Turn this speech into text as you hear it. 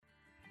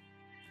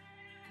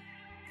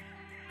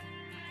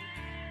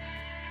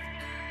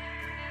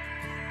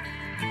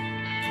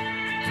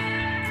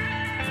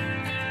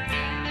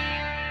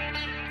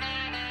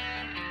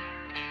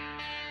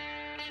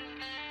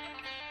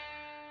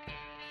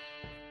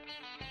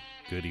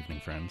Good evening,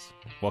 friends.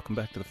 Welcome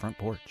back to the front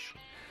porch.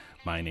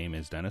 My name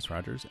is Dennis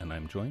Rogers, and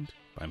I'm joined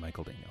by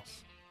Michael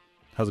Daniels.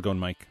 How's it going,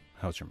 Mike?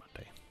 How's your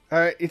Monday?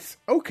 It's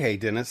okay,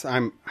 Dennis.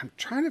 I'm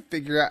trying to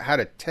figure out how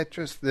to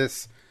Tetris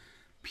this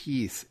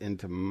piece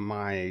into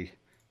my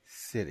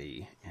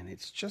city, and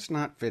it's just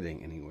not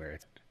fitting anywhere.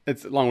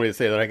 It's a long way to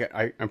say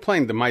that I'm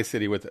playing the My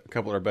City with a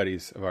couple of our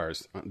buddies of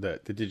ours, the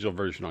digital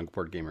version on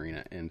Board Game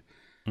Arena, and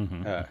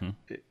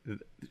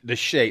the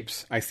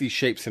shapes. I see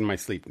shapes in my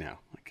sleep now.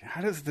 Like,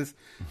 how does this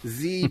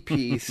Z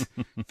piece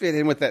fit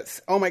in with that?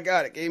 Oh my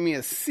God! It gave me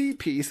a C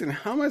piece, and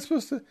how am I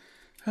supposed to?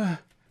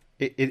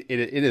 It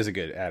is a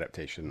good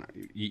adaptation.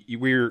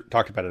 We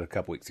talked about it a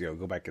couple weeks ago.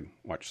 Go back and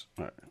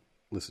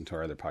listen to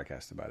our other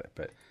podcast about it.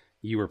 But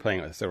you were playing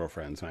it with several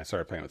friends, and I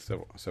started playing with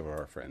several of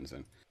our friends.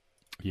 And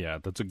yeah,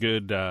 that's a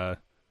good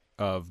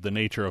of the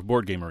nature of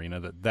Board Game Arena.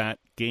 That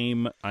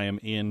game I am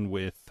in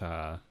with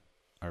our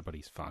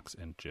buddies Fox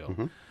and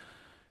Jill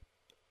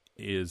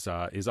is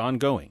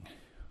ongoing.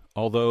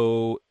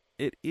 Although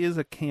it is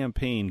a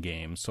campaign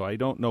game, so I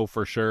don't know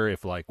for sure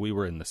if we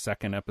were in the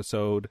second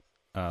episode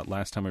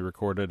last time we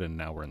recorded, and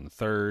now we're in the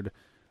third.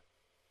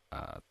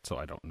 So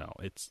I don't know.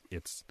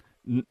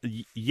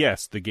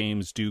 Yes, the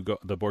games do go.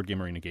 The Board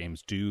Game Arena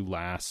games do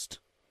last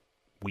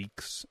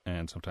weeks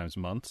and sometimes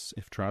months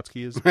if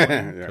Trotsky is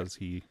playing, because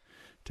he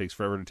takes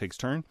forever to take his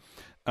turn.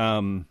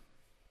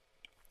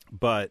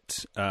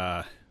 But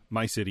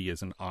My City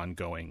is an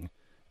ongoing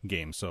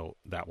game, so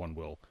that one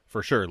will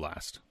for sure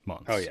last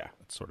months. Oh yeah,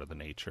 that's sort of the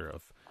nature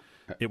of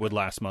it. Would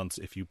last months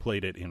if you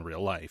played it in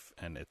real life,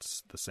 and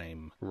it's the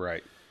same.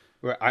 Right.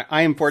 Well,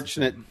 I am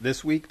fortunate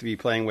this week to be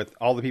playing with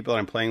all the people that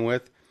I'm playing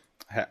with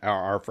are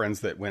our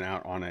friends that went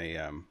out on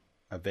a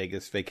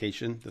Vegas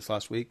vacation this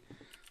last week.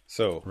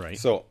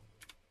 So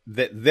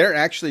that they're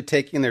actually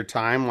taking their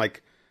time,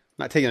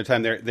 not taking their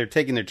time. They're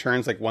taking their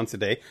turns once a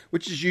day,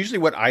 which is usually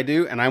what I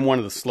do, and I'm one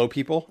of the slow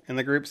people in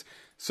the groups.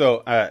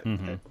 So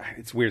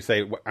it's weird to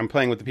say I'm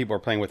playing with the people who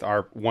are playing with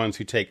are ones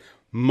who take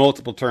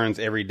multiple turns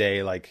every day.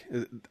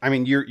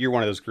 You're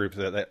one of those groups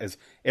that is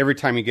every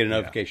time you get a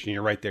notification,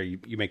 you're right there.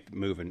 You make the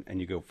move and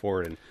you go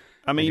forward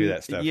and do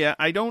that stuff. Yeah,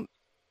 I don't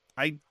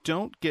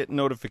get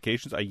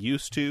notifications. I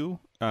used to,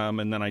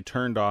 and then I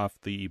turned off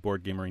the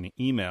Board Game Arena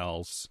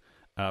emails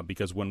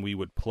because when we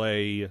would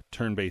play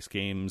turn-based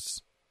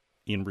games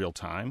in real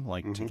time,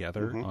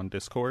 together on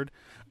Discord,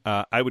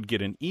 I would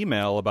get an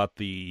email about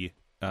the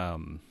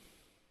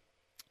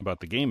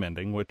game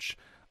ending, which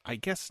I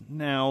guess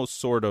now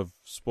sort of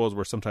suppose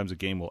where sometimes a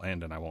game will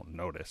end and I won't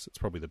notice. It's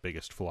probably the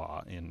biggest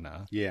flaw in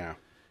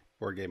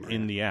Board Game Arena.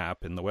 In the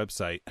app, in the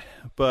website.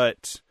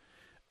 But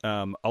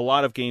a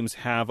lot of games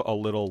have a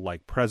little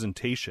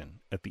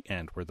presentation at the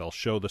end where they'll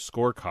show the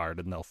scorecard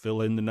and they'll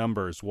fill in the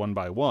numbers one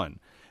by one.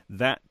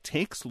 That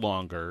takes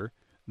longer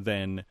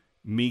than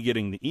me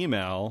getting the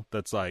email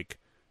that's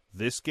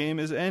this game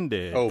is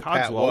ended. Oh,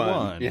 Cogswell Pat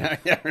won. Yeah,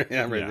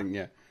 everything,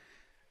 yeah.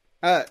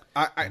 And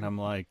I'm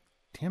like,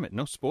 damn it,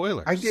 no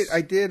spoilers.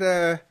 I did.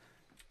 I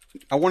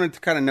wanted to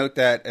kind of note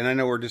that, and I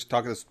know we're just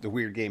talking the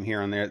weird game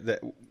here on there.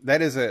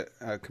 That is a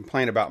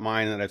complaint about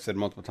mine that I've said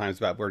multiple times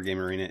about Board Game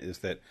Arena, is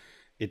that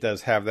it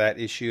does have that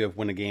issue of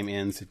when a game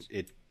ends,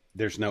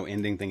 there's no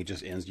ending thing. It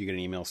just ends. You get an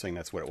email saying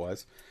that's what it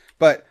was.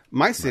 But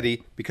My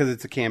City, because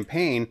it's a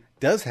campaign,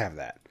 does have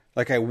that.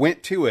 I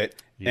went to it,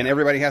 and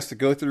everybody has to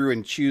go through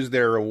and choose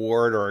their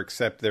reward or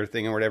accept their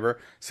thing or whatever.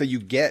 So you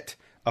get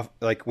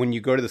when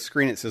you go to the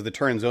screen, it says the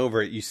turn's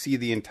over. You see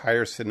the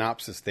entire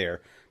synopsis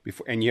there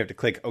before, and you have to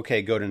click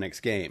OK, go to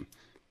next game,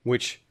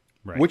 which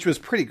was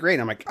pretty great.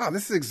 I'm like, oh,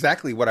 this is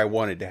exactly what I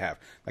wanted to have.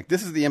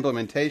 This is the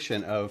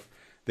implementation of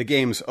the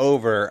game's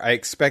over. I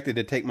expected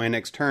to take my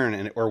next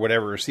turn or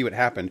whatever, or see what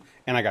happened,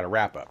 and I got a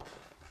wrap up.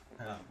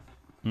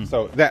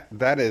 So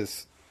that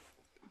is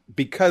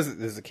because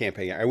this is a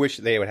campaign. I wish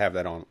they would have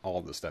that on all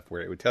of the stuff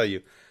where it would tell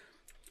you.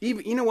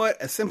 Even, you know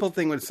what? A simple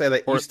thing would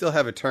say you still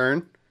have a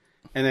turn.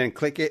 And then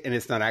click it, and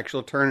it's not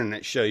actual turn, and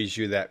it shows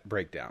you that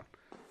breakdown.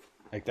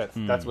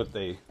 That's what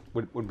they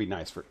would be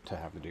nice to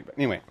have to do. But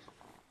anyway,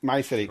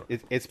 My City,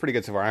 it's pretty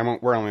good so far.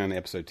 We're only on the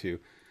episode 2,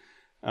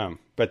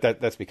 but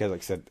that's because, like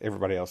I said,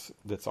 everybody else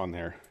that's on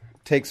there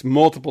takes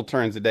multiple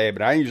turns a day.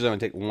 But I usually only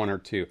take 1 or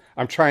 2.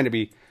 I'm trying to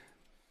be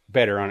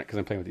better on it because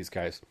I'm playing with these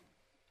guys.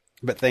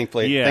 But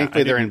thankfully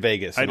they're in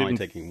Vegas and only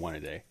taking 1 a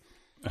day.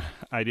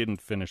 I didn't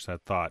finish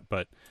that thought,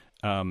 but.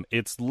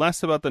 It's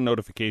less about the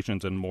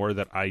notifications and more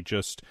that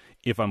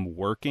if I'm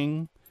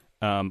working,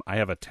 I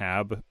have a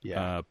tab,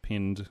 a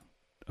pinned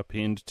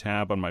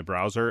tab on my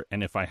browser.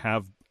 And if I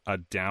have a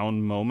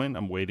down moment,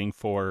 I'm waiting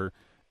for,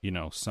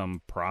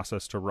 some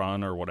process to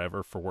run or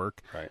whatever for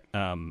work. Right.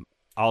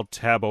 I'll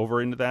tab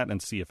over into that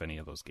and see if any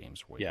of those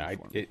games are waiting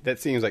for me. That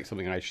seems like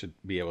something I should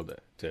be able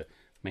to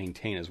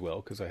maintain as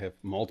well, because I have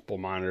multiple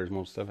monitors,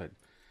 most stuff.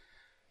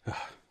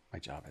 My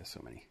job has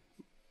so many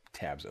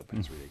tabs open.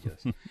 It's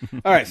ridiculous.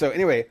 All right. So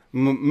anyway,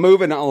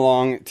 moving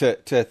along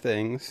to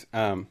things.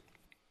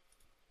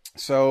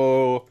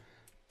 So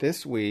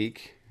this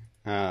week,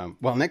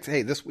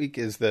 this week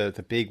is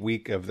the big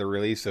week of the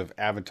release of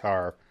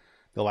Avatar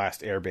The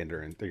Last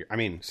Airbender and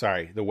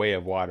The Way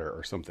of Water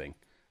or something.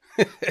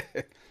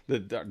 The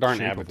darn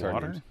Shape Avatar of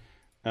Water?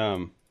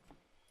 names.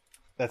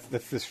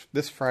 That's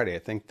this Friday. I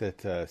think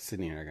that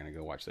Sydney and I are going to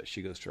go watch that.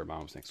 She goes to her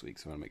mom's next week,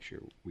 so I want to make sure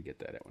we get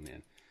that one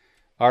in.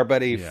 Our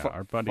buddy,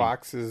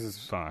 Fox is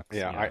Fox.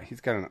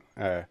 he's got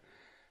a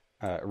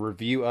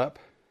review up,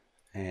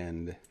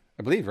 and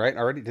I believe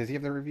already. Does he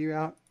have the review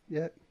out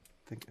yet?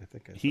 I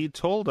think He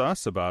told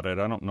us about it.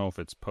 I don't know if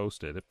it's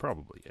posted. It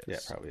probably is. Yeah,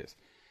 it probably is.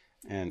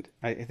 And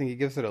I think he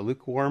gives it a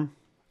lukewarm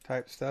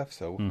type stuff.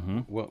 So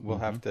we'll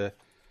have to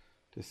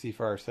see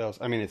for ourselves.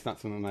 I mean, it's not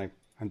something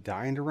I'm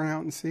dying to run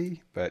out and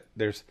see, but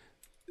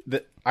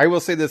I will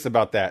say this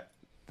about that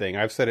thing.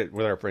 I've said it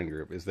with our friend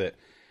group is that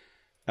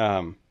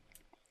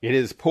it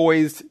is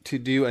poised to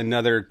do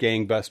another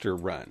gangbuster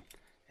run.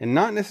 And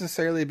not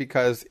necessarily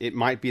because it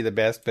might be the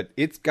best, but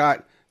it's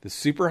got the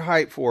super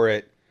hype for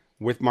it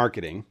with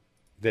marketing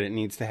that it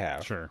needs to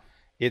have. Sure.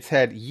 It's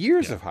had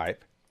years of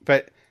hype,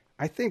 but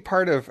I think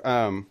part of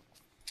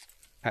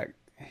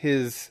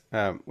his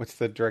what's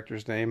the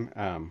director's name?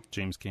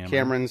 James Cameron.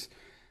 Cameron's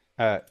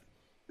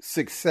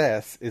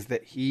success is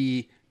that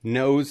he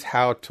knows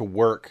how to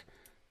work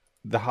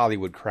the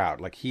Hollywood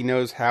crowd. Like he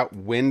knows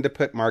when to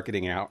put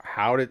marketing out,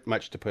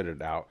 much to put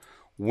it out,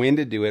 when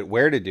to do it,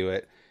 where to do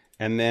it,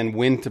 and then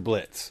when to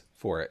blitz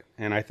for it.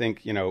 And I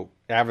think,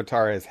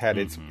 Avatar has had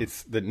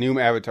the new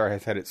Avatar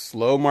has had its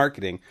slow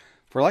marketing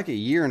for like a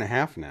year and a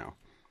half now,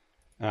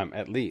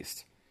 at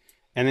least.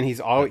 And then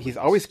he's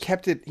always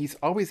kept it. He's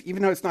always,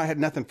 even though it's not had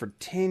nothing for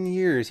 10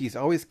 years, he's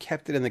always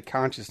kept it in the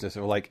consciousness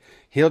of like,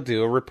 he'll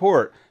do a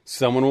report.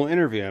 Someone will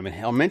interview him and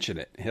he'll mention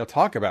it. He'll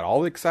talk about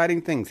all the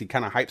exciting things. He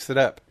kind of hypes it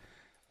up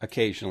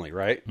occasionally.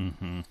 Right.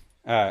 Mm-hmm.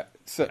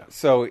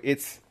 So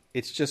it's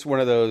just one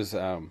of those,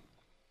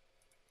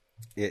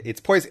 it's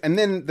poison. And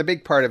then the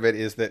big part of it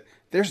is that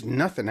there's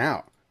nothing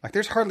out. Like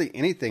there's hardly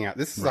anything out.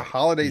 This is a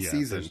holiday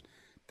season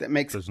that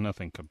makes there's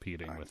nothing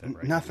competing with it.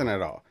 Right nothing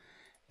at all.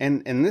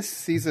 And this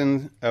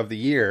season of the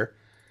year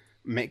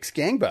makes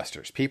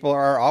gangbusters. People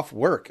are off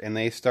work and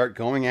they start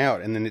going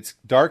out, and then it's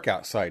dark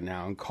outside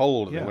now and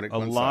cold. Yeah, a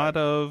lot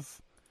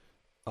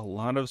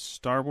of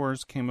Star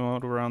Wars came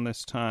out around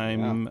this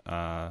time.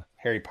 Yeah.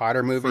 Harry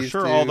Potter movies, for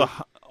sure. Too.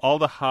 All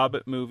the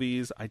Hobbit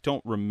movies. I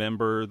don't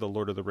remember the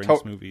Lord of the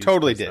Rings movies.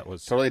 Totally did. That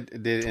was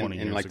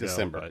in like ago,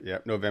 December. Yeah,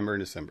 November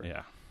and December.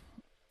 Yeah.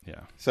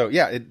 Yeah. So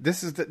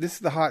this is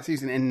the hot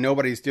season, and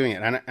nobody's doing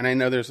it. And I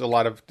know there's a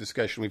lot of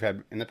discussion we've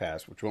had in the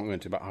past, which we won't go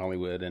into, about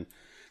Hollywood and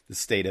the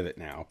state of it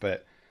now.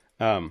 But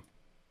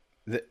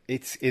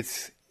it's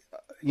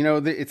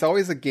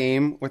always a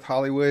game with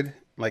Hollywood.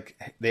 Like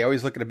they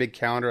always look at a big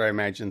calendar. I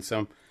imagine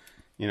some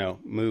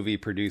movie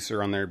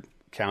producer on their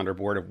calendar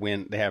board of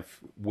when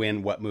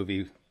what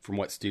movie from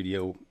what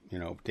studio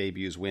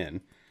debuts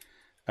when.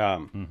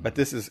 But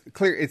this is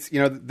clear. It's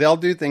they'll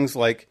do things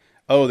like,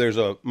 oh, there's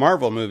a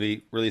Marvel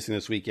movie releasing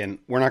this weekend.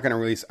 We're not going to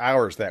release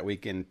ours that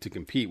weekend to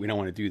compete. We don't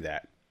want to do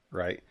that,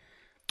 right?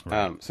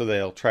 So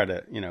they'll try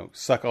to,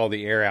 suck all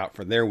the air out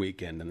for their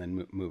weekend and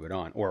then move it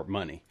on, or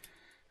money.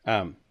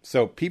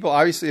 So people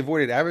obviously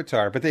avoided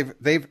Avatar, but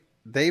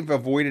they've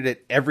avoided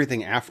it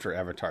everything after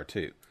Avatar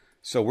too.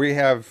 So we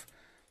have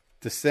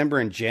December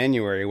and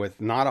January with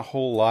not a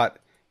whole lot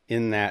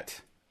in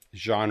that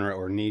genre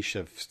or niche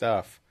of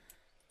stuff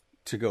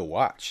to go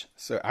watch.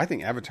 So I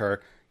think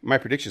my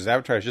prediction is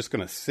Avatar is just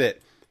going to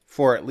sit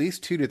for at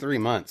least 2 to 3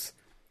 months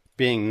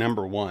being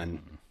number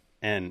one,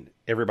 and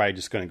everybody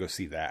just going to go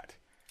see that.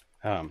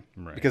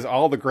 Because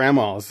all the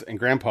grandmas and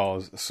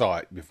grandpas saw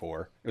it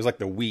before. It was like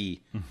the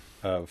Wii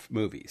of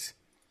movies.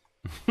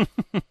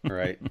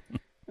 Right?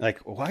 Like,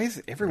 why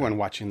is everyone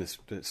watching this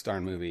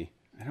Star movie?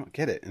 I don't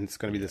get it. And it's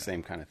going to be the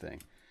same kind of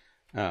thing.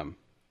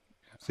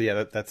 So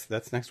yeah,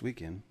 that's next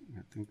weekend.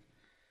 I think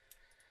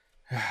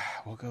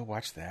we'll go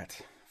watch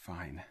that.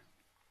 Fine.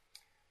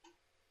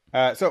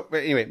 But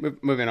anyway,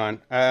 moving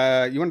on.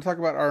 You want to talk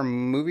about our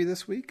movie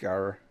this week?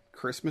 Our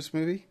Christmas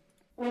movie?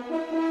 All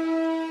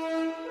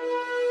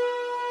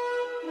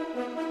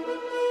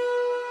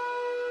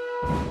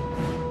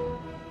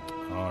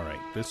right.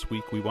 This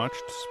week we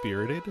watched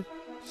Spirited.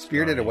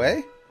 Spirited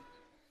Away?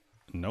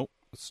 Nope.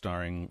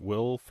 Starring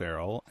Will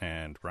Ferrell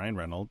and Ryan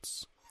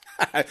Reynolds.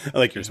 I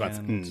like your response.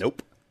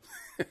 Nope.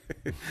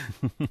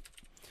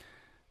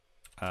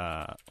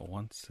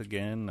 Once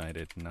again, I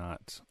did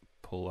not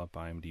pull up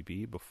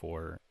IMDb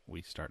before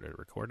we started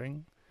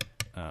recording.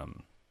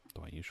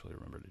 Though I usually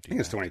remember to do that. I think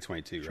it's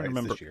 2022, right?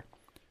 It's this year.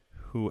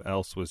 Who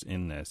else was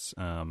in this?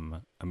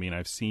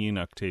 I've seen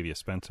Octavia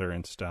Spencer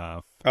and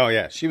stuff. Oh,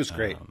 yeah. She was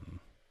great.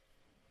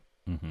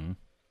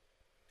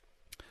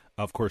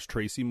 Of course,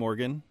 Tracy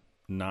Morgan.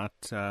 Not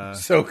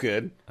so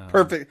good.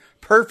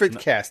 Perfect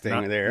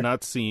casting there.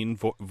 Not seen.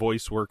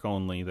 Voice work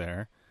only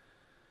there.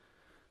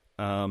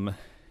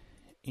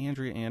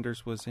 Andrea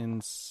Anders was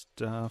in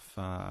stuff.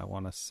 I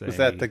want to say, was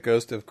that the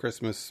Ghost of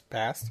Christmas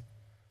Past?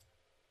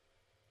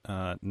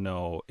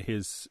 No,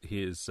 his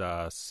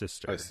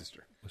sister. Oh, his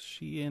sister. Was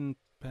she in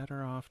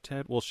Better Off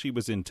Ted? Well, she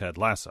was in Ted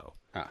Lasso.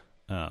 Ah.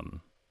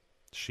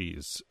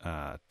 She's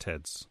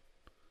Ted's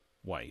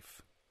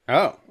wife.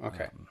 Oh,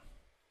 okay.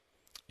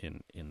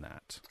 In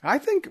that, I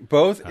think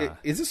both.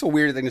 Is this a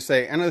weird thing to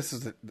say? I know this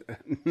is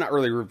not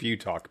really review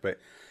talk, but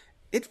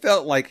it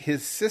felt like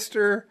his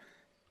sister,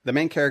 the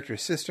main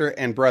character's sister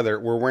and brother,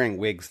 were wearing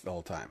wigs the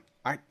whole time.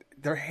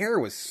 Their hair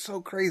was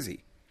so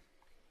crazy.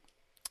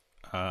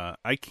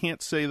 I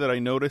can't say that I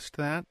noticed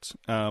that.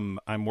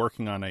 I'm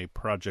working on a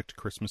Project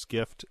Christmas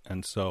Gift,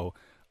 and so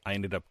I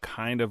ended up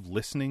kind of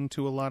listening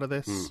to a lot of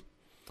this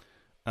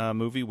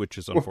movie, which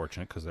is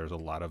unfortunate because there's a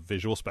lot of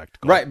visual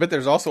spectacle. Right, but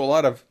there's also a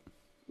lot of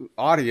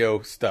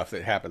audio stuff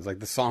that happens, like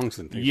the songs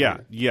and things. Yeah.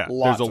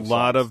 There's a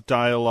lot of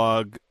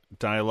dialogue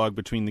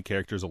between the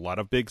characters, a lot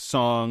of big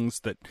songs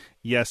that,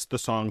 yes, the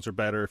songs are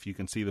better if you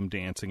can see them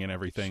dancing and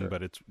everything,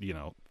 but it's,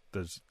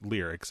 there's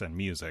lyrics and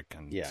music,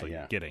 and so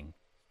you're getting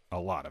a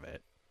lot of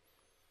it.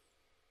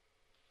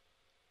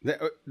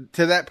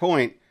 To that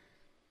point,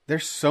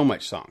 there's so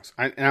much songs.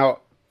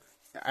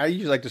 I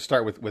usually like to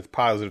start with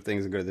positive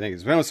things and go to the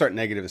negatives. But I don't start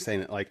negative and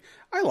saying that, like,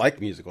 I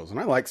like musicals and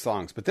I like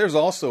songs, but there's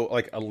also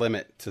like a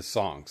limit to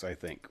songs, I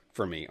think,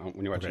 for me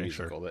when you watch a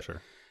musical.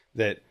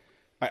 That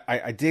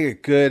I dig a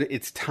good,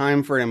 it's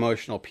time for an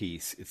emotional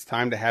piece. It's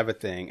time to have a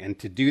thing. And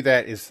to do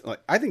that is,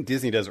 like, I think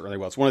Disney does it really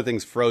well. It's one of the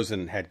things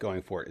Frozen had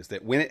going for it, is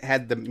that when it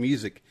had the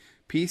music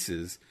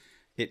pieces,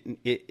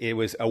 it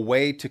was a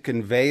way to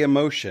convey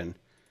emotion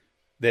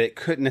that it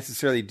couldn't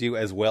necessarily do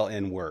as well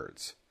in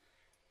words.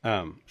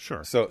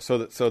 Sure.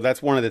 So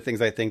that's one of the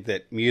things I think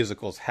that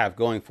musicals have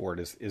going for it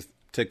is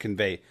to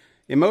convey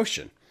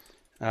emotion.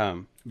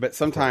 But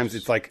sometimes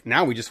it's like,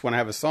 now we just want to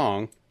have a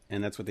song,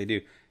 and that's what they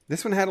do.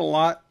 This one had a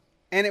lot,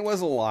 and it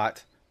was a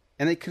lot,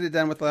 and they could have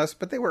done with less,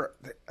 but they were,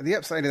 the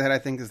upside of that, I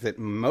think, is that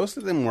most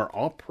of them were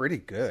all pretty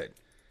good.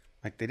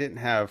 Like, they didn't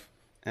have,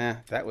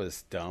 that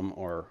was dumb,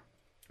 or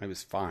it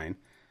was fine.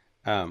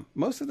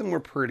 Most of them were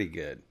pretty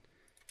good.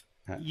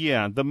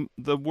 Yeah,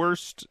 the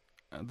worst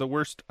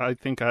I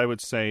think I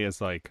would say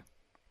is, like,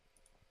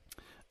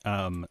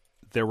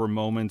 there were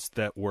moments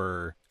that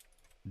were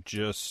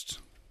just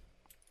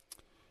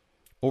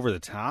over the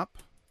top.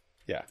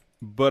 Yeah.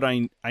 But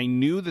I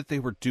knew that they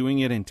were doing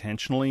it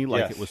intentionally,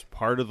 like it was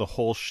part of the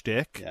whole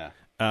shtick. Yeah.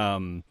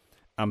 I'm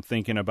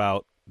thinking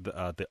about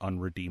the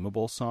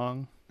Unredeemable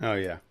song. Oh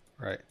yeah,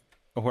 right.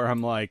 Where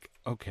I'm like,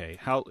 okay,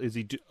 how is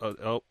he?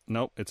 Oh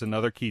no, it's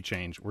another key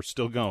change. We're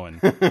still going.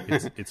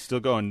 It's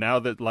still going. Now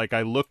that, like,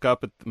 I look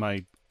up at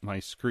my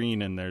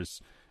screen and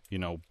there's,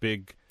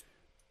 big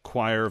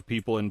choir of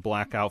people in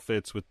black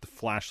outfits with the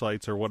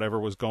flashlights or whatever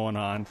was going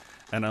on,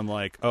 and I'm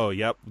like, oh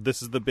yep,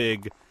 this is the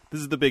big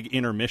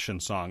intermission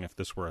song if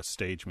this were a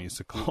stage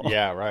musical.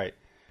 Yeah, right.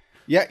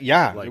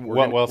 Yeah. Like,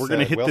 we're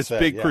gonna hit this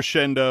big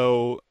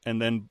crescendo and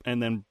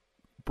then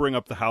bring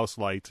up the house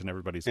lights, and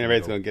everybody's gonna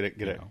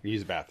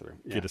use a bathroom,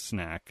 get a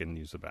snack and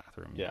use the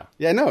bathroom.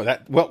 Yeah. No,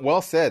 that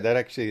well said. That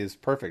actually is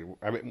perfect.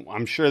 I mean,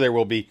 I'm sure there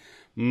will be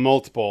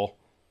multiple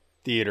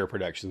theater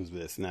productions of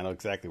this, and that's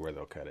exactly where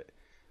they'll cut it.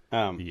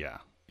 Yeah.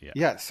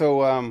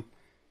 So, I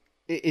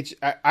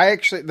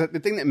actually, the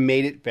thing that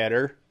made it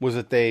better was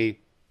that they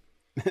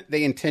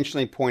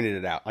intentionally pointed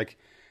it out. Like,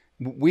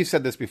 we've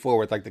said this before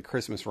with, like, the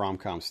Christmas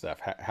rom-com stuff,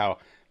 how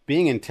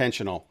being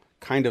intentional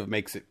kind of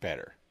makes it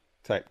better.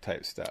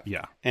 Type stuff.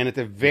 Yeah. And at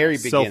the very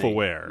beginning,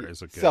 self-aware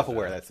is a good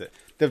self-aware. That's it.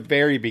 The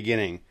very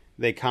beginning,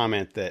 they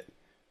comment that,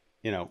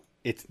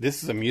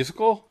 this is a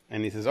musical,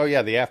 and he says, "Oh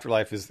yeah, the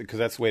afterlife is because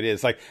that's the way it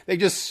is." Like, they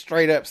just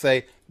straight up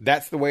say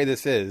that's the way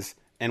this is,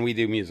 and we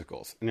do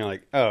musicals. And you're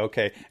like, "Oh,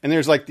 okay." And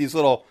there's, like, these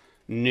little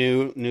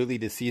newly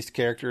deceased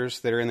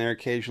characters that are in there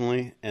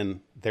occasionally, and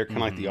they're kind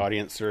of like the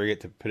audience surrogate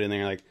to put in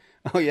there. Like,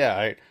 "Oh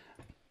yeah,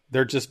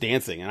 they're just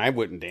dancing, and I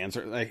wouldn't dance."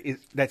 Or, like,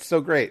 that's so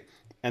great.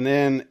 And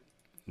then.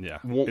 Yeah,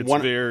 it's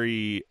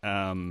very.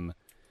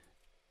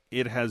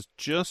 It has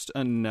just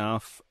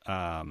enough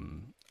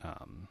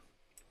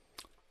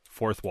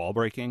fourth wall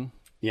breaking.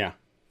 Yeah,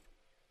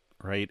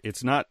 right.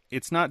 It's not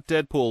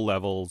Deadpool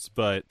levels,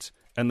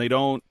 and they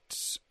don't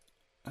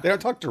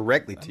talk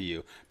directly to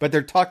you, but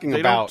they're talking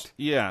about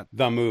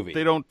the movie.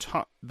 They don't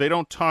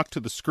talk to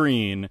the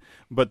screen,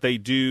 but they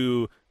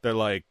do. They're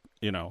like,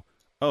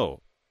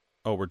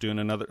 Oh, we're doing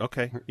another.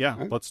 Okay, yeah,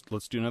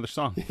 let's do another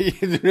song.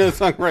 Another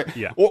song, right?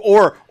 Yeah.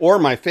 Or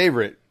my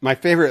favorite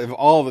of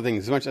all the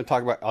things. As much as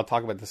I'll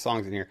talk about the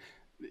songs in here,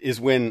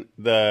 is when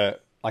the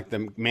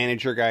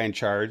manager guy in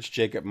charge,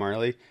 Jacob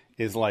Marley,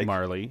 is like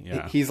Marley.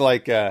 Yeah. He's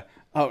like,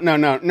 oh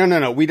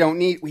no, we don't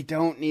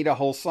need a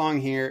whole song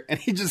here, and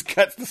he just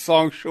cuts the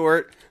song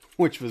short,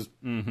 which was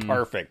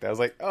perfect. I was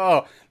like,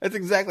 oh, that's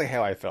exactly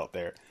how I felt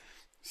there.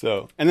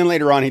 So, and then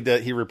later on, he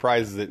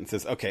reprises it and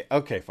says,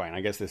 "Okay, fine. I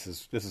guess this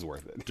is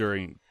worth it."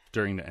 During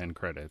the end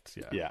credits,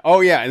 yeah. Yeah.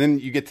 Oh, yeah. And then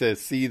you get to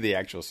see the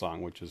actual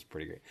song, which was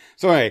pretty great.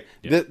 So anyway,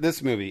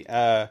 this movie,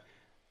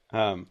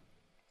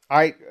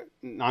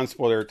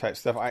 non-spoiler type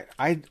stuff.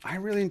 I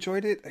really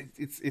enjoyed it.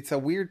 It's a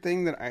weird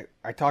thing that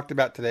I talked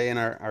about today in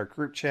our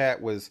group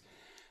chat was,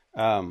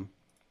 that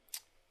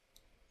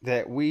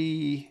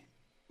we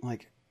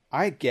like.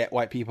 I get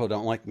why people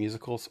don't like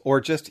musicals, or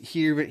just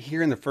here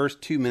in the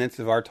first 2 minutes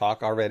of our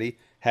talk already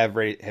have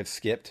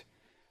skipped.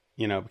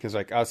 you know, because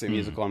like I'll say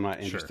musical, I'm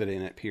not interested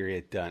in it.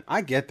 Period. Done.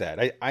 I get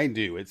that. I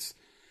do. It's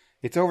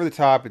over the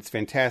top. It's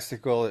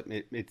fantastical.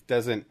 It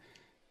doesn't.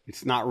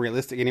 It's not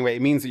realistic anyway.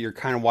 It means that you're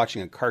kind of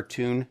watching a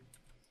cartoon,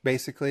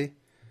 basically.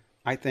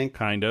 I think.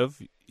 Kind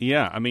of.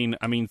 Yeah. I mean,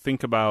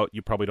 think about.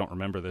 You probably don't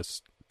remember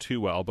this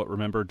too well, but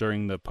remember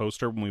during the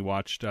poster when we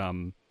watched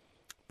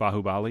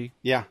Bahubali?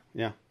 Yeah.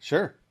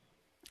 Sure.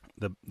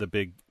 The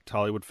big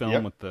Tollywood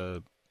film with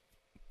the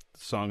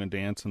song and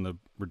dance and the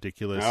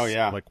ridiculous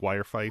like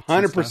wire fights.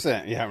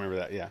 100%. Yeah, I remember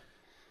that. Yeah.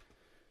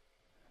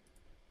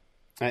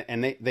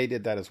 And they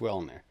did that as well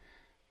in there.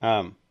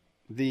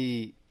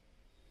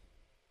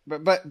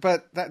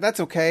 But that's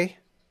okay,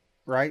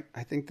 right?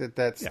 I think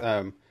that's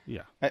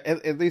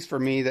at least for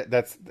me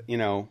that's you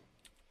know,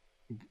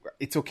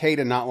 it's okay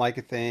to not like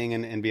a thing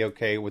and be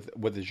okay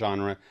with the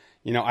genre.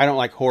 You know, I don't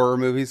like horror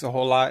movies a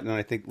whole lot, and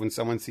I think when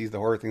someone sees the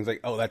horror things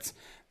like, oh, that's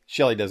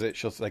Shelly does it,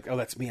 she'll like, oh,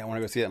 that's me, I want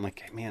to go see it. I'm like,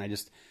 hey, man, I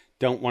just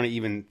don't want to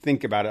even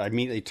think about it. I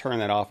immediately turn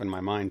that off in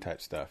my mind type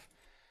stuff.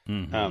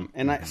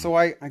 So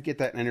I get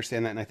that and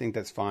understand that, and I think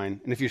that's fine.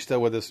 And if you're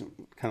still with us,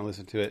 kind of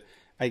listen to it.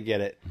 I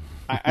get it.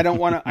 I don't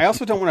want to. I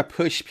also don't want to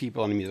push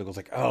people into musicals.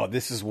 Like, oh,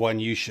 this is one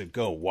you should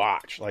go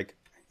watch. Like,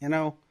 you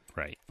know,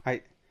 right?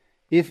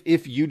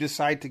 If you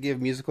decide to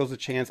give musicals a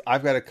chance,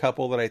 I've got a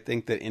couple that I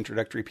think that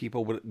introductory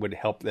people would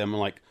help them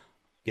like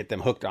get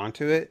them hooked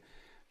onto it.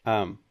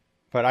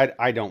 But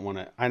I don't want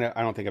to. I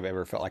don't think I've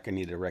ever felt like I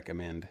need to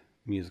recommend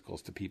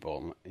musicals to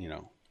people. You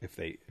know, if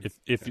they're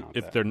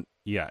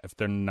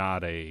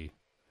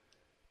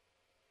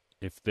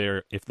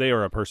they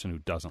are a person who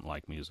doesn't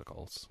like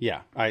musicals.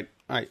 Yeah, I'm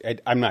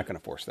not going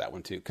to force that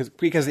one too,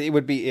 because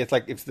it's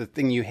like it's the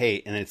thing you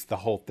hate, and it's the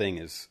whole thing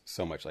is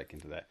so much like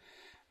into that.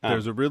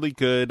 There's a really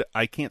good,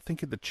 I can't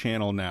think of the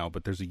channel now,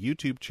 but there's a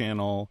YouTube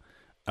channel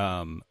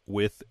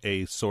with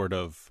a sort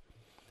of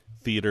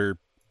theater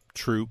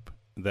troupe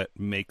that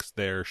makes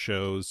their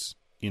shows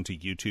into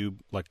YouTube,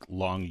 like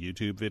long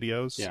YouTube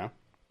videos. Yeah.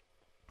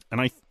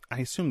 And I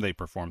assume they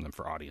perform them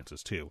for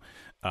audiences too.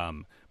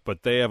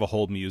 But they have a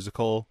whole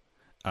musical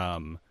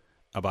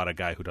about a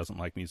guy who doesn't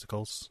like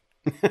musicals.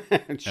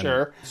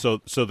 Sure.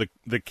 And so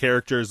the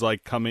characters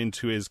like come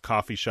into his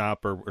coffee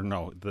shop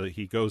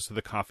he goes to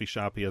the coffee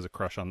shop. He has a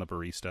crush on the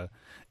barista,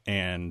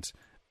 and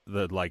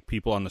the like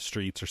people on the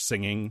streets are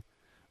singing.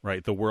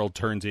 Right, the world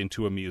turns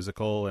into a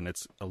musical, and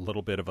it's a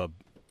little bit of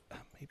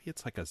maybe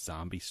it's like a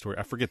zombie story.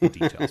 I forget the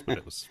details, but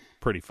it was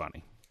pretty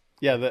funny.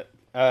 Yeah,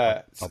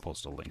 I'll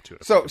post a link to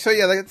it. So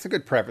yeah, that's a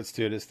good preface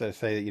to it, is to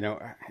say, you know,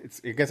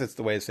 I guess it's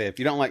the way to say it. If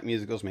you don't like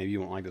musicals, maybe you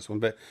won't like this one.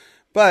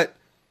 But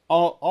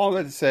all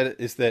that said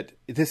is that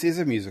this is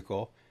a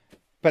musical,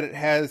 but it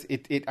has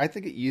I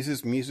think it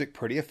uses music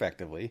pretty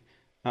effectively.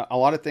 A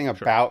lot of thing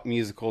about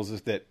musicals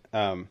is that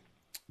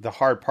the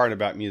hard part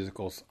about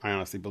musicals, I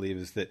honestly believe,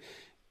 is that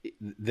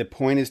the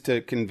point is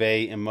to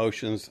convey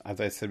emotions,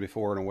 as I said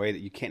before, in a way that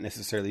you can't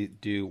necessarily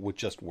do with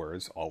just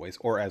words always,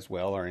 or as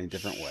well, or in a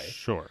different way.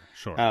 Sure.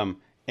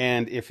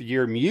 And if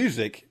your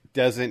music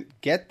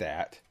doesn't get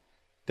that,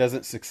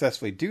 doesn't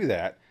successfully do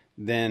that,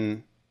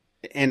 then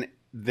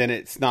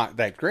it's not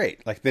that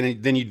great. Like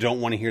then you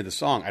don't want to hear the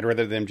song. I'd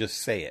rather them just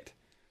say it.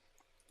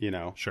 You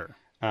know. Sure.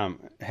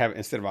 Have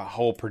instead of a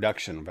whole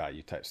production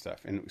value type stuff,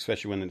 and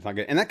especially when it's not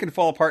good, and that can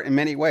fall apart in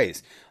many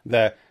ways.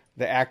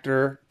 The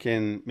actor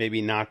can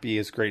maybe not be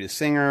as great a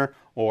singer,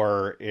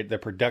 or the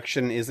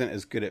production isn't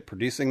as good at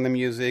producing the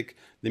music.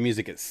 The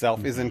music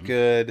itself isn't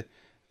good.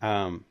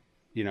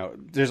 You know,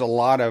 there's a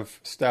lot of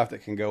stuff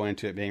that can go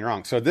into it being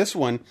wrong. So this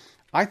one,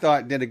 I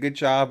thought, did a good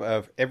job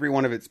of every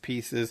one of its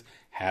pieces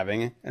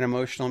having an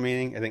emotional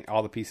meaning. I think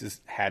all the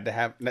pieces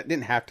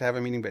didn't have to have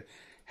a meaning, but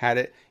had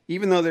it.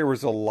 Even though there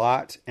was a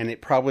lot, and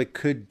it probably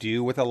could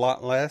do with a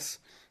lot less,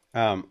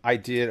 I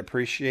did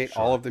appreciate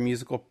all of the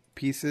musical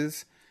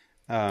pieces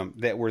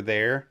that were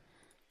there.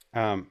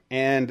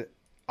 And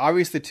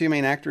obviously the two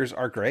main actors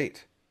are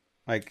great.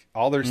 Like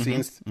all their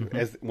scenes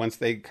once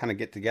they kind of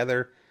get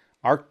together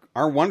are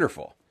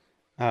wonderful.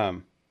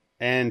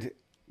 And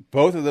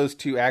both of those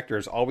two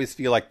actors always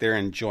feel like they're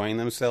enjoying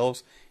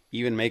themselves,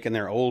 even making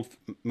their old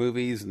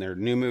movies and their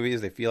new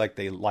movies. They feel like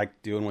they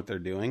like doing what they're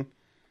doing.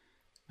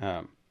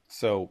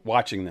 So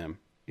watching them,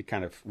 it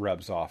kind of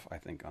rubs off, I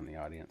think, on the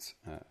audience,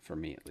 for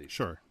me at least.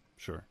 Sure.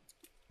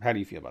 How do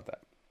you feel about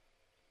that?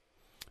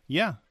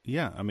 Yeah.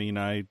 I mean,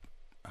 I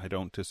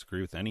don't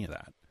disagree with any of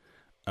that.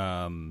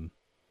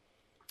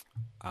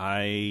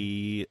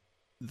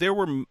 There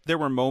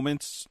were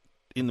moments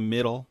in the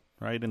middle,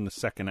 right, in the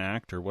second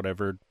act or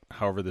whatever,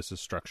 however this is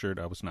structured.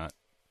 I was not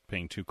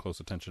paying too close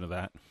attention to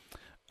that.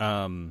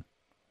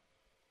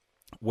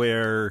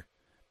 Where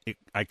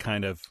I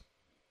kind of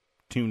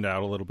tuned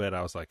out a little bit.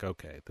 I was like,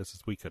 okay,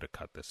 we could have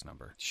cut this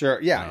number. Sure.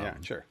 Yeah,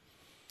 sure.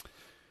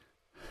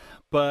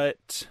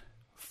 But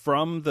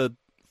from the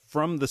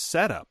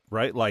setup,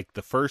 right? Like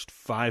the first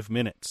 5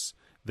 minutes,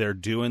 they're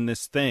doing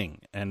this thing,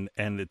 and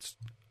it's,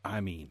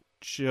 I mean,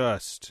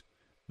 just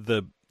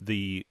the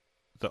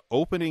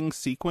opening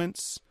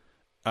sequence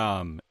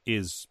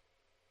is,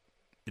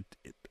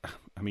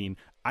 I mean,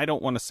 I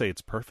don't want to say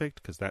it's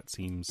perfect because that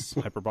seems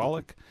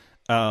hyperbolic,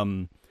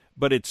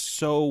 but it's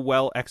so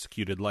well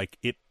executed. Like,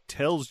 it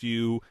tells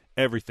you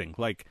everything.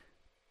 Like,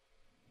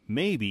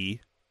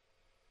 maybe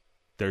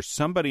there's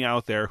somebody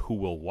out there who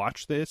will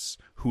watch this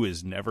who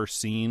has never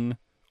seen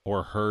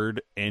or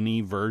heard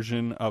any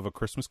version of A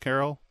Christmas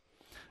Carol.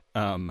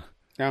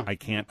 I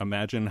can't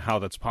imagine how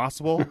that's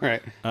possible.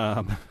 Right.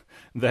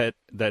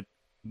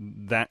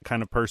 That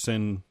kind of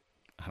person,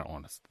 I don't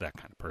want to, that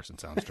kind of person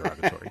sounds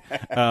derogatory.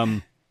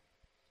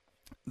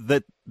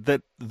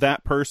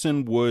 That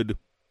person would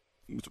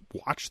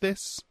watch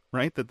this,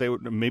 right? That they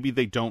would, maybe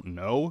they don't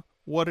know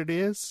what it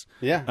is.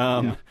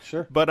 Yeah.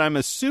 Sure. But I'm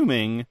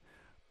assuming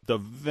the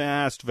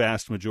vast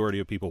majority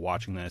of people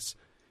watching this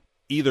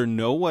either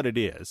know what it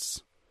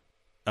is,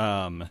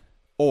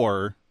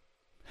 or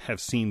have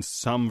seen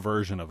some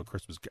version of A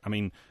Christmas. I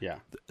mean, yeah,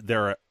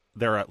 there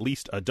are at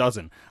least a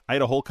dozen. I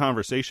had a whole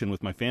conversation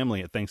with my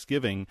family at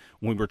Thanksgiving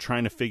when we were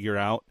trying to figure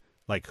out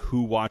like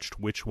who watched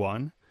which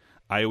one.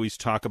 I always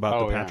talk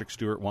about the Patrick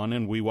Stewart one,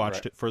 and we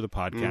watched it for the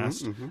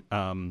podcast.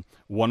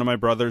 One of my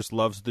brothers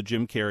loves the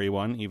Jim Carrey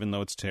one, even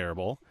though it's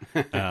terrible.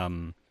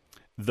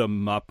 The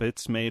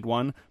Muppets made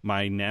one.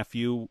 My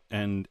nephew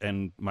and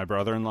my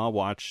brother-in-law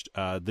watched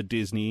the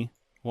Disney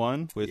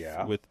one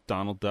with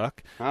Donald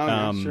Duck.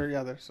 Oh, sure.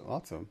 Yeah, there's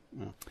lots of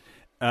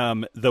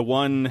them. The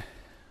one,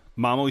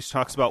 Mom always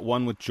talks about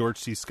one with George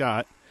C.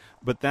 Scott,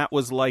 but that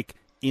was like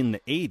in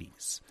the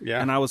 80s.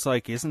 Yeah. And I was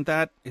like, isn't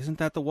that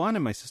the one?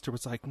 And my sister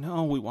was like,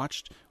 no, we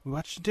watched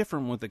a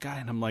different one with the guy.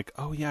 And I'm like,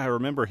 oh yeah, I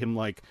remember him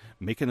like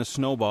making a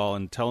snowball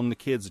and telling the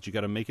kids that you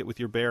got to make it with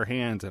your bare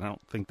hands. And I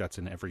don't think that's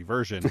in every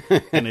version.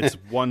 And it's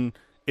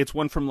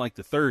one from like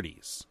the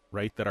 30s,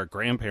 right? That our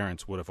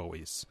grandparents would have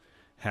always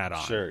had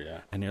on. Sure, yeah.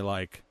 And you're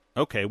like,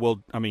 okay,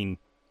 well, I mean,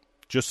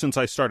 just since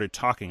I started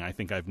talking, I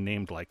think I've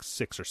named like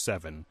 6 or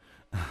 7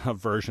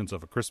 versions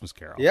of A Christmas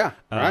Carol. Yeah,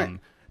 right.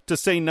 To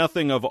say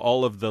nothing of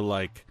all of the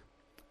like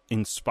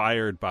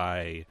inspired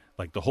by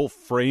like the whole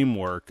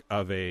framework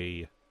of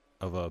a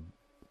holiday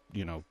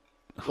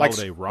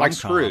rom-com, like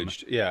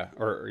Scrooged,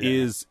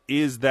 is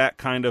that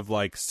kind of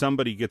like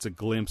somebody gets a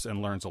glimpse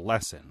and learns a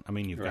lesson. I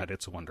mean, you've got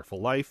It's a Wonderful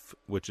Life,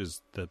 which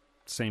is the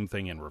same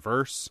thing in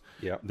reverse.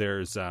 Yeah.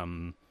 There's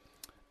The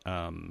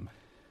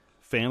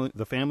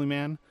Family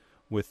Man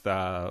with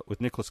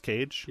Nicolas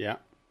Cage. Yeah.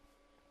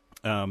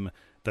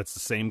 That's the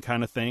same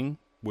kind of thing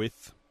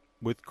with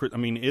I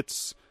mean,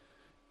 it's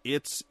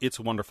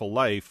a Wonderful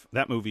Life.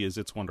 That movie is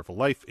It's a Wonderful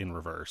Life in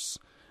reverse,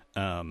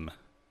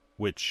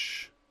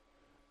 which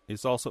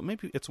is also,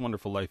 maybe It's a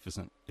Wonderful Life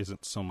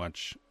isn't so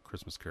much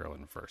Christmas Carol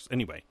in reverse.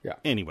 Anyway,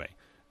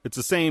 it's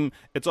the same.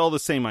 It's all the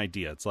same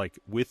idea. It's like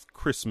with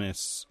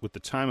Christmas, with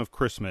the time of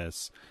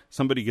Christmas,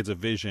 somebody gets a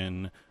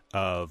vision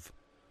of,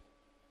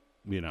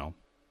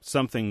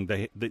 something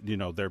they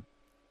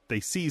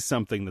see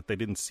something that they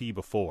didn't see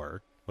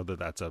before. Whether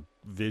that's a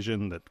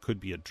vision that could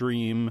be a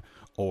dream,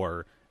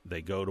 or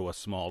they go to a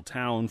small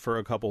town for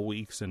a couple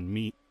weeks and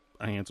meet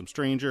a handsome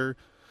stranger.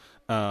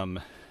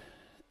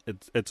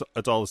 It's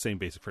all the same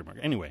basic framework.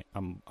 Anyway,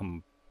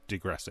 I'm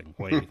digressing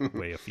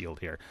way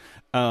afield here.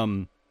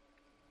 All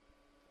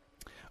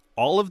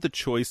of the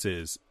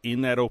choices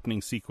in that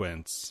opening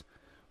sequence,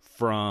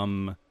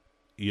 from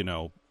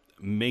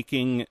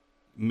making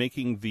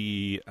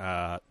the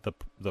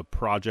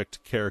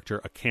project character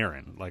a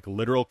Karen, like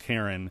literal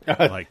Karen,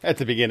 like at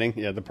the beginning,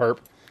 the perp.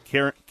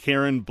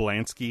 Karen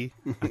Blansky,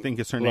 I think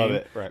is her name. Love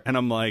it, right. And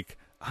I'm like,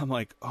 oh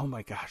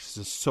my gosh, this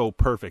is so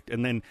perfect.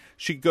 And then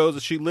she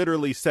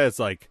literally says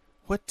like,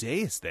 what day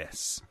is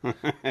this?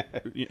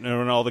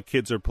 And all the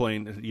kids are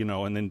playing,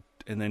 and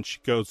then she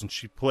goes and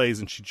she plays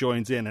and she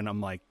joins in, and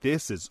I'm like,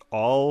 this is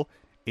all,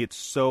 it's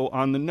so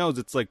on the nose.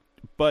 It's like,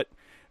 but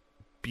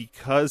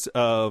because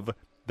of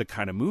the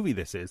kind of movie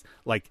this is,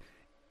 like,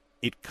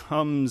 it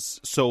comes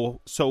so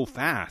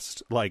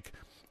fast, like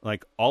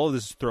all of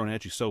this is thrown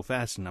at you so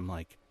fast, and I'm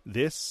like,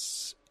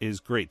 this is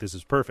great, this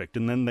is perfect.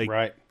 And then they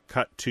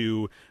cut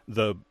to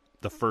the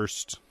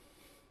first,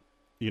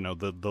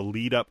 the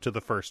lead up to the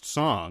first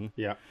song,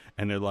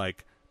 and they're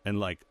like,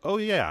 oh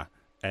yeah,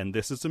 and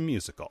this is a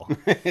musical.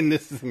 And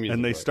this is a musical.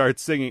 And they start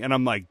singing, and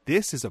I'm like,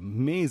 this is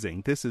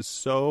amazing, this is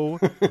so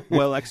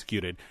well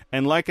executed.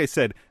 And like I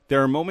said,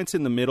 there are moments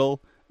in the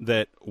middle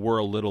that were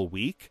a little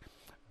weak,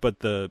 but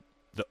the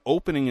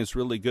opening is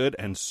really good,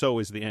 and so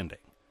is the ending.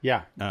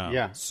 Yeah.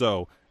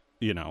 So,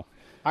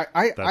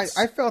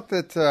 I felt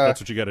that that's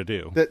what you got to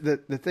do.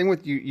 The thing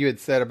with you had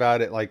said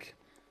about it, like,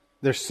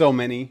 there's so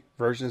many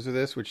versions of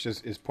this, which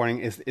is pointing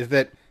is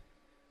that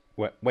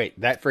wait,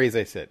 that phrase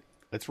I said,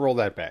 let's roll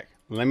that back.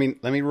 Let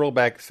me roll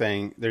back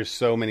saying there's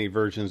so many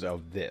versions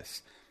of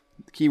this.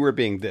 The keyword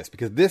being this,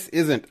 because this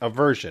isn't a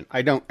version.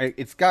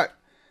 It's got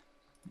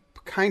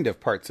kind of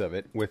parts of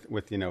it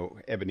with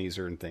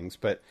Ebenezer and things,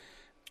 but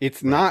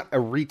it's not a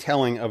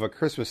retelling of A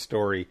Christmas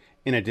Story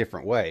in a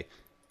different way.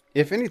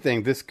 If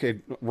anything, this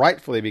could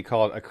rightfully be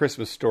called A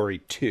Christmas Story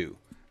 2.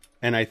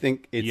 And I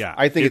think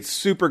it's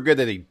super good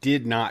that he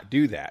did not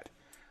do that.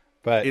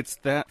 But it's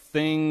that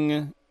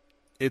thing,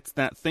 it's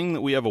that thing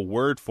that we have a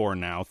word for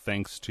now,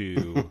 thanks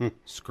to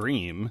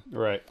Scream.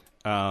 Right.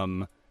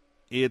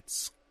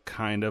 It's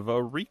kind of a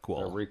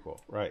requel. A requel,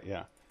 right?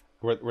 Yeah,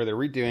 where they're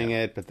redoing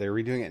it, but they're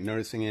redoing it, and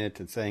noticing it,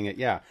 and saying it.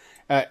 Yeah,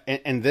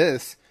 and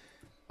this,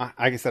 like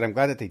I said, I'm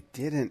glad that they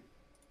didn't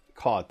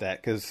call it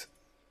that, because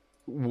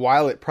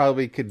while it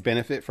probably could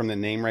benefit from the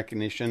name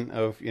recognition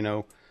of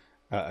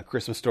a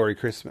Christmas Story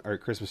Christmas or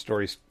Christmas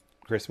Stories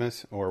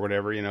Christmas or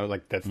whatever,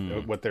 like that's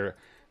what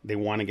they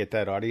want to get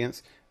that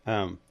audience.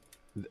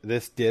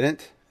 This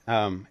didn't,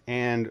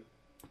 and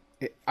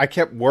I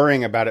kept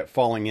worrying about it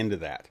falling into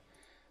that.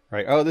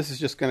 Right. Oh, this is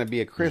just going to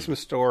be a Christmas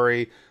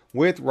story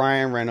with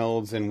Ryan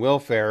Reynolds and Will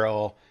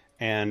Ferrell,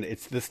 and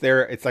it's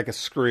like a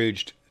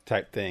Scrooged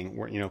type thing,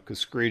 where because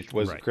Scrooged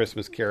was a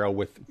Christmas Carol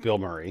with Bill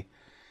Murray.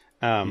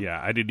 Yeah,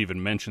 I didn't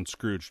even mention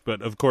Scrooged,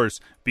 but of course,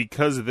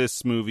 because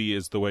this movie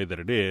is the way that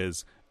it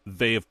is,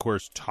 they of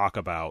course talk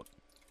about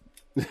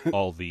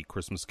all the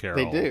Christmas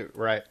Carol. They do,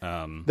 right?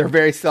 They're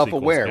very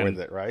self-aware with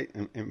it, right?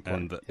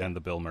 And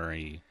the Bill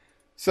Murray.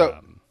 So.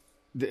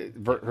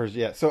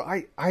 So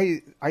I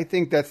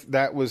think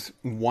that was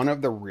one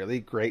of the really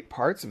great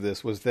parts of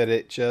this, was that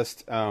it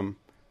just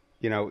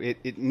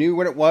it knew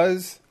what it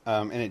was,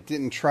 and it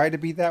didn't try to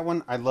be that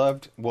one. I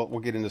loved we'll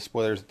get into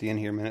spoilers at the end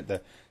here in a minute,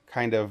 the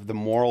kind of the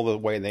moral, the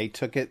way they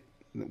took it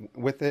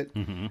with it.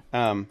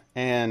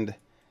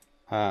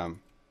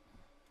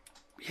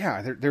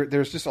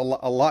 There's just a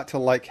lot to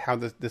like how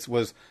this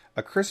was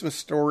a Christmas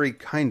story,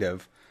 kind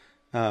of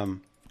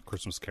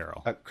Christmas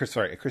Carol. A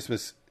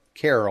Christmas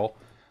Carol.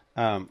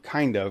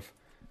 Kind of,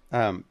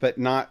 but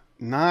not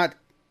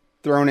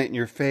throwing it in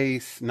your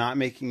face, not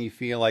making you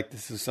feel like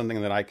this is something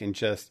that I can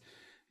just,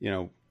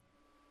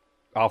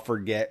 I'll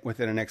forget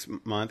within the next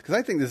month. Because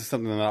I think this is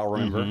something that I'll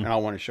remember and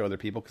I'll want to show other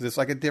people, because it's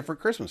like a different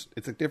Christmas.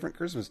 It's a different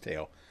Christmas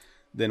tale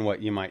than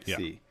what you might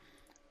see.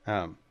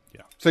 So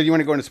you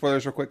want to go into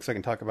spoilers real quick so I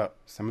can talk about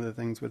some of the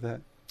things with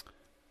that?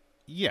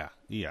 Yeah.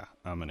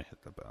 I'm going to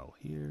hit the bell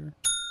here.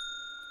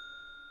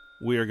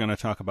 We are going to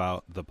talk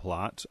about the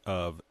plot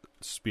of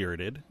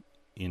Spirited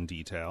in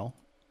detail,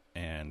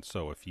 and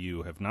so if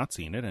you have not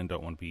seen it and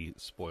don't want to be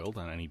spoiled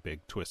on any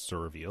big twists or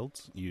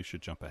reveals, you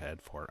should jump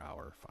ahead for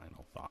our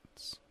final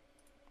thoughts.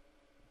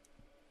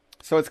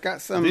 So it's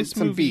got some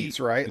beats,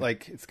 right?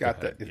 Like it's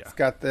got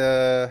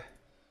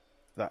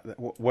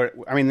what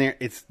I mean.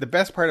 It's the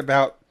best part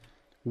about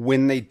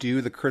when they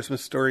do the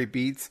Christmas Story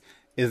beats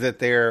is that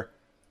they're,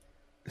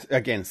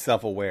 again,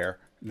 self-aware.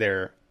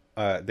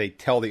 They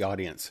tell the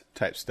audience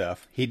type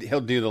stuff. He'll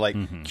do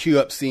the cue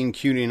up scene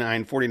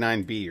Q9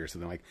 49B or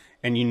something like,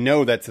 and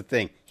that's a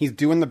thing. He's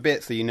doing the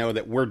bit, so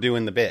that we're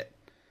doing the bit,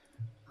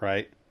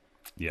 right?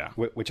 Yeah,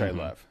 which I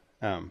love.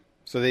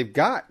 So they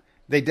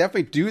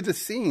definitely do the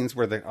scenes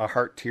where a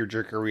heart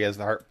tearjerker, where he has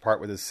the heart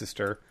part with his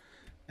sister,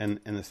 and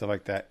the stuff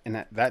like that,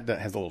 and that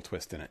has a little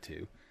twist in it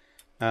too.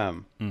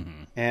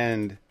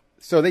 And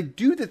so they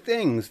do the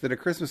things that a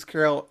Christmas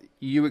Carol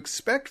you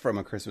expect from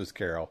a Christmas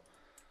Carol.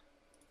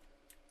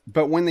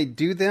 But when they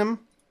do them,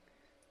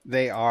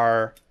 they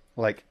are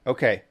like,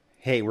 okay,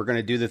 hey, we're going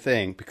to do the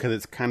thing because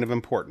it's kind of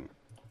important.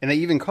 And they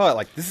even call it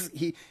like,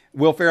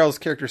 Will Ferrell's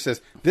character says,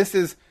 this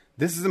is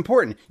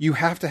important. You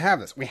have to have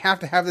this. We have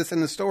to have this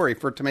in the story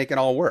to make it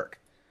all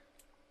work.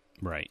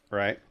 Right.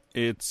 Right.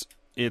 It's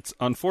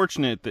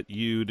unfortunate that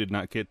you did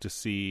not get to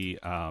see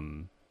A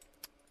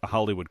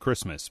Hollywood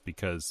Christmas,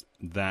 because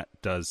that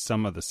does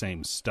some of the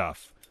same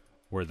stuff,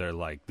 where they're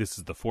like, this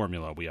is the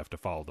formula, we have to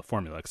follow the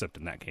formula, except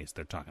in that case,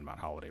 they're talking about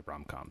holiday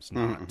rom-coms,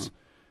 not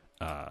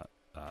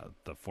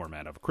the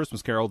format of A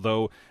Christmas Carol,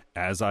 though,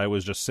 as I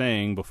was just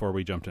saying before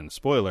we jumped into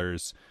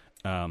spoilers,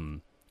 a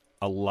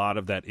lot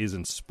of that is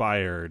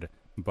inspired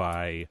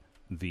by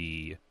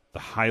the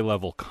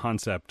high-level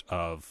concept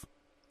of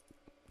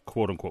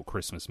quote-unquote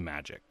Christmas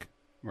magic.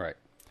 Right.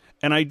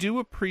 And I do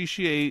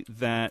appreciate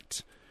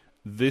that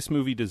this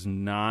movie does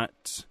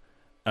not...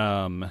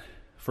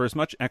 for as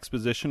much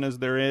exposition as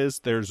there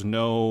is, there's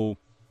no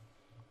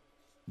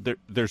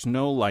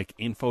like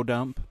info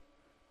dump.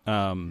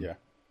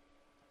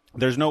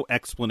 There's no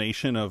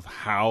explanation of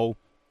how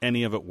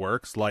any of it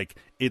works. Like,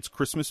 it's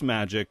Christmas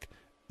magic.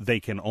 They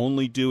can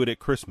only do it at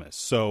Christmas.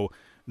 So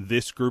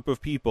this group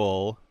of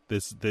people,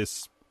 this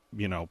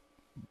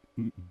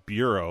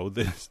bureau,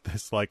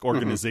 this like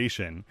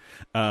organization,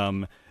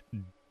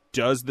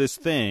 does this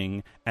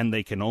thing, and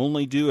they can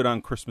only do it on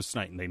Christmas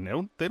night. And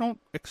they don't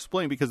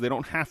explain, because they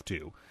don't have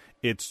to.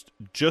 It's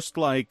just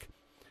like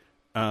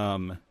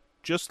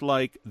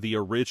the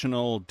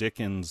original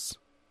Dickens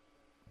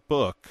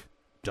book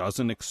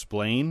doesn't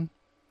explain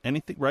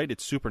anything, right?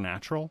 It's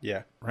supernatural.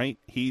 Yeah. Right?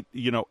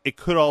 It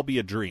could all be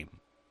a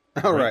dream.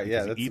 Oh, right.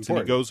 Yeah. He eats important.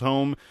 And he goes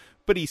home,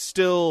 but he's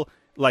still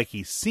like,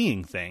 he's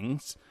seeing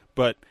things,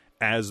 but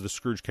as the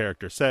Scrooge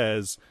character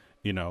says,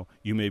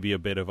 you may be a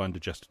bit of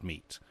undigested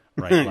meat.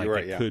 Right, like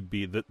right, could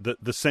be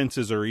the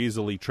senses are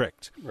easily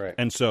tricked, right?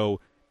 And so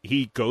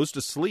he goes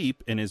to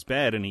sleep in his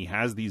bed, and he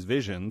has these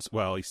visions.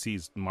 Well, he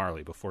sees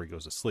Marley before he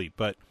goes to sleep,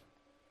 but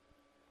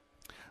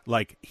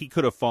like he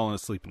could have fallen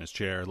asleep in his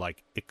chair.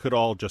 Like, it could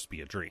all just be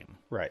a dream,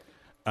 right?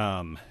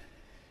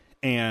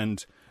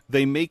 And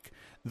they make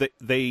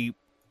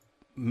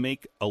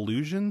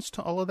allusions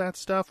to all of that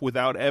stuff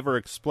without ever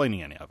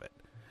explaining any of it,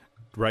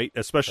 right?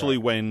 Especially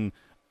when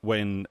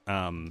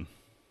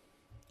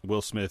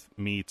Will Smith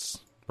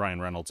meets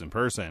Ryan Reynolds in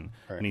person,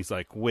 and he's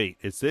like, "Wait,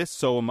 is this?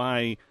 So am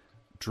I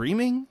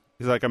dreaming?"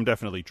 He's like, "I'm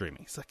definitely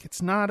dreaming." He's like,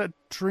 "It's not a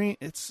dream.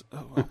 It's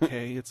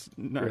okay. It's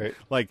not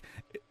like,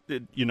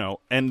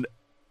 and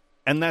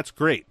that's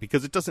great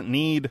because it doesn't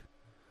need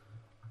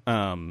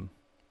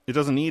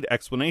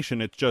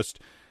explanation. It's just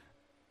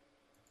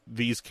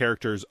these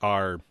characters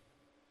are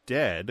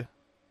dead,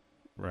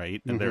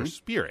 right? And they're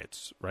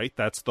spirits, right?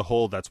 That's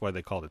why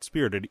they called it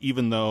Spirited,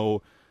 even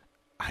though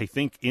I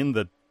think in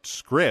the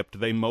script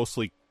they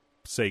mostly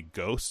say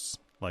ghosts,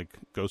 like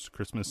Ghost of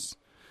Christmas.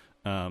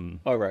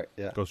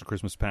 Ghost of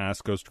Christmas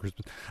Past, Ghost of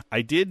Christmas.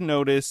 I did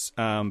notice,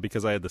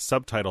 because I had the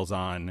subtitles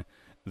on,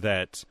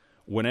 that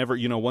whenever,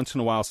 once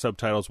in a while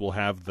subtitles will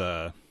have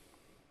the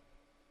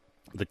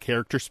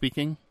character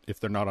speaking if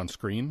they're not on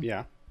screen.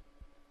 Yeah.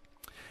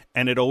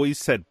 And it always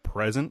said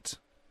present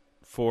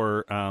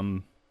for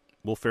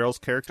Will Ferrell's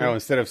character. Oh,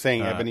 instead of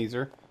saying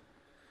Ebenezer?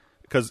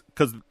 Because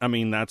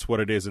that's what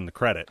it is in the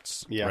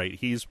credits, right?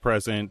 He's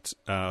present,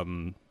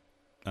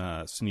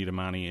 Sunita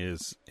Mani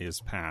is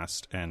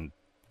past, and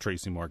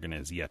Tracy Morgan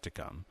is yet to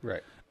come.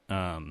 Right.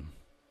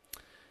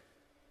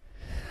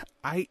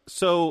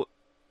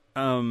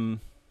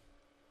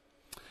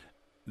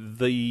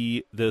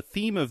 The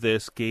theme of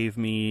this gave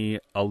me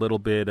a little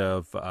bit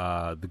of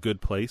The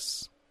Good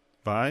Place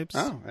vibes.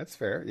 Oh, that's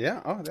fair.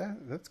 Yeah. Oh,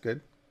 that's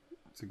good.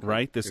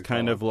 Right? This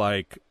kind of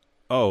like,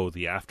 oh,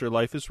 the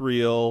afterlife is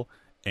real,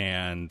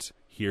 and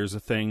here's a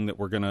thing that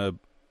we're going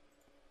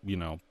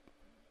to,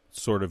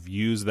 sort of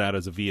use that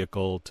as a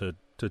vehicle to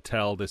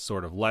tell this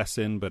sort of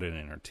lesson, but in an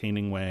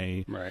entertaining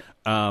way. Right.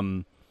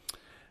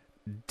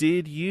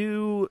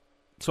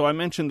 So I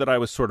mentioned that I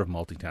was sort of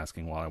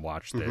multitasking while I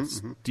watched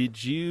this.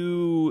 Did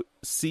you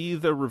see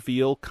the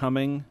reveal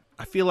coming?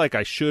 I feel like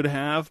I should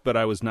have, but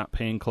I was not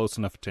paying close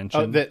enough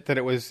attention. Oh, that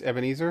it was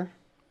Ebenezer?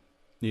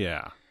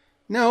 Yeah.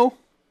 No,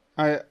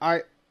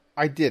 I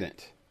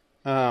didn't.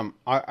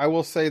 I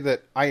will say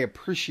that I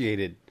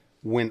appreciated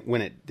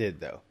when it did,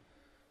 though.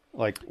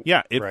 Like,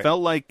 yeah, it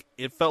felt like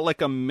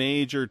a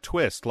major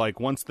twist. Like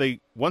once they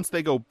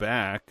go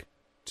back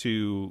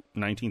to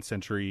 19th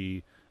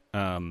century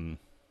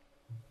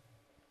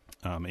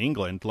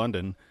England,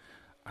 London,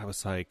 I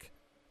was like,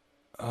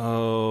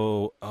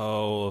 oh,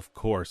 of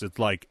course. It's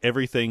like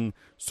everything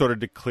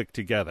started to click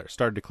together.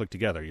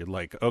 You're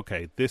like,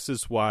 okay, this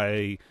is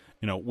why,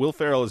 Will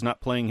Ferrell is not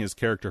playing his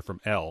character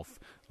from Elf.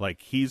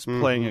 Like, he's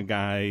playing a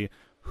guy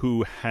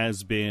who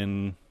has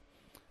been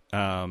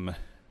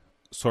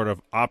sort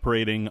of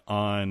operating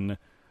on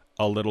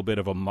a little bit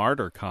of a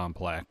martyr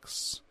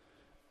complex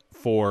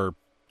for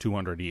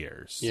 200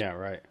 years. Yeah,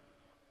 right.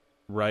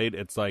 Right?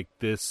 It's like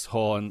this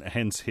whole, and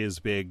hence his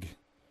big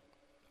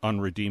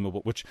unredeemable,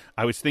 which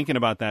I was thinking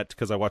about that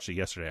because I watched it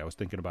yesterday. I was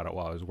thinking about it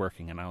while I was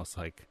working, and I was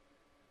like,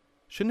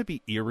 shouldn't it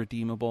be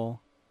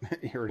irredeemable?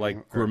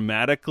 Like,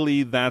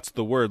 grammatically, that's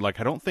the word. Like,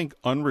 I don't think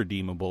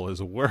unredeemable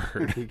is a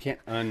word. You can't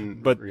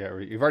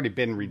you've already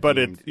been redeemed. But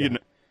it,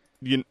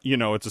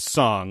 it's a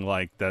song.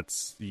 Like,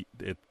 that's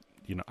it.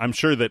 I'm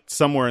sure that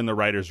somewhere in the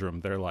writer's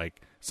room, they're like,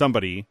 some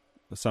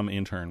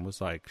intern was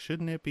like,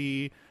 shouldn't it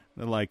be?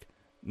 They're like,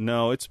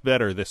 no, it's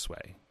better this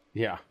way.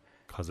 Yeah.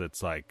 Because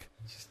it's like,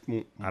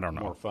 I don't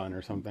know, more fun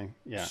or something.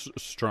 Yeah.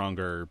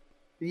 Stronger.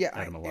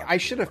 Yeah, I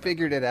should have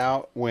figured it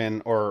out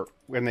when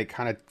they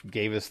kind of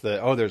gave us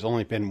there's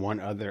only been one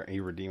other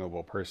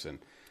irredeemable person.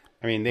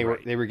 I mean, they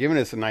were giving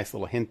us a nice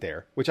little hint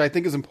there, which I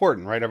think is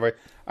important, right?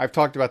 I've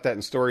talked about that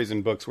in stories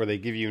and books where they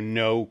give you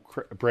no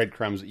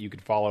breadcrumbs that you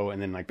could follow,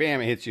 and then like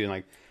bam, it hits you, and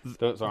like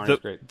those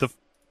aren't great.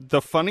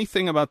 The funny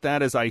thing about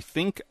that is, I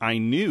think I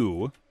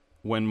knew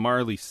when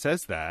Marley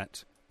says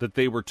that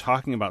they were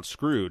talking about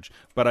Scrooge,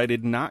 but I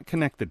did not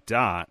connect the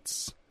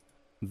dots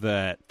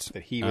that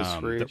he was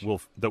Scrooge,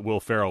 that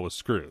Will Ferrell was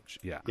Scrooge.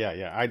 Yeah.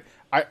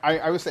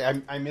 I would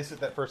say I missed it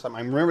that first time.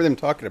 I remember them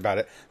talking about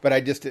it, but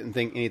I just didn't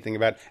think anything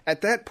about it at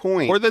that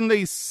point. Or then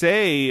they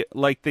say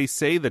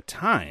the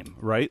time,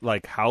 right?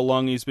 Like how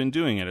long he's been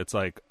doing it. It's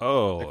like,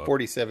 like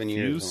 47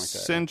 years,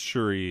 like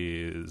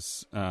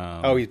centuries.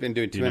 He's been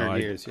doing 200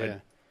 years.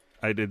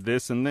 I did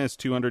this and this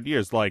 200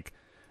 years. Like,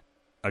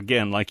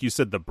 again, like you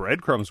said, the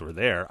breadcrumbs were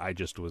there. I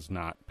just was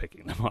not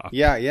picking them up.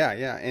 Yeah,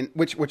 and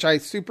which I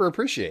super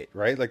appreciate,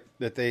 right? Like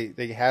that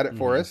they had it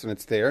for us, and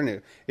it's there.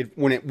 And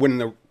when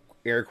the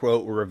air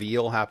quote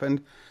reveal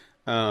happened,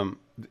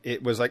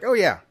 it was like, oh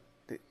yeah,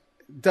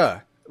 duh,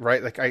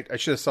 right? Like I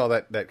should have saw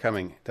that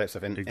coming, type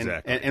stuff. And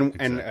exactly.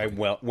 And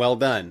well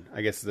done,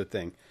 I guess is the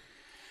thing.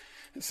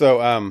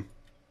 So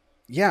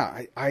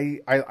yeah,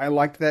 I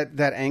liked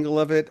that angle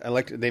of it. I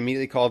liked it. They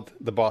immediately called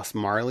the boss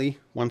Marley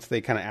once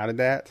they kind of added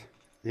that.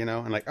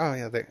 And like, oh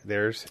yeah,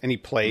 there's, and he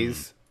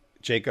plays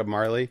Jacob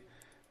Marley,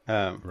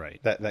 right?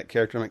 That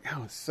character. I'm like,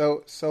 oh,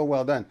 so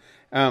well done.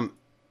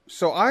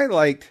 So I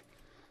liked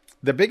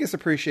the biggest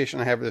appreciation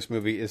I have of this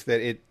movie is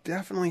that it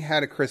definitely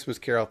had a Christmas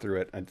Carol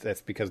through it. And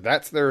that's because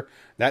that's their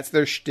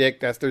shtick,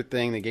 that's their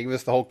thing. They gave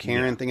us the whole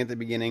Karen thing at the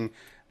beginning.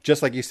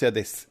 Just like you said,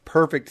 this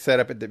perfect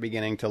setup at the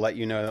beginning to let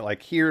you know that,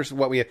 like, here's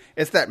what we have.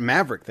 It's that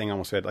Maverick thing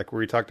almost said, like where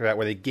we talked about,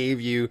 where they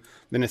gave you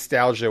the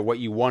nostalgia, what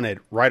you wanted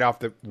right at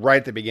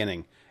the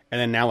beginning,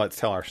 and then now let's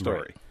tell our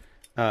story,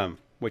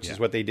 which is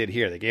what they did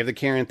here. They gave the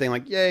Karen thing,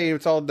 like, yay,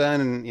 it's all done,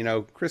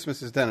 and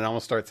Christmas is done. It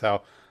almost starts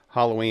how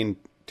Halloween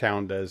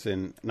Town does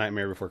in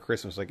Nightmare Before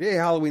Christmas, like, yay,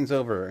 Halloween's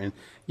over, and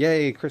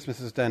yay, Christmas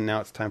is done. Now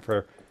it's time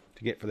to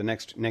get for the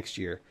next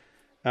year.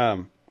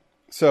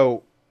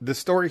 So the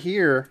story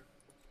here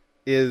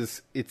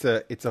is it's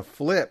a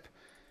flip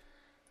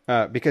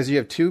because you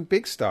have two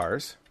big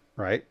stars,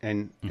 right?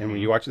 And when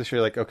you watch the show,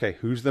 you're like, okay,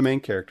 who's the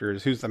main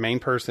characters? Who's the main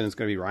person? Is it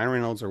going to be Ryan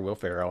Reynolds or Will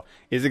Ferrell?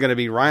 Is it going to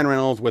be Ryan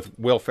Reynolds with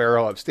Will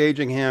Ferrell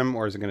upstaging him,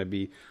 or is it going to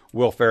be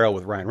Will Ferrell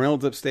with Ryan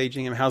Reynolds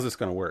upstaging him? How's this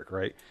going to work,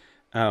 right?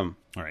 All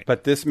right.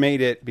 But this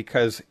made it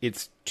because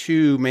it's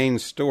two main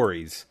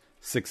stories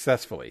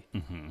successfully,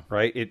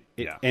 right?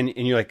 And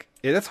you're like,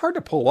 that's hard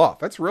to pull off.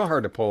 That's real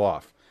hard to pull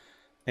off.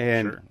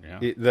 And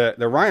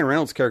the Ryan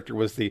Reynolds character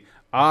was the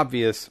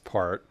obvious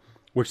part,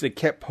 which they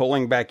kept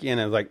pulling back in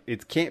and like,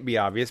 it can't be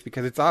obvious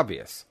because it's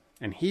obvious.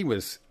 And he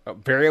was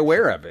very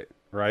aware of it,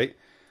 right?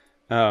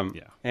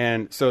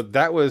 And so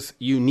that was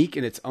unique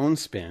in its own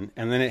spin.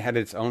 And then it had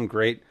its own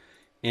great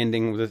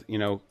ending with,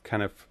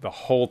 kind of the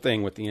whole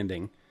thing with the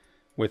ending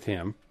with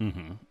him.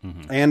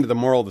 And the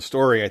moral of the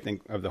story, I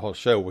think, of the whole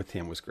show with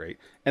him was great.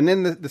 And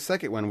then the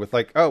second one with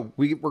like,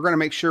 we're going to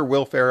make sure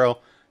Will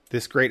Ferrell,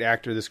 this great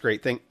actor, this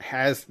great thing,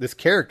 this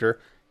character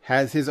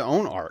has his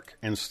own arc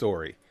and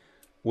story,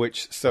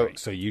 so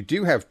you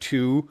do have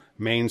two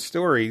main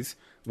stories,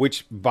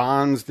 which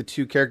bonds the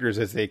two characters,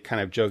 as they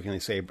kind of jokingly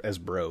say, as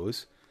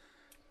bros,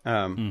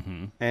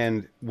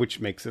 and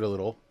which makes it a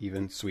little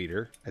even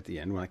sweeter at the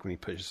end, like when he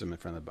pushes him in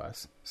front of the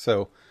bus.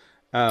 So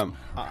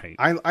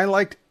I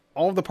liked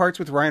all of the parts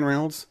with Ryan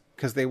Reynolds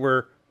because they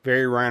were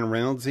very Ryan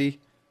Reynolds-y,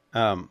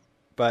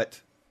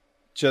 but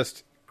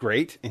just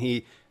great,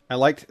 and I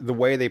liked the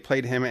way they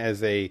played him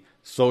as a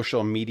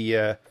social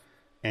media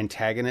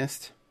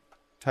antagonist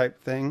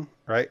type thing,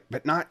 right?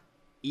 But not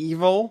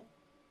evil.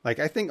 Like,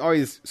 I think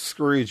always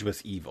Scrooge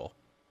was evil.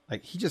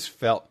 Like, he just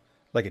felt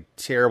like a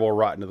terrible,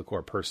 rotten to the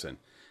core person.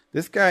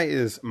 This guy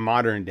is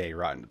modern day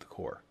rotten to the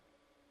core,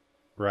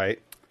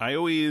 right? I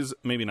always,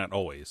 maybe not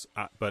always,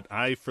 but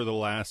I, for the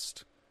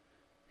last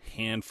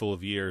handful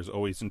of years,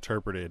 always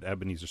interpreted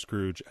Ebenezer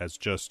Scrooge as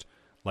just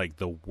like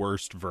the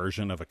worst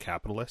version of a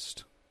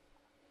capitalist.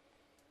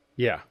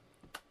 Yeah.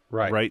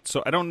 Right. Right.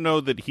 So I don't know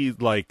that he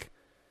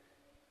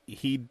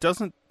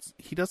doesn't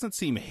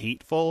seem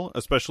hateful,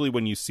 especially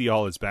when you see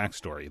all his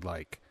backstory.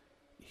 Like,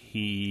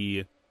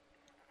 he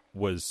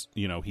was,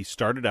 he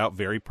started out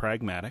very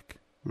pragmatic,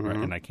 right?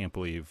 And I can't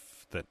believe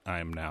that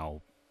I'm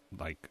now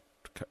like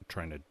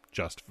trying to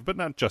justify, but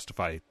not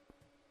justify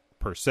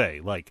per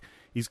se. Like,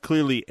 he's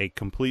clearly a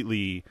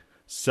completely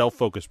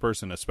self-focused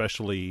person,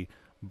 especially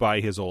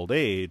by his old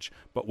age.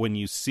 But when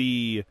you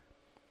see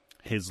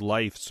his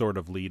life sort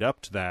of lead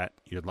up to that,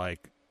 you're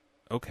like,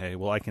 okay,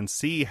 well, I can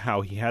see how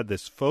he had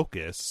this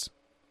focus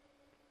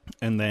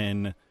and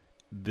then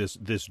this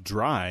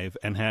drive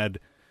and had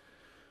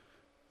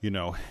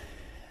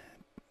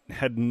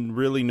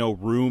really no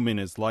room in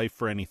his life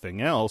for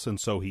anything else. And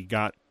so he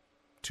got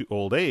to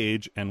old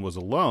age and was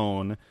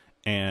alone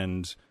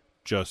and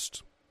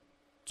just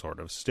sort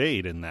of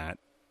stayed in that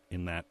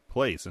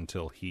place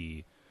until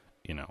he,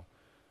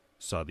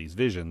 saw these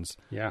visions.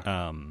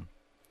 Yeah.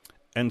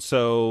 And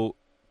so,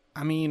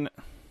 I mean,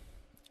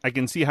 I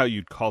can see how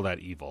you'd call that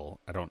evil.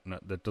 I don't know.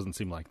 That doesn't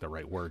seem like the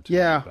right word to me,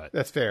 but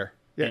that's fair.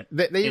 Yeah,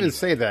 they even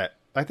say that.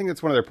 I think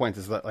that's one of their points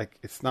is that, like,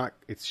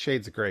 it's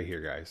shades of gray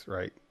here, guys,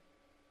 right?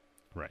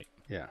 Right.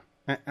 Yeah.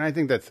 And I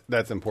think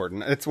that's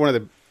important. It's one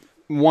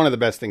of the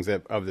best things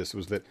of this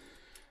was that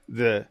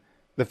the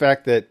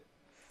fact that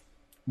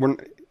we're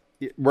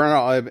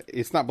not,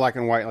 it's not black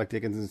and white like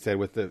Dickinson said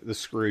with the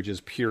Scrooge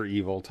is pure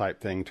evil type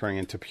thing turning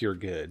into pure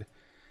good.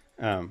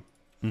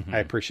 I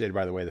appreciated,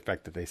 by the way, the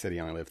fact that they said he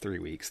only lived 3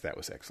 weeks. That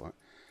was excellent.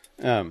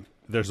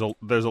 There's a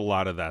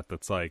lot of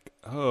that's like,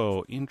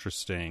 oh,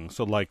 interesting.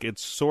 So like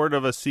it's sort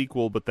of a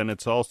sequel, but then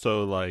it's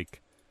also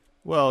like,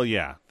 well,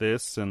 yeah,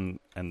 this and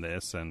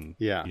this and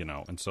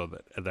and so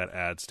that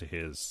adds to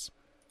his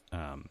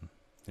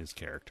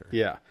character.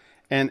 Yeah,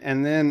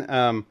 and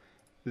then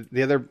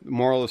the other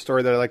moral of the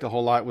story that I liked a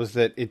whole lot was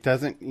that it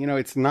doesn't,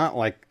 it's not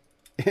like,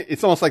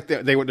 it's almost like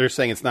they're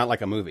saying it's not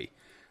like a movie,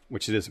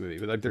 which it is a movie,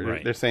 but like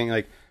they're saying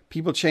like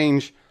people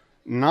change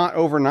not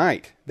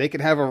overnight. They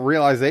could have a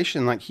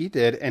realization like he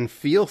did and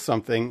feel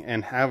something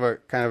and have a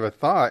kind of a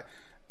thought,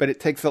 but it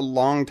takes a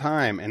long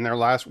time. And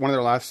one of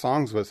their last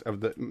songs was,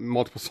 of the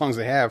multiple songs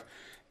they have,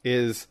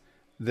 is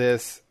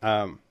this,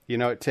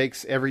 it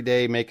takes every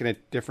day making a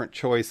different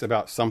choice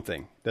about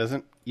something.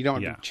 You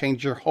don't have to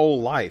change your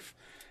whole life.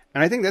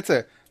 And I think that's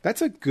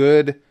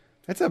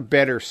a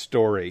better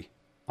story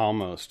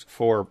almost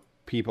for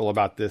people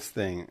about this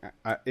thing.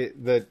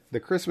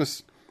 The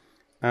Christmas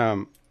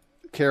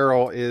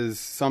Carol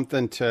is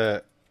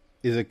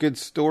is a good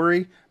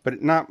story,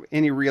 but not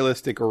any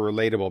realistic or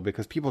relatable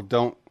because people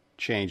don't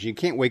change. You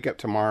can't wake up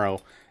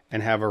tomorrow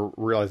and have a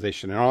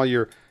realization, and all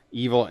your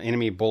evil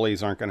enemy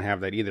bullies aren't going to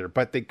have that either.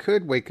 But they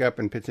could wake up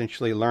and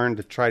potentially learn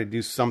to try to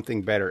do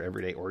something better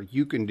every day, or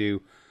you can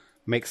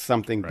make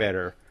something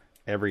better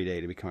every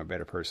day to become a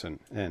better person.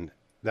 And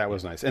that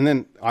was nice. And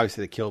then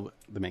obviously they killed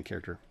the main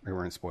character.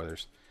 We're in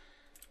spoilers.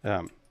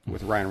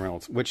 With Ryan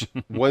Reynolds, which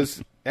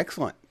was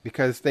excellent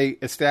because they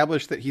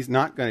established that he's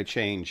not going to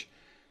change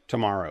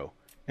tomorrow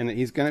and that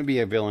he's going to be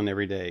a villain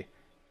every day.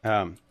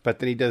 But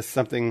then he does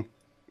something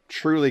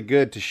truly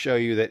good to show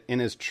you that in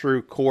his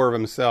true core of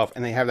himself,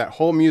 and they have that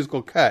whole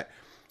musical cut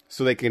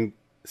so they can,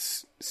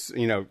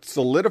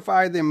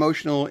 solidify the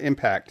emotional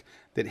impact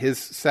that his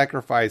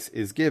sacrifice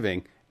is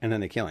giving, and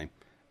then they kill him.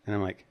 And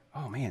I'm like,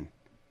 oh man,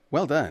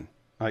 well done.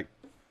 Like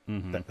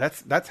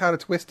that's how to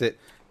twist it.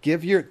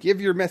 Give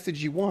your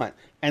message you want,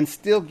 and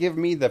still give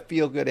me the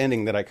feel good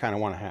ending that I kind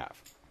of want to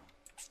have.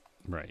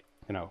 Right.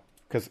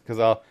 Because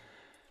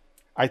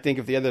I think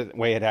if the other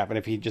way had happened,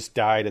 if he just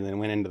died and then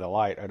went into the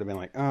light, I'd have been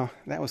like, oh,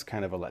 that was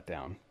kind of a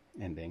letdown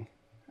ending.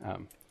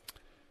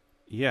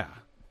 Yeah.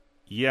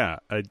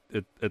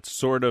 It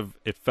sort of,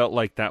 it felt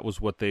like that was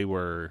what they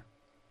were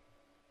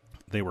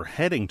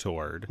heading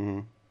toward,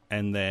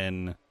 and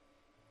then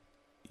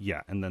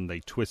they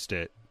twist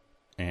it,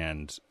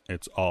 and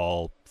it's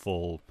all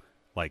full,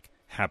 like,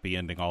 happy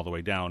ending all the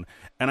way down.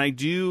 And I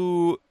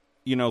do,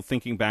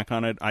 thinking back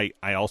on it,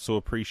 I also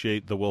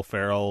appreciate the Will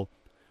Ferrell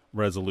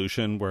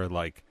resolution where,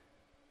 like,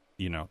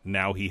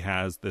 now he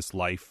has this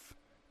life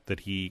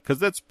that because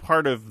that's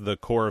part of the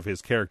core of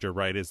his character,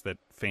 right? Is that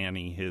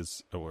Fanny,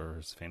 his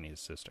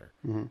sister.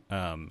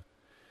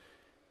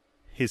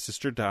 His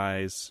sister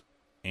dies,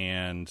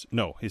 and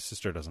no, his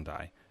sister doesn't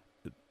die.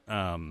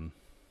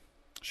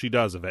 She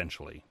does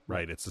eventually,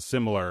 right? It's a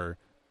similar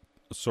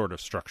sort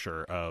of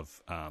structure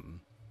of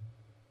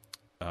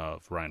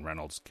Ryan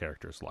Reynolds'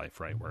 character's life,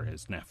 right, where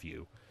his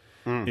nephew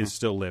is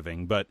still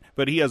living, but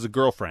he has a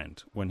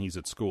girlfriend when he's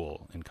at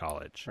school in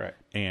college, right?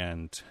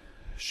 And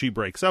she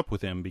breaks up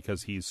with him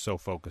because he's so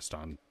focused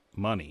on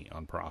money,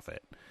 on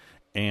profit,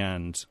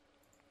 and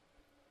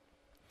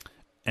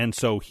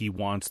so he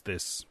wants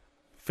this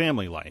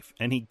family life,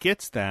 and he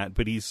gets that,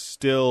 but he's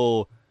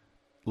still,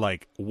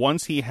 like,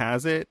 once he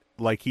has it,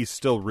 like, he's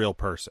still a real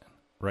person,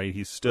 right?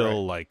 He's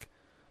still like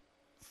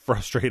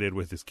frustrated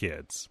with his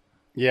kids.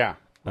 Yeah.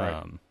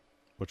 Right.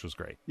 Which was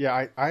great.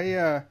 Yeah.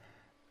 I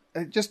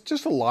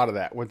just a lot of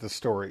that with the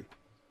story.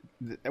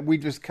 We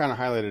just kind of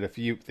highlighted a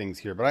few things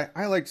here, but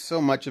I liked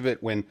so much of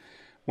it when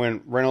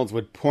Reynolds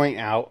would point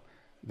out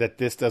that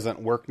this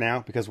doesn't work now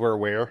because we're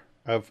aware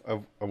of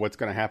what's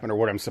going to happen or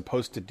what I'm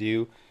supposed to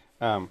do.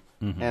 And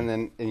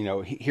then,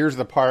 here's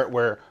the part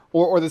where,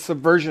 or the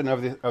subversion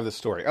of the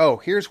story. Oh,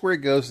 here's where he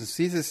goes and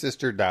sees his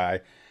sister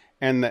die.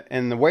 And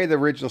the way the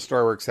original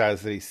story works out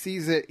is that he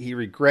sees it. He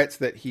regrets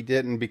that he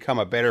didn't become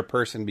a better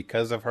person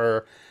because of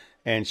her.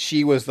 And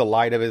she was the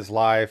light of his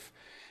life.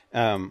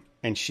 And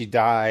she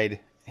died,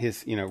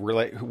 his,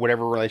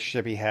 whatever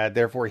relationship he had.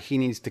 Therefore, he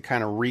needs to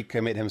kind of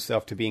recommit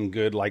himself to being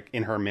good, like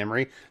in her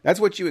memory. That's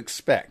what you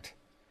expect.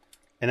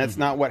 And that's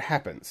not what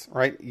happens,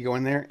 right? You go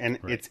in there and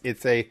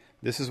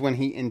this is when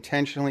he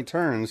intentionally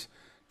turns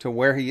to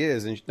where he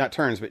is, and not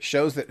turns, but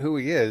shows that who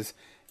he is,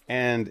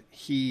 and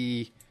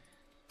he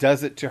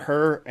does it to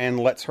her and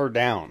lets her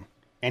down.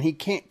 And he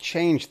can't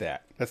change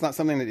that. That's not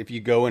something that if you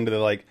go into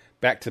the,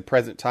 back to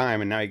present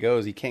time and now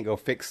he can't go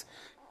fix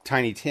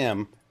Tiny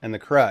Tim and the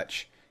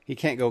crutch. He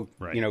can't go,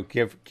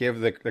 give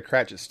the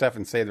Cratchit stuff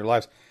and save their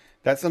lives.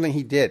 That's something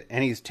he did,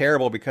 and he's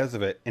terrible because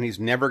of it, and he's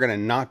never going to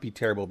not be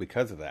terrible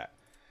because of that.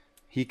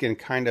 He can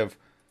kind of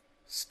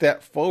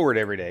step forward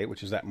every day,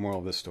 which is that moral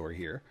of this story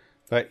here,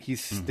 but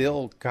he's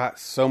still got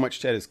so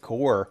much at his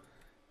core,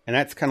 and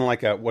that's kind of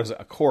like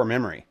a core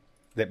memory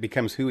that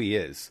becomes who he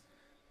is,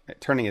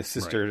 turning his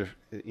sister,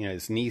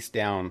 his niece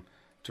down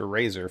to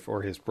raise her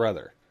for his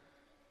brother,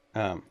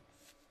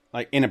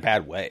 like in a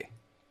bad way.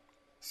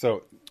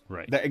 So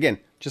that, again,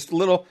 just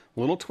little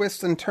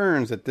twists and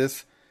turns that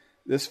this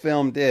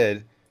film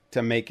did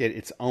to make it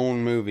its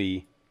own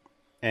movie.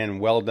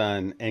 And well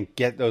done, and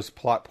get those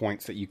plot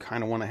points that you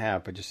kind of want to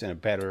have, but just in a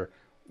better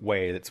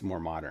way that's more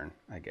modern,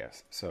 I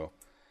guess. So,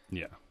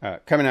 yeah.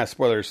 Coming out of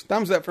spoilers,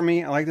 thumbs up for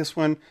me. I like this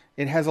one.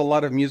 It has a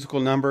lot of musical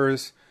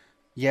numbers.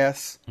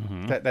 Yes,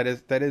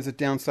 that is a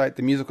downside.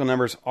 The musical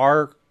numbers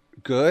are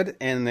good,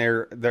 and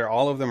they're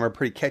all of them are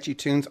pretty catchy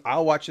tunes.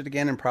 I'll watch it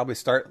again and probably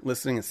start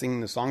listening and singing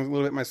the songs a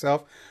little bit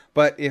myself.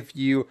 But if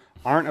you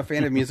aren't a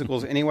fan of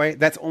musicals anyway,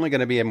 that's only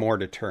going to be a more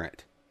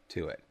deterrent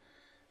to it.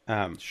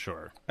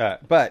 Sure.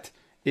 But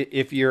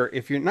if you're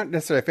not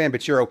necessarily a fan,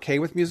 but you're okay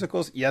with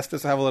musicals, yes,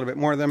 this will have a little bit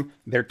more of them.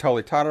 They're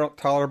totally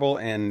tolerable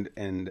and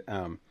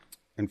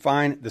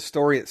fine. The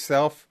story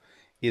itself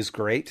is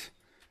great.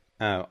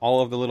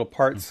 All of the little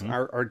parts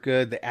are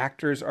good. The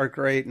actors are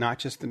great, not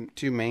just the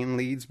two main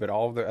leads, but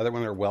all of the other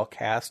ones are well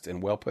cast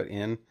and well put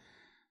in.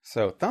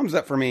 So thumbs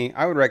up for me.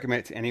 I would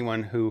recommend it to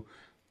anyone who,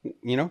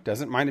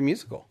 doesn't mind a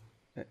musical.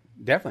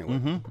 Definitely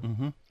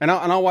would. And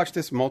I'll watch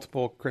this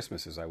multiple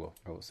Christmases. I will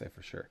say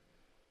for sure.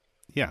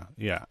 Yeah.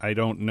 I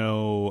don't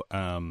know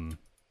how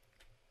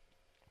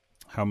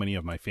many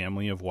of my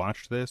family have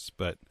watched this,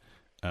 but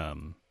I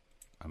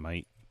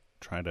might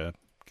try to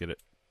get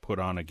it put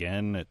on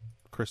again at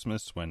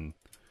Christmas when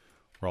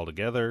we're all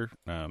together.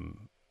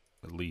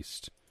 At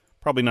least,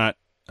 probably not.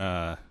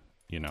 Try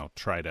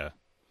to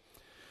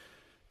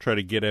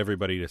get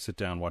everybody to sit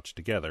down and watch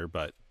together,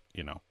 but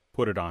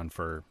put it on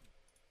for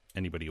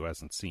anybody who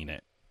hasn't seen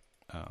it,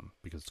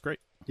 because it's great.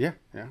 Yeah.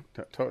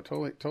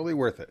 Totally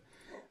worth it.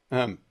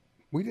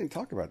 We didn't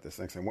talk about this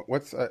next time.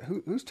 What's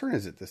whose turn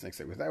is it this next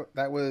time?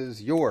 That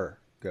was your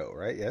go,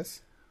 right?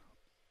 Yes.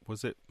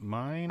 Was it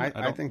mine?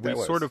 I think that we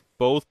was. Sort of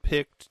both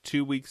picked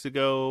 2 weeks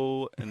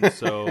ago, and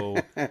so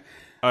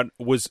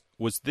was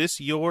this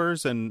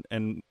yours?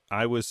 And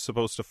I was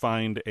supposed to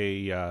find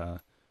a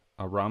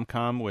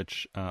rom-com,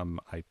 which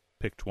I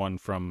picked one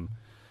from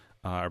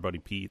our buddy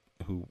Pete,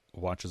 who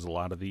watches a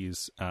lot of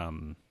these.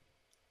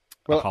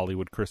 A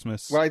Hollywood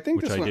Christmas. Well, I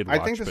think this one. I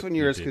think this one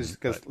yours because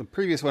the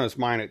previous one was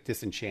mine at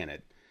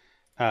Disenchanted.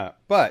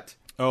 But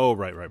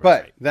right.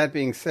 But that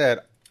being said,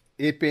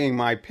 it being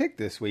my pick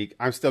this week,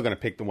 I'm still going to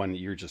pick the one that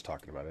you're just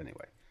talking about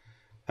anyway.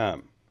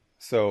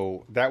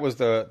 So that was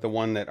the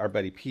one that our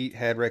buddy Pete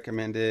had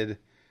recommended.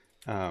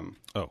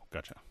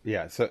 Gotcha.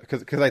 Yeah, so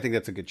because I think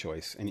that's a good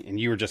choice, and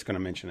you were just going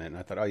to mention it, and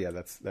I thought, oh yeah,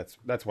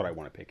 that's what I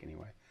want to pick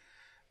anyway.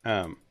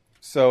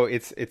 So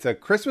it's a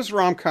Christmas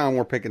rom-com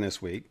we're picking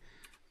this week,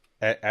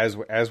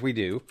 as we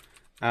do.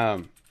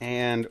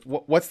 And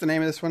what's the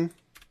name of this one?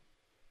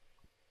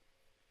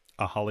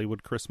 A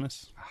Hollywood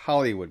Christmas.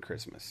 Hollywood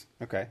Christmas.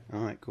 Okay.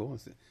 All right. Cool.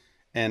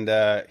 And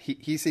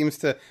he seems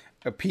to.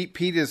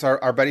 Pete is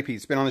our buddy.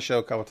 Pete's been on the show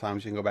a couple of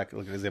times. You can go back and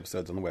look at his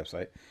episodes on the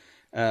website.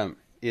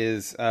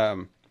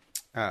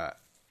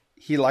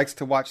 He likes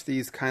to watch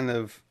these kind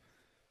of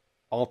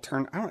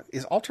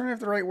is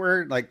alternative the right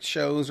word? Like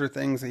shows or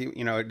things that he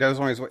does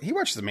always. He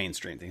watches the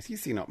mainstream things.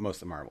 He's seen most of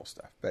the Marvel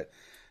stuff, but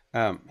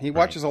he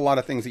watches a lot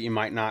of things that you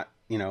might not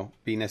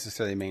be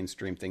necessarily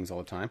mainstream things all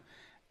the time.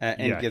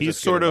 And gives he's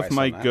us sort of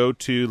my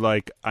go-to.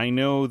 Like, I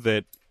know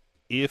that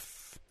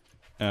if,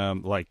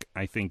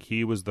 I think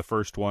he was the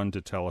first one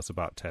to tell us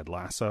about Ted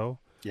Lasso.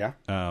 Yeah.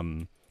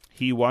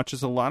 He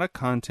watches a lot of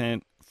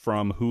content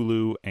from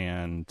Hulu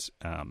and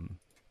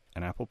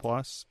Apple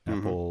Plus,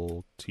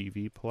 Apple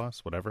TV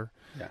Plus, whatever.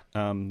 Yeah.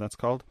 That's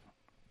called.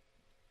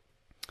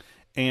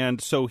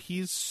 And so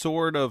he's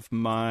sort of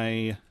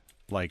my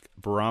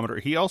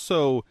barometer. He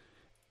also,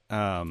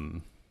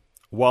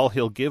 while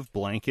he'll give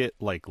blanket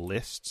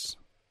lists,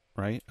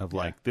 right, of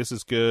this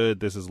is good,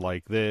 this is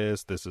like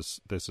this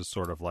is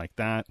sort of like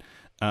that.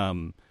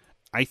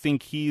 I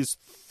think he's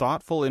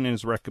thoughtful in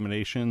his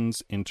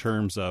recommendations in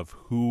terms of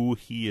who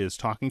he is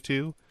talking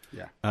to.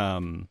 Yeah.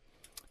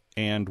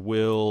 And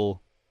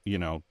will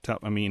a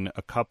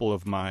couple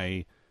of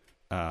my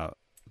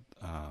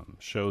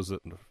shows,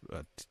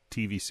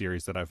 TV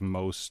series that I've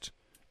most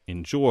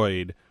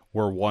enjoyed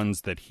were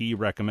ones that he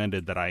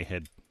recommended that I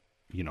had,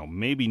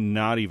 maybe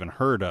not even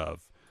heard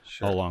of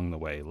along the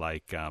way,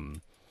 like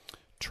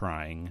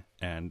Trying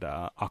and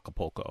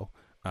Acapulco,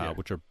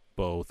 which are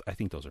both, I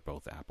think those are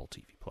both Apple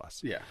TV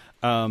Plus. Yeah.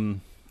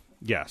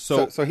 Yeah.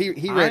 So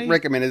he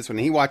recommended this one.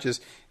 He watches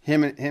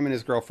him and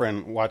his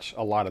girlfriend watch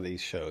a lot of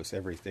these shows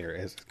every year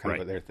as kind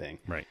of their thing.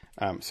 Right.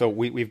 So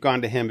we've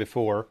gone to him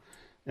before,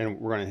 and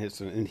we're going to hit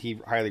some, and he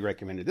highly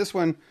recommended this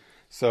one.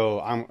 So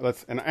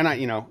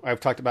I've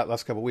talked about the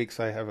last couple of weeks.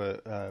 I have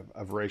a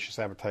voracious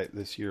appetite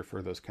this year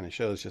for those kind of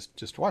shows.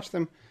 Just to watch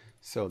them.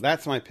 So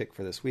that's my pick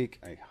for this week.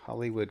 A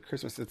Hollywood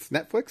Christmas. It's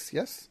Netflix.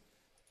 Yes.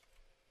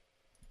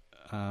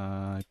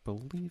 I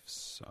believe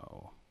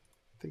so.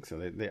 I think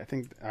so. I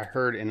think I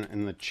heard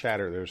in the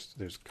chatter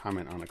there's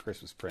comment on A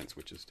Christmas Prince,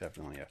 which is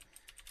definitely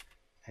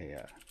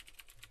a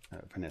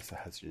Vanessa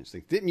Hudgens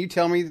thing. Didn't you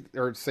tell me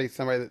or say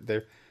somebody that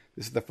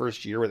this is the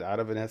first year without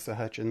a Vanessa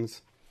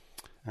Hudgens?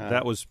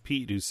 That was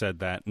Pete who said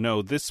that.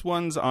 No, this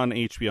one's on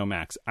HBO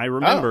Max. I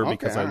remember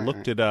because I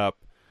looked it up.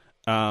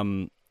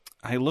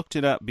 I looked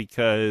it up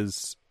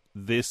because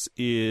this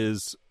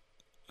is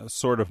a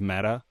sort of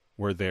meta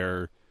where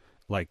they're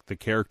the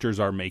characters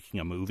are making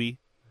a movie.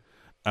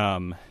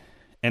 And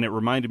it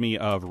reminded me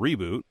of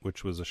Reboot,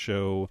 which was a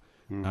show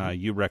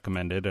you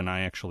recommended, and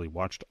I actually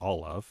watched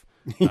all of.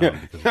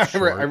 I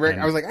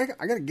was like,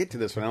 I got to get to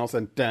this one. And all of a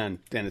sudden, done.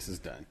 Dennis is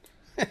done.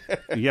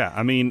 Yeah,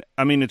 I mean,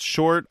 it's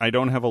short. I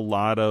don't have a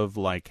lot of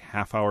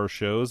half-hour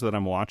shows that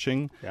I'm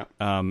watching. Yeah.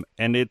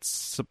 And it's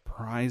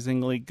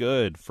surprisingly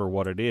good for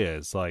what it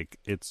is.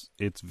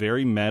 It's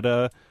very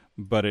meta,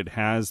 but it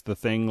has the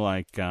thing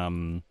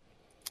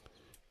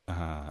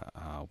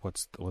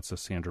what's the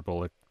Sandra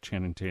Bullock,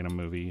 Channing Tatum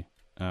movie?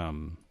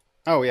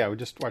 Oh yeah, you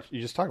just talked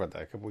about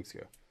that a couple weeks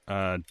ago.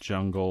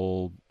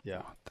 Jungle. Yeah.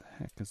 What the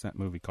heck is that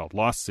movie called?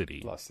 Lost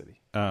City. Lost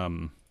City.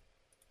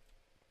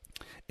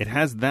 It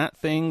has that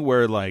thing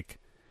where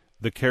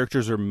the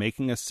characters are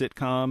making a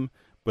sitcom,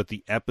 but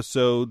the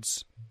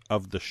episodes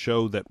of the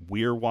show that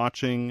we're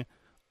watching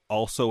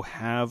also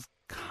have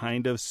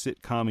kind of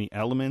sitcom-y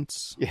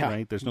elements, Yeah.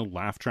 right? There's no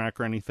laugh track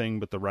or anything,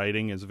 but the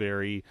writing is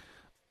very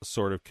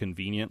sort of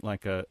convenient,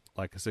 like a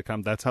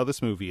sitcom. That's how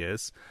this movie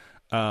is.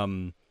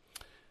 I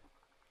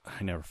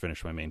never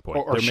finished my main point.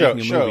 Or They're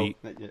making a movie,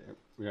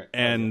 Right.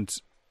 and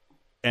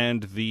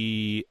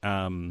the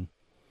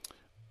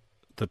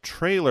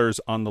trailers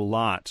on the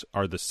lot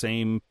are the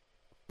same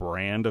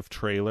brand of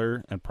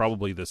trailer and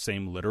probably the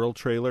same literal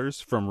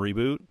trailers from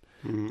Reboot.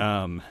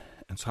 Mm-hmm.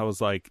 And so I was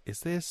like,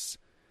 is this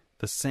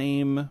the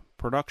same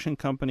production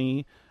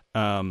company?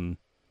 But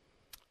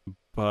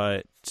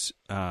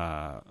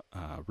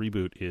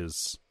Reboot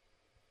is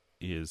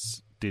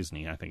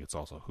Disney. I think it's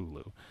also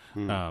Hulu.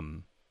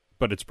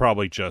 But it's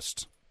probably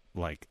just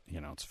like,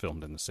 it's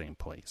filmed in the same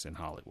place in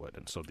Hollywood.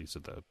 And so these are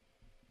the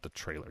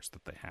trailers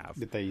that they have.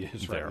 That they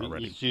use, there right?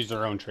 already. Use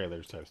their own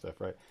trailers type stuff,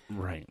 right?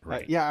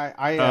 Right. Yeah,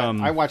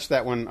 I watched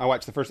that one. I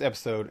watched the first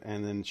episode,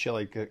 and then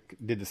Shelley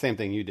did the same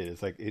thing you did.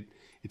 It's like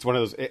it's one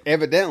of those.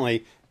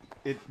 Evidently,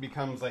 it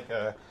becomes like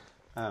a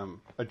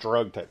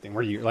drug type thing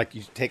where you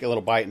take a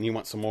little bite and you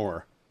want some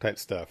more type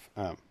stuff.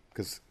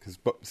 Because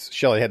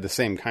Shelley had the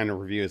same kind of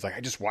review. It's like, I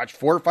just watched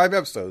 4 or 5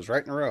 episodes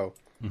right in a row.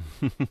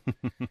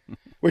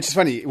 Which is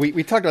funny.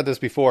 We talked about this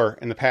before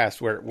in the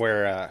past,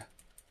 where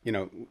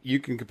you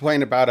can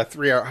complain about a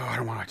 3-hour. Oh, I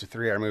don't want to watch a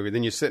 3-hour movie.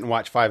 Then you sit and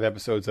watch 5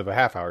 episodes of a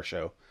half-hour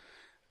show.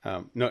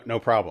 No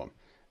problem.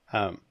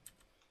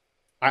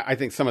 I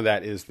think some of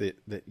that is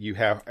that you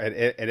have at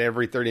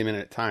every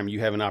 30-minute time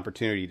you have an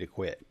opportunity to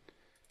quit.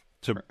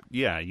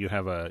 You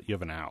have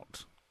an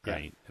out,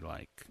 right? Yeah.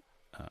 Like,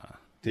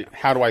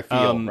 how do I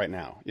feel right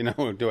now?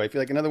 Do I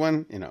feel like another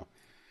one?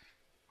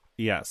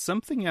 Yeah,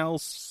 something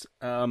else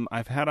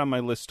I've had on my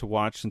list to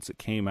watch since it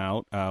came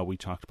out. We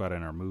talked about it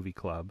in our movie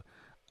club.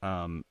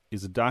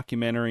 Is a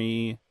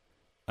documentary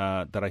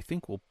that I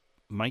think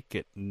might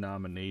get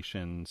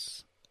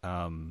nominations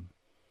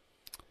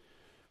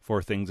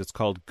for things. It's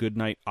called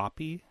Goodnight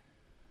Oppie.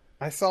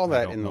 I saw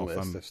that in the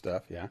list of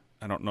stuff. Yeah,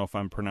 I don't know if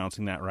I'm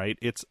pronouncing that right.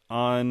 It's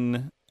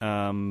on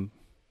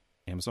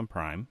Amazon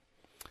Prime.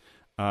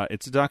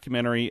 It's a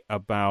documentary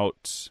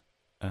about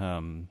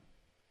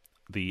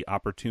the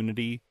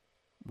Opportunity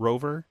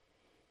rover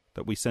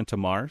that we sent to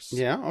Mars.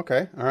 Yeah.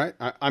 Okay. All right.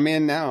 I'm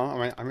in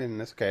now. I'm in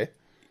this. Okay.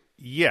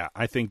 Yeah,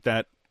 I think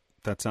that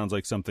sounds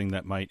like something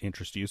that might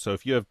interest you. So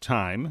if you have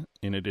time,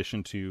 in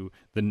addition to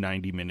the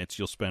 90 minutes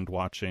you'll spend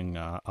watching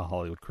A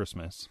Hollywood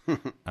Christmas,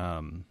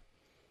 then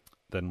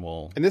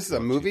we'll... And this is a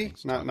movie,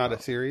 not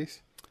a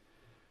series?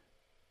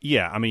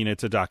 Yeah, I mean,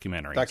 it's a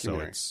documentary. So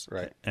it's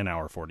right. an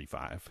hour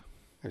 45.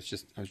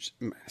 It's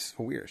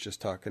so weird. It's just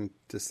talking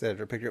to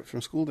Senator, picked up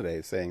from school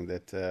today, saying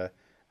that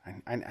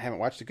I haven't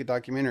watched a good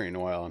documentary in a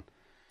while,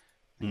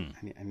 and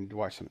I need to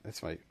watch some.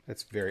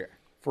 That's very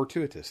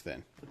fortuitous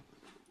then.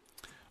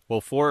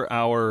 Well, for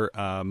our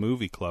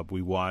movie club,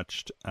 we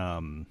watched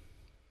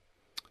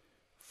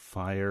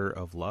Fires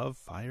of Love.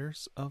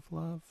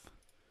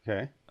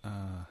 Okay.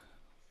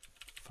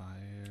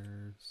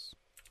 Fires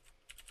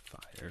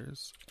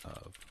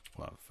of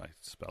Love, if I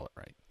spell it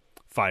right.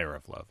 Fire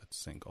of Love, it's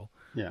single.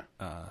 Yeah.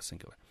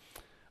 Singular.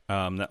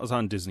 That was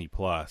on Disney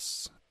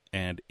Plus,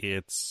 and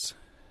it's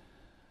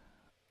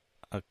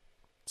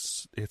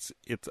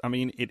I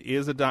mean, it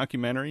is a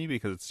documentary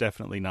because it's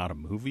definitely not a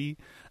movie.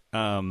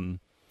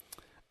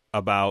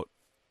 About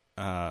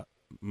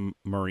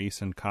Maurice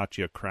and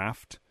Katja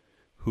Kraft,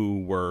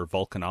 who were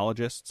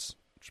volcanologists,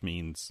 which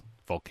means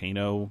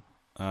volcano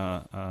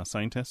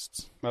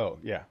scientists. Oh,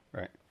 yeah,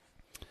 right.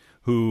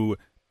 Who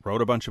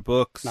wrote a bunch of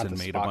books Not and the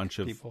made Spock a bunch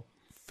people.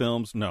 of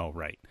films. No,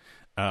 right.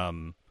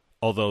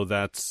 Although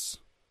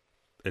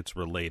it's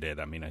related.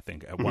 I mean, I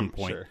think at one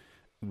point Sure.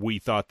 we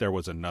thought there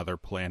was another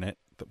planet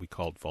that we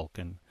called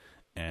Vulcan,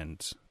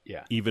 and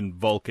Yeah. even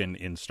Vulcan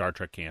in Star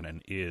Trek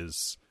canon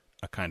is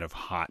a kind of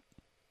hot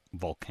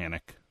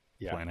volcanic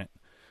planet.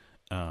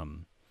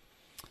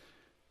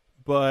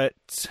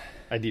 But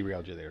I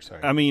derailed you there.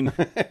 Sorry. I mean,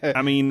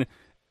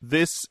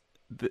 it's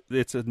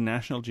a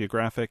National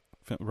Geographic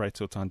film, right?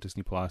 So it's on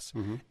Disney Plus.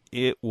 Mm-hmm.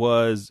 It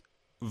was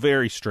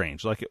very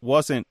strange. Like, it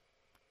wasn't.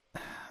 I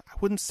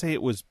wouldn't say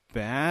it was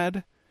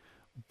bad,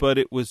 but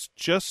it was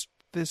just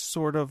this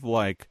sort of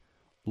like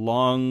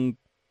long,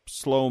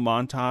 slow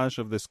montage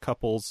of this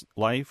couple's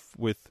life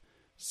with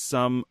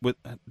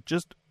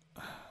just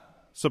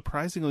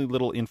surprisingly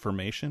little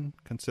information,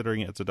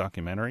 considering it's a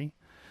documentary.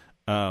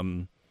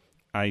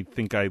 I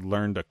think I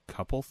learned a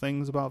couple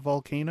things about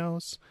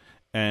volcanoes,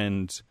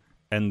 and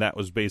that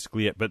was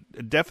basically it.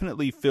 But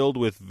definitely filled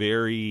with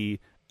very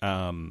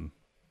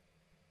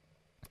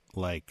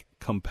like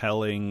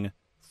compelling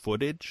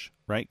footage,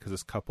 right? Because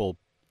this couple,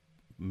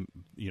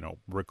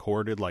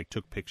 recorded, like,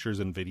 took pictures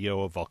and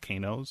video of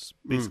volcanoes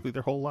basically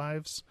their whole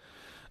lives.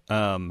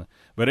 But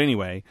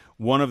anyway,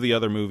 one of the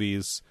other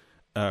movies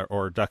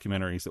or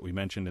documentaries that we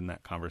mentioned in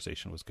that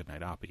conversation was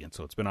Goodnight Oppie, and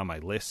so it's been on my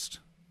list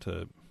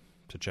to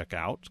check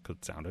out because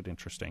it sounded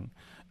interesting.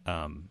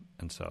 And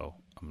so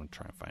I'm going to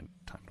try and find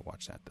time to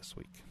watch that this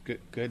week.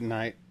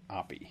 Goodnight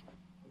Oppie.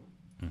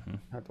 Mm-hmm.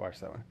 I have to watch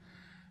that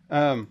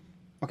one.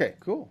 Okay,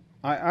 cool.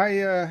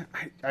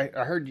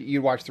 I heard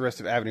you watched the rest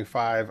of Avenue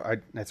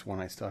 5. That's one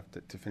I still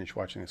have to finish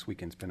watching this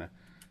weekend. It's been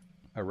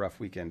a rough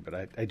weekend,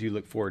 but I do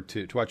look forward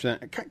to watching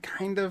that.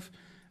 Kind of,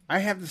 I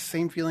have the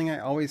same feeling I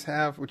always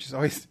have, which is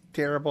always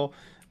terrible.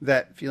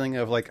 That feeling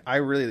of like, I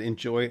really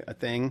enjoy a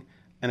thing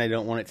and I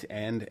don't want it to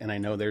end, and I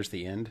know there's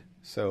the end.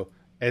 So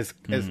as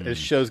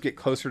shows get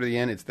closer to the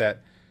end, it's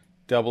that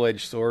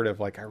double-edged sword of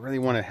like, I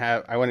want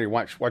to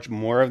watch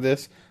more of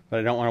this, but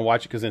I don't want to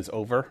watch it because it's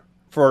over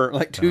for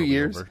like 2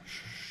 years.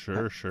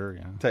 Sure,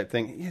 yeah. Type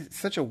thing. It's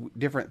such a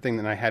different thing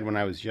than I had when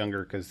I was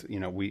younger, because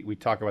we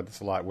talk about this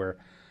a lot, where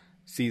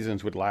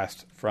seasons would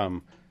last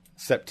from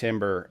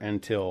September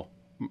until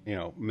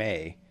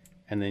May,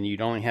 and then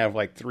you'd only have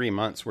like 3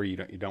 months where you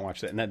don't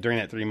watch that, and during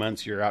that 3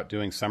 months you're out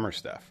doing summer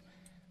stuff.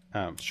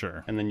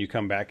 Sure. And then you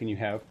come back and you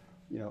have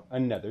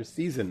another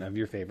season of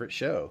your favorite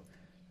show,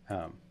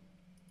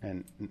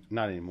 and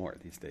not anymore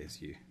these days.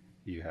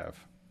 You have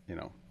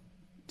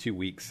 2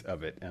 weeks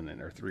of it, and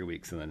then or 3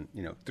 weeks, and then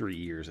 3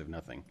 years of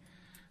nothing.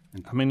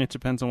 I mean, it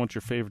depends on what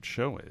your favorite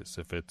show is.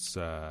 If it's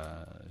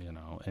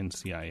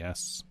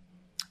NCIS,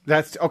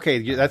 that's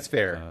okay. That's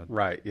fair,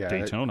 right? Yeah,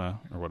 Daytona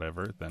or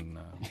whatever. Then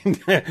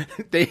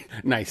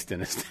nice,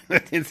 Dennis.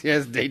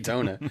 NCIS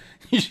Daytona.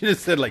 You should have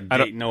said like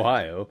Dayton,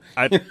 Ohio.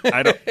 I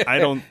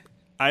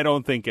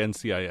don't think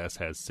NCIS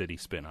has city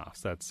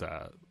spinoffs. That's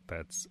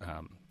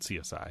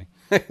CSI.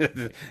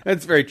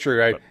 That's very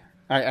true.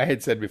 I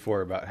had said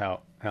before about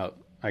how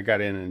I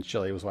got in and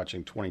Shelley was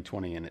watching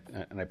 2020 and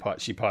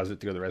she paused it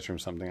to go to the restroom or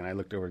something, and I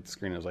looked over at the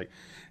screen and I was like,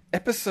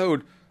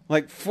 episode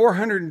like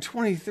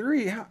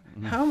 423. How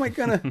am I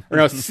gonna? Or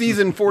no,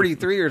 season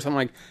 43 or something.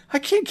 Like, I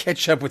can't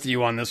catch up with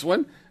you on this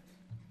one.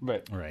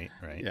 But right.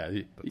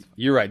 Yeah,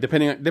 you're right.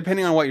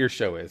 Depending on what your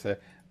show is.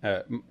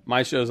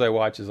 My shows I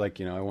watch is like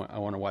I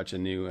want to watch a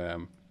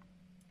new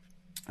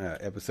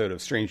episode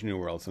of Strange New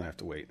Worlds, and I have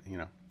to wait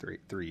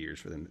 3 years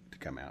for them to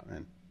come out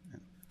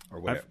or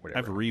whatever.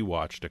 I've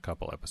rewatched a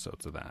couple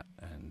episodes of that,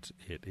 and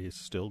it is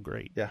still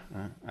great. Yeah,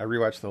 I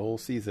rewatched the whole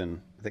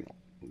season. I think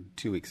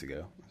 2 weeks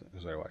ago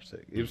was I watched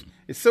it.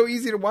 It's so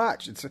easy to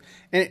watch.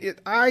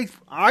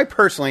 I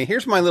personally,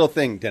 here's my little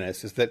thing,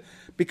 Dennis, is that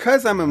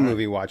because I'm a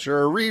movie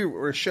watcher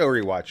or a show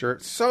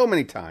rewatcher so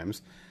many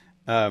times,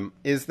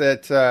 is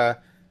that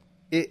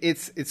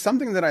it's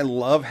something that I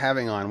love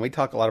having on. We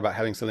talk a lot about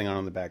having something on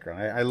in the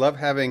background. I love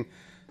having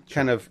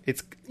kind of,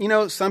 it's,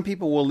 some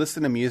people will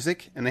listen to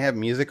music and they have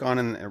music on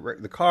in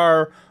the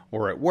car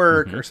or at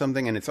work or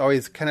something. And it's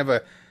always kind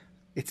of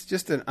it's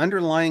just an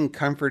underlying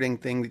comforting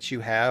thing that you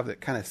have that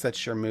kind of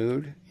sets your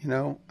mood,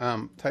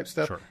 type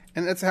stuff. Sure.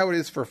 And that's how it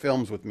is for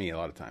films with me a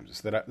lot of times.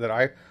 Is that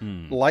I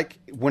like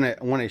when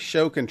a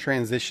show can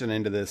transition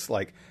into this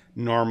like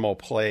normal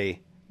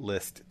play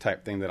list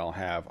type thing that I'll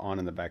have on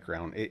in the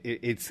background.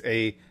 It's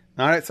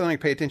not something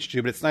to pay attention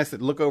to, but it's nice to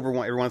look over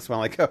every once in a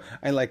while, like, oh,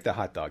 I like the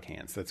hot dog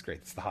hands. That's great.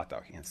 It's the hot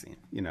dog hand scene,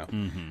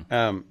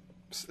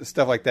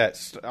 stuff like that.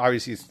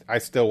 Obviously, I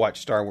still watch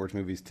Star Wars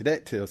movies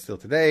today,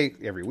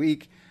 every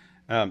week,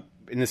 in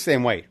the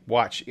same way.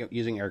 Watch,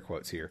 using air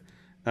quotes here.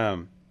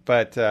 This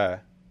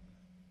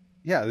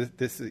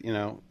is,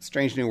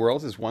 Strange New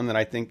Worlds is one that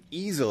I think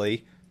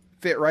easily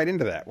fit right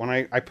into that. When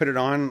I put it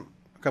on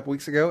a couple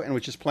weeks ago and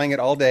was just playing it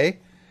all day,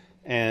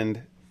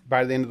 and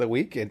by the end of the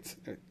week, it's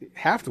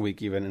half the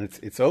week even, and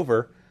it's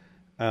over.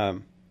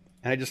 And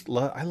I just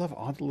love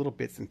all the little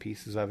bits and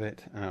pieces of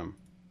it.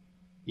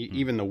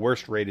 Even the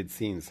worst rated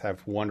scenes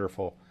have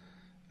wonderful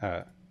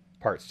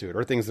parts to it,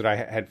 or things that I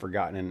had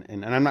forgotten,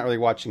 and I'm not really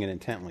watching it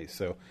intently.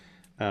 So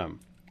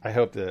I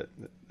hope that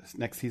this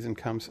next season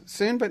comes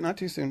soon, but not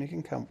too soon. It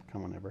can come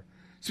whenever.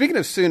 Speaking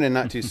of soon and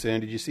not too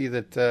soon, did you see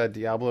that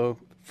Diablo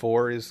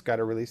 4 has got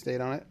a release date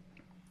on it?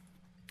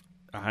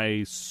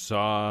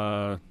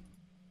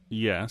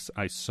 Yes,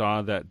 I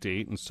saw that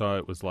date and saw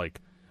it was like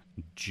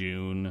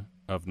June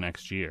of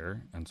next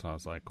year. And so I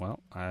was like, well,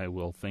 I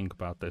will think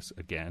about this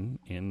again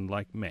in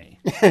like May.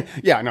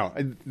 Yeah, no,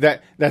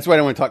 that's why I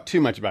don't want to talk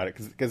too much about it,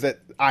 because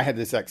I had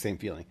the exact same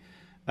feeling.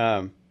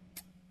 The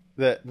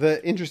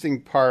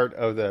interesting part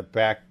of the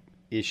back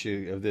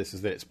issue of this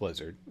is that it's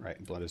Blizzard,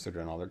 right? Blizzard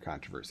and all their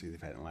controversy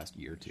they've had in the last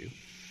year or two.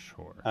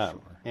 Sure.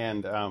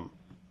 And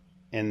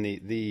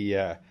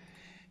the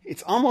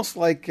it's almost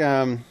like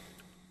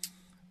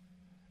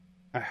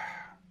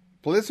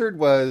Blizzard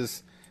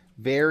was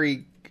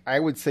very, I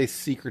would say,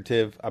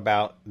 secretive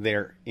about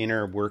their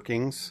inner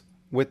workings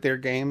with their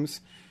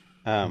games.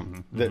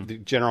 The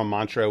general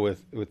mantra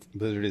with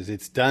Blizzard is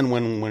it's done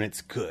when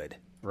it's good,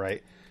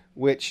 right?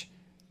 Which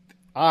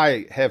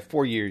I have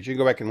for years. You can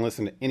go back and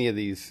listen to any of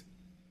these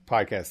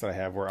podcasts that I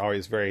have. We're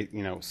always very,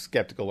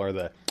 skeptical or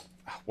the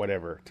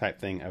whatever type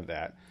thing of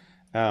that.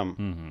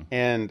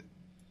 And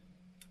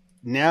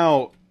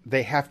now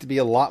they have to be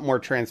a lot more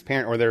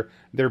transparent, or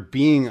they're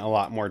being a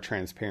lot more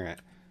transparent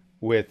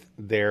with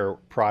their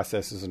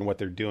processes and what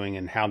they're doing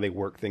and how they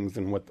work things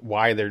and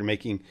why they're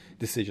making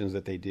decisions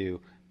that they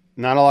do.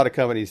 Not a lot of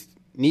companies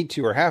need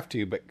to or have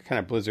to, but kind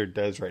of Blizzard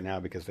does right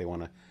now because they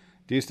want to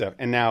do stuff.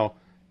 And now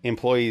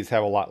employees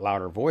have a lot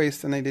louder voice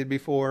than they did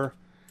before.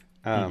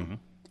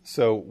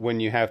 So when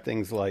you have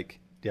things like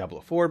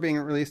Diablo 4 being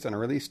released on a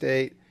release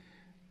date,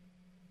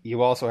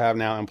 you also have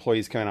now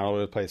employees coming out all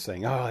over the place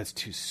saying, "Oh, it's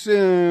too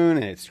soon,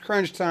 and it's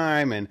crunch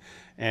time,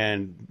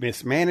 and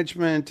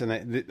mismanagement,"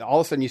 and all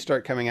of a sudden you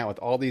start coming out with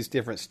all these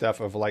different stuff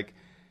of like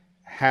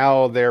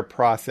how their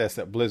process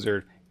at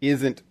Blizzard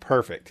isn't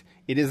perfect.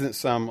 It isn't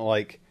some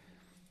like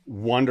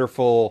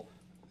wonderful,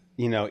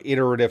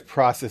 iterative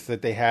process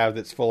that they have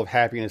that's full of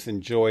happiness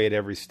and joy at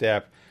every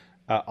step.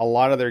 A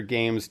lot of their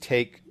games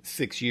take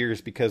 6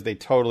 years because they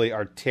totally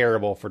are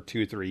terrible for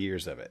 2-3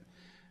 years of it.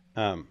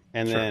 And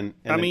then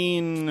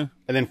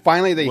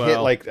finally they hit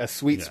like a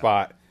sweet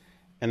spot,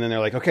 and then they're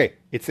like, okay,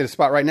 it's at a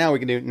spot right now.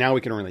 Now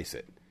we can release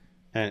it.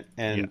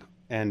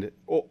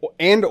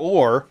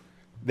 Or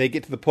they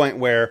get to the point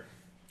where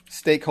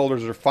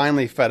stakeholders are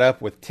finally fed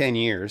up with 10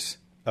 years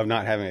of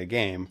not having a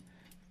game,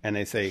 and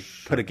they say,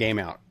 put a game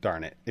out,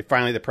 darn it.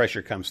 Finally the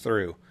pressure comes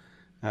through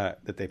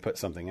that they put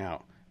something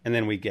out, and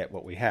then we get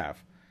what we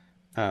have.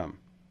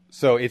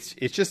 So it's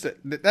just,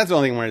 that's the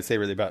only thing I wanted to say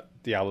really about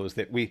Diablo is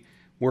that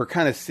we're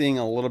kind of seeing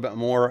a little bit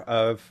more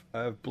of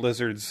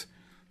Blizzard's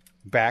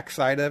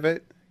backside of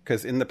it,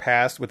 because in the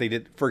past, what they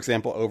did, for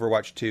example,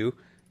 Overwatch 2,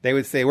 they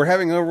would say, we're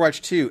having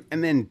Overwatch 2,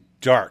 and then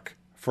dark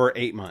for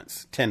 8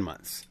 months, 10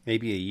 months,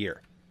 maybe a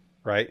year,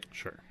 right?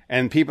 Sure.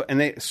 And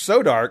they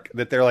so dark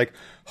that they're like,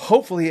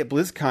 hopefully at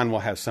BlizzCon we'll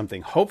have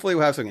something. Hopefully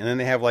we'll have something. And then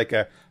they have like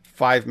a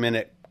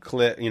 5-minute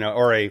clip,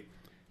 or a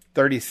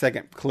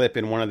 30-second clip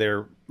in one of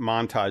their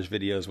montage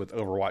videos with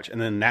Overwatch,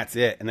 and then that's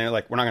it. And they're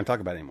like, we're not going to talk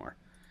about it anymore.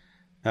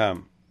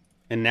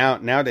 And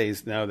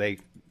nowadays, they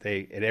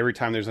at every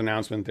time there's an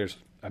announcement, there's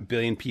a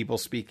billion people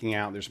speaking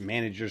out. There's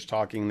managers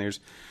talking.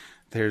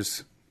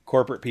 There's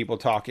corporate people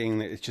talking.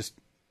 It's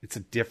a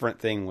different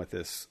thing with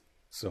this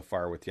so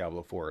far with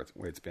Diablo 4. The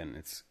way it's been.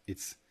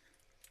 It's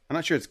I'm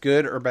not sure it's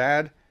good or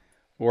bad,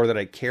 or that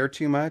I care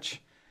too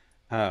much.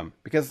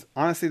 Because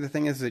honestly, the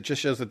thing is, it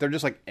just shows that they're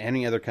just like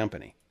any other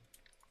company,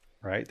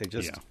 right? They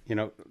just,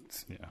 a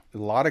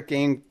lot of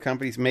game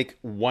companies make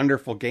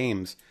wonderful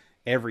games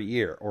every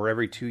year or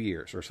every 2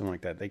 years or something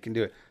like that. They can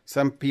do it.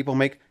 Some people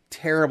make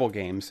terrible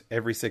games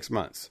every 6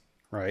 months,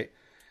 right?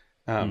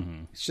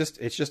 It's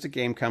just a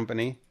game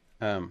company,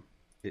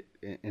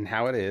 and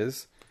how it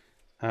is.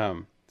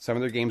 Some of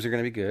their games are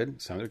going to be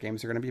good. Some of their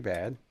games are going to be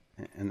bad,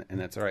 and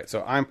that's all right.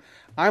 So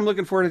I'm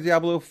looking forward to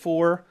Diablo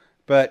 4,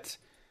 but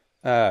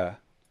I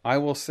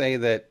will say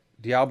that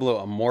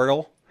Diablo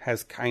Immortal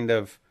has kind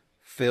of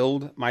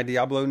filled my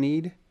Diablo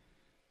need,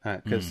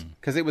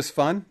 because it was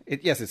fun.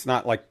 It's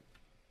not like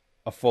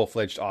a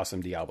full-fledged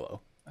awesome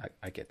Diablo.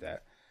 I get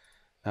that.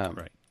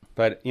 Right.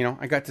 But,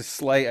 I got to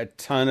slay a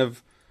ton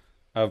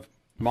of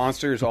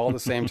monsters all at the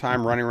same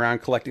time, running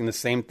around collecting the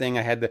same thing.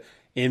 I had the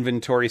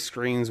inventory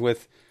screens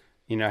with,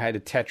 I had to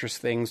Tetris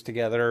things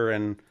together,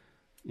 and,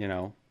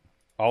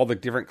 all the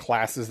different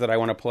classes that I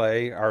want to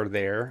play are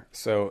there.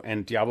 So,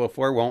 and Diablo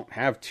 4 won't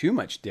have too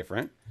much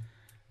different.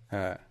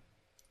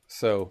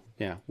 So,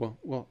 yeah,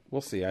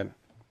 we'll see. I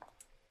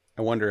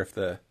wonder if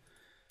the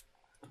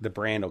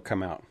brand will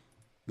come out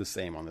the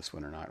same on this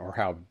one or not, or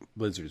how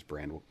Blizzard's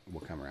brand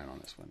will come around on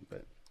this one.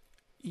 But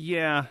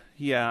yeah.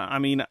 I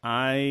mean,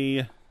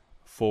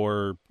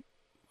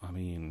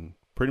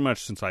 pretty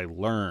much since I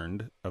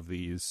learned of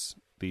these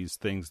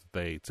things,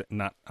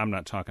 I'm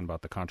not talking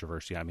about the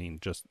controversy. I mean,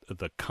 just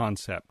the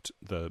concept,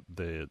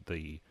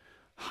 the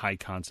high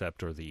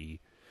concept, or the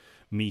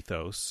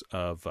mythos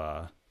of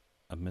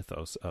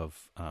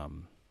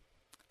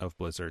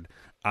Blizzard.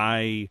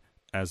 I,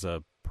 as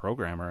a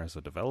programmer, as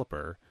a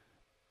developer,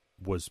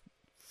 was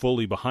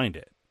fully behind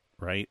it,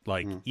 right?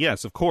 Like,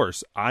 yes, of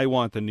course, I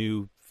want the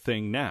new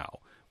thing now,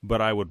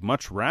 but I would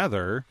much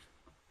rather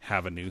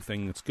have a new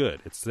thing that's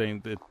good. It's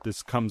saying that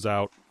this comes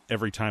out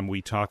every time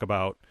we talk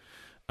about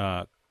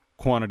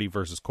quantity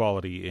versus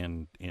quality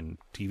in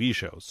TV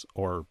shows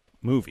or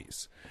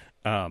movies.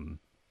 But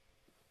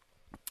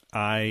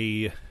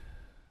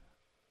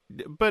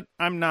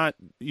I'm not,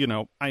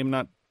 I'm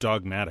not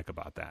dogmatic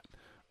about that,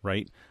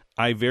 right?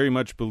 I very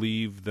much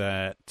believe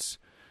that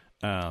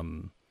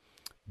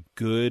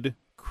good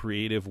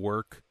creative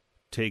work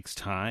takes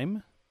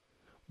time,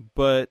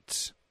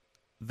 but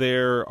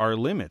there are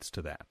limits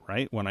to that,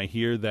 right? When I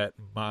hear that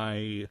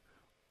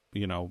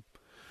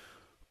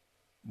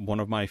one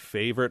of my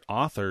favorite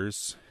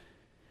authors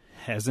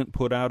hasn't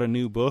put out a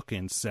new book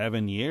in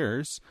 7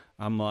 years,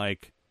 I'm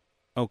like,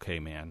 okay,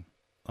 man,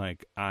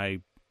 like I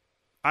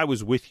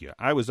was with you.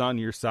 I was on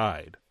your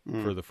side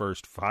for the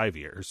first 5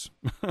 years,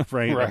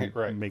 right? Right.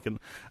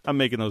 I'm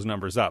making those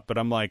numbers up, but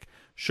I'm like,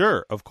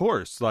 sure, of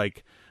course.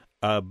 Like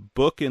a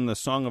book in the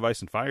Song of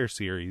Ice and Fire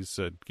series,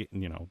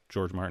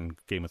 George Martin,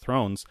 Game of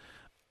Thrones,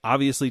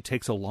 obviously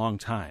takes a long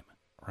time,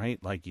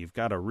 right? Like you've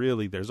got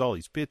to there's all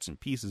these bits and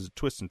pieces,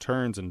 twists and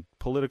turns, and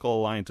political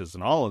alliances,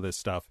 and all of this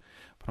stuff.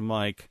 But I'm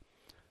like,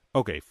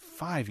 okay,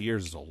 5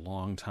 years is a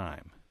long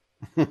time.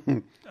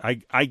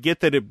 I get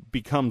that it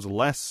becomes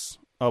less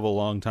of a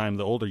long time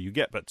the older you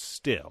get, but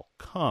still,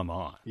 come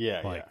on.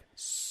 Yeah.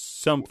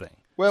 Something.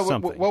 Well,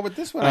 something. Well, with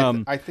this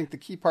one, I think the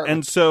key part...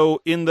 And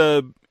so in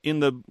the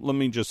let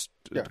me just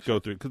Yeah, go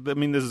through, because I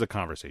mean, this is a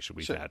conversation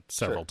we've Sure, had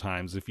several sure.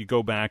 times. If you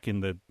go back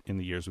in the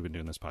years we've been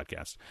doing this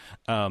podcast,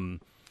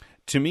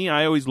 to me,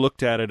 I always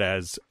looked at it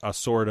as a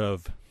sort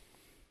of,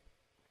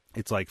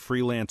 it's like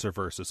freelancer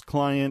versus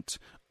client,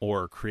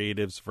 or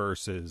creatives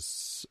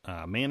versus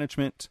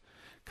management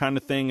kind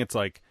of thing. It's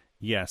like,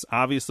 yes,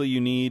 obviously you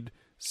need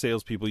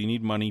salespeople, you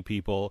need money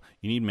people,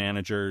 you need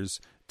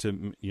managers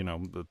to, you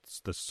know,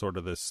 the sort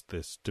of this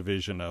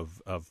division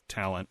of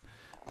talent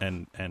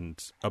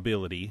and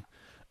ability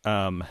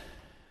kind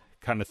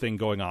of thing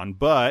going on.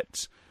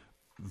 But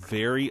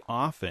very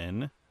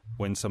often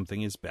when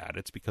something is bad,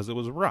 it's because it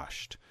was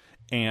rushed.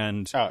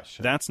 And Oh,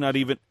 sure. that's not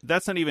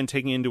even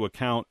taking into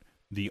account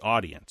the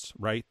audience,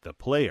 right? The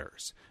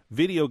players.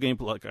 Video game,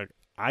 like,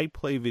 I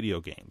play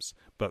video games,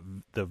 but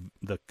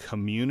the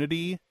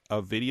community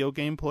of video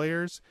game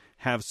players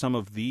have some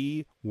of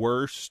the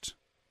worst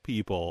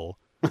people.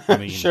 I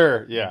mean,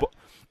 Sure, yeah.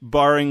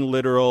 Barring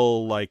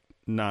literal, like,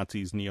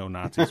 Nazis,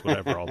 neo-Nazis,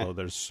 whatever, although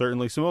there's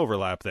certainly some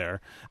overlap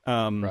there.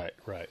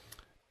 Right.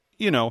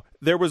 You know,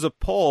 there was a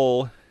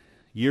poll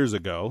years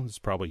ago, it's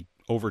probably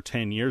over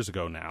 10 years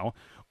ago now,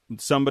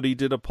 somebody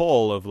did a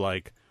poll of,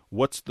 like,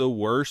 what's the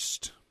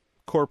worst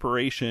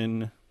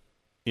corporation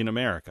in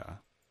America?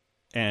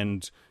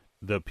 And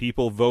the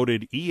people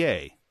voted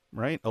EA,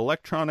 right?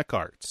 Electronic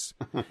Arts,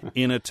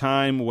 in a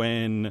time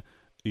when,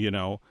 you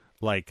know,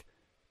 like,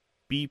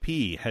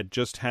 BP had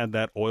just had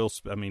that oil.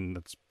 I mean,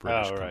 that's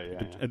British. Oh,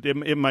 right,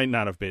 It might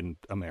not have been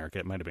America.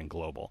 It might have been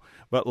global.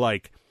 But,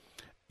 like,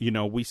 you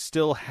know, we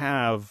still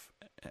have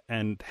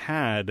and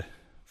had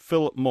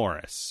Philip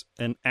Morris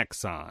and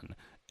Exxon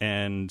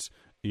and,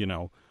 you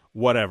know,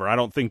 whatever. I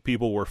don't think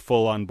people were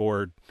full on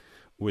board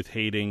with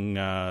hating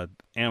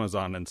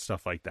Amazon and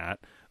stuff like that,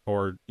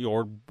 or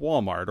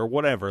Walmart or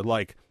whatever.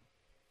 Like,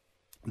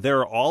 there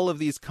are all of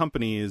these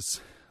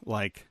companies,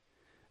 like,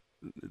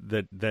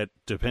 that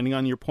depending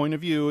on your point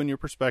of view and your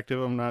perspective,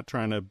 I'm not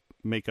trying to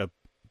make a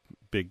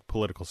big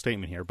political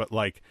statement here, but,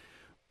 like,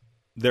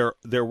 there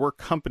were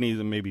companies,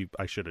 and maybe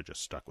I should have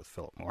just stuck with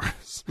Philip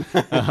Morris.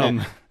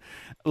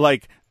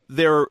 Like,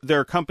 there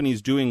are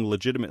companies doing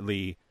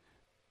legitimately,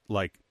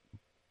 like,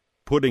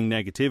 putting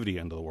negativity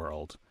into the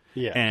world.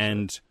 Yeah.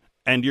 And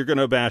you're going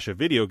to bash a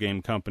video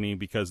game company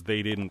because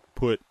they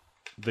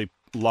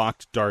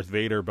locked Darth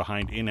Vader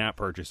behind in-app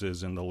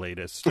purchases in the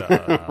latest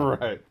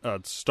Right.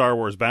 Star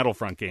Wars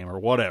Battlefront game or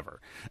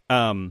whatever.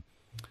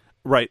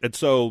 Right. And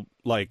so,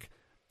 like,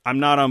 I'm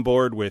not on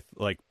board with,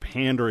 like,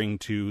 pandering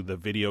to the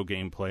video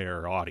game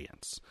player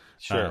audience.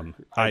 Sure.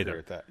 I either. agree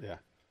with that, yeah.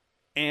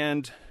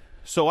 And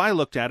so I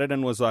looked at it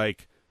and was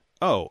like,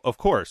 oh, of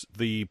course,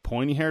 the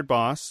pointy-haired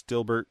boss,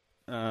 Dilbert,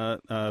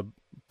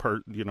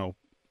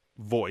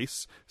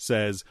 voice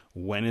says,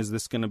 when is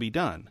this going to be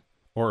done?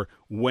 Or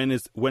when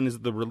is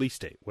the release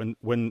date? When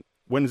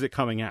is it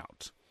coming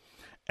out?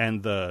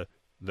 And the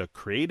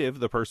creative,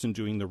 the person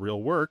doing the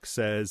real work,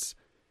 says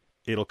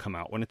it'll come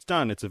out when it's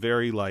done. It's a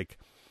very, like,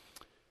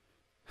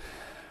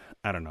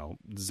 I don't know,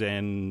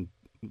 Zen,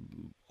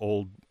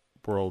 old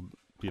world,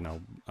 you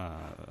know,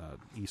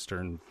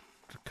 Eastern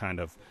kind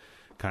of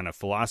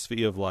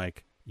philosophy of,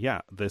 like,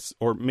 yeah, this,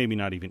 or maybe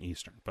not even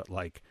Eastern, but,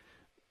 like,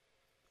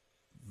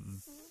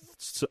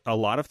 a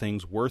lot of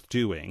things worth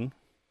doing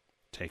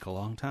take a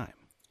long time.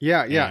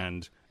 Yeah.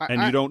 And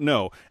you don't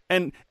know.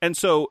 And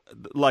so,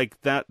 like,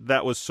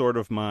 that was sort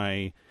of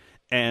my,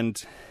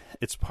 and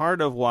it's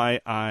part of why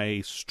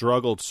I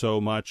struggled so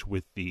much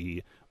with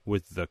the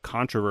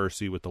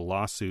controversy, with the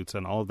lawsuits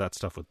and all of that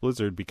stuff with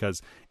Blizzard,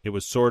 because it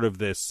was sort of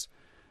this,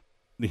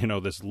 you know,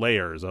 this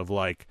layers of,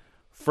 like,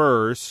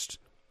 first,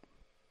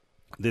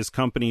 this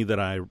company that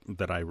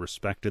I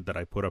respected, that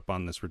I put up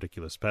on this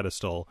ridiculous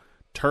pedestal,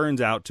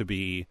 turns out to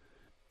be,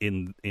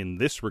 in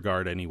this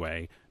regard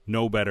anyway,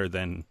 no better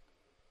than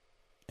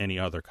any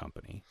other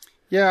company.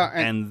 Yeah,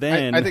 and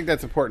then I think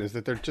that's important, is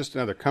that they're just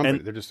another company.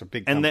 They're just a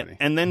big company.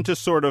 And then to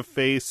sort of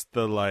face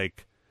the,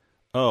 like,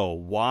 oh,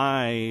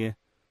 why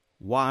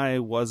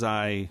was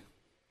I,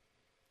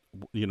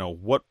 you know,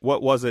 what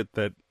was it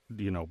that,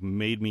 you know,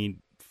 made me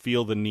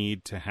feel the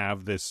need to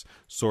have this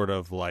sort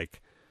of,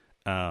 like,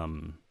 I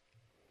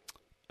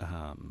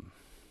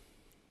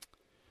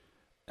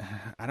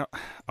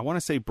want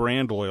to say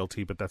brand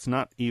loyalty, but that's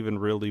not even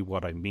really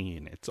what I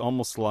mean. It's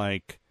almost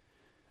like,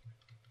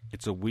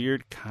 it's a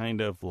weird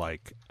kind of,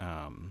 like,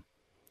 I'm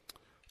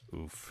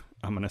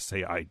going to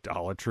say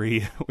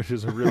idolatry, which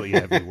is a really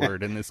heavy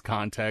word in this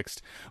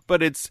context.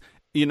 But it's,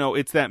 you know,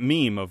 it's that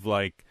meme of,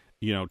 like,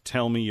 you know,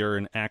 tell me you're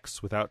an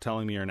X without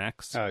telling me you're an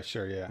X. Oh,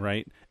 sure, yeah.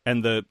 Right?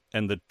 And the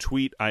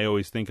tweet I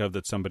always think of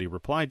that somebody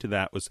replied to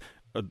that was,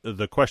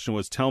 the question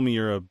was, tell me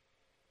you're a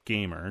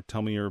gamer.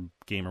 Tell me you're a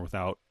gamer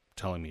without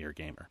telling me you're a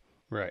gamer.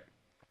 Right.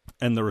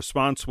 And the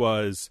response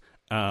was,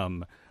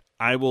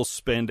 I will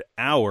spend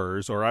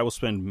hours, or I will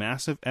spend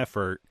massive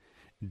effort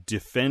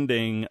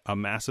defending a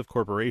massive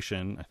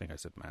corporation. I think I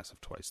said massive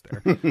twice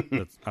there.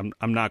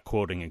 I'm not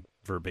quoting it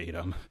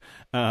verbatim.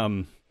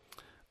 I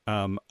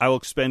will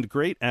expend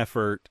great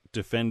effort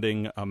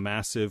defending a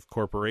massive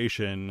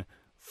corporation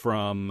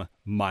from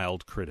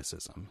mild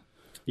criticism.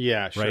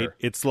 Yeah, sure. Right?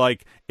 It's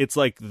like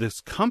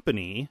this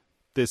company,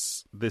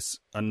 this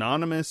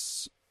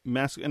anonymous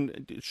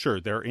and sure,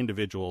 there are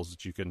individuals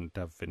that you can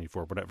have affinity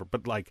for, whatever,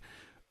 but like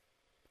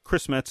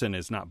Chris Metzen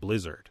is not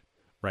Blizzard,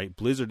 right?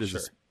 Blizzard is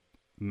this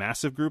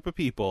massive group of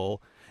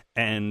people,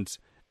 and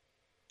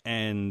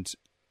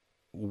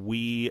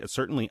we,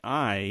 certainly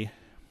I,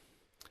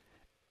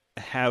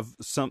 have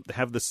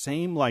the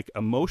same like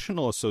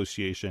emotional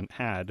association,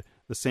 had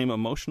the same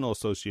emotional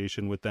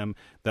association with them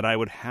that I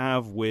would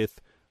have with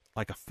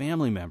like a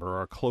family member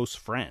or a close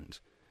friend.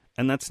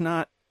 And that's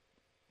not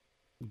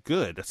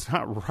good. That's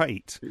not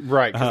right.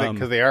 Right,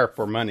 because they are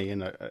for money, and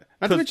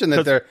not to mention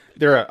that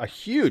they're a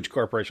huge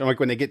corporation. Like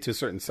when they get to a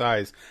certain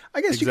size,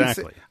 I guess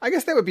exactly. You can say, I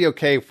guess that would be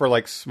okay for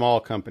like small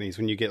companies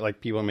when you get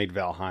like people who made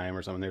Valheim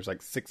or something. There's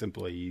like 6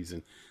 employees,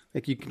 and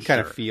like you can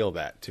kind of feel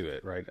that to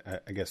it, right?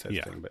 I guess that's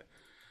the thing. But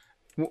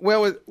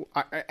well,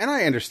 and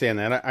I understand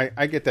that.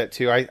 I get that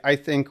too. I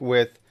think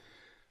with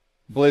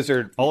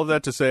Blizzard, all of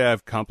that to say, I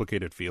have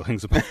complicated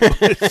feelings about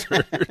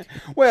Blizzard.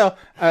 Well,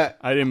 I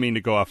didn't mean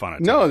to go off on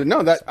it.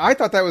 No, that I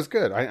thought that was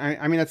good.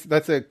 I mean,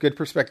 that's a good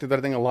perspective that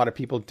I think a lot of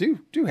people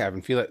do have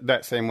and feel it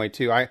that same way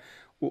too.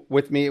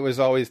 With me, it was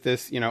always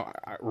this,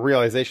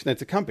 realization that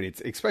it's a company.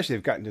 It's, especially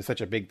they've gotten to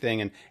such a big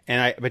thing,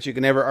 but you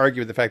can never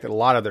argue with the fact that a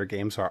lot of their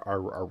games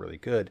are really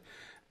good.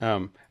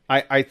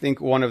 I think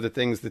one of the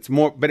things that's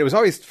more, but it was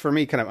always for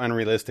me kind of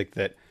unrealistic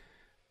that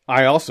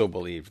I also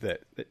believe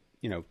that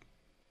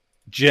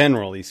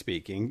generally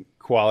speaking,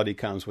 quality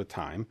comes with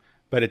time,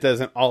 but it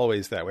doesn't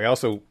always that way. I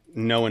also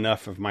know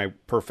enough of my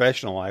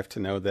professional life to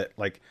know that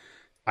like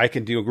I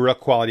can do real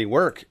quality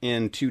work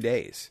in 2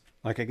 days.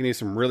 Like I can do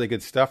some really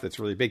good stuff that's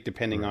really big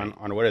depending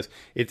on what it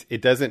is.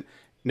 It doesn't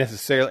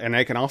necessarily, and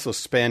I can also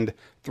spend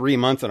 3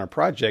 months on a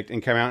project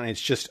and come out and it's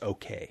just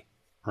okay.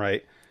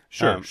 Right.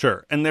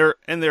 Sure. And there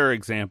are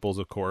examples,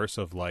 of course,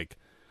 of like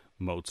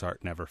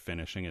Mozart never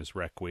finishing his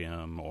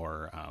Requiem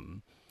or,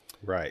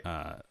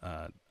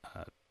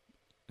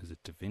 is it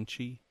Da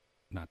Vinci?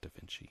 Not Da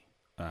Vinci.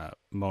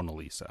 Mona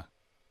Lisa.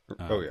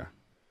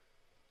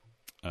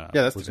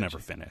 That's was never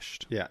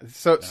finished. Yeah.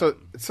 So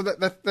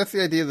that's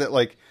the idea that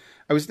like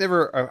I was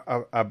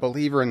never a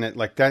believer in that.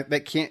 Like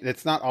that can't.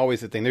 That's not always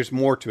the thing. There's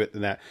more to it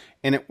than that.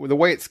 And the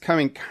way it's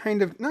coming,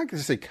 kind of not going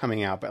to say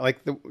coming out, but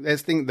like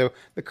the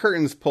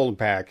curtains pulled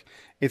back.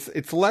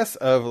 It's less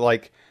of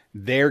like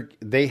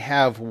they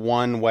have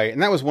one way,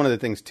 and that was one of the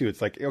things too.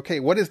 It's like, okay,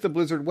 what is the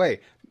Blizzard way?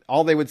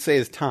 All they would say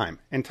is time.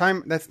 And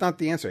time, that's not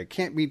the answer. It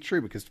can't be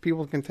true because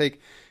people can take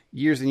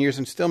years and years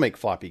and still make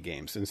floppy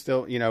games and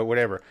still,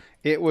 whatever.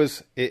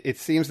 It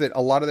seems that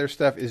a lot of their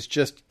stuff is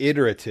just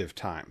iterative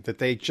time, that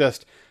they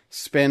just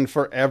spend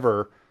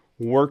forever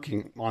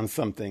working on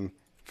something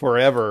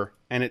forever,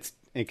 and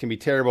it can be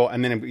terrible,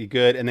 and then it be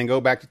good, and then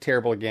go back to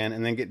terrible again,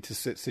 and then get to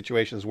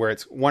situations where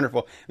it's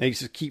wonderful, and they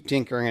just keep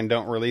tinkering and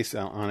don't release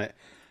on it.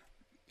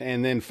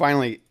 And then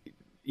finally,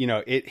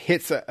 it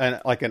hits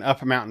like an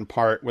up a mountain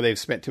part where they've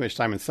spent too much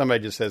time, and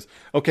somebody just says,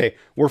 "Okay,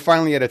 we're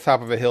finally at the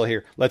top of a hill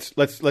here. Let's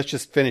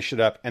just finish it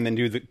up, and then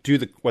do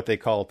the what they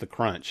call the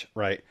crunch,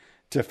 right?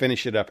 To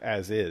finish it up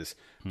as is."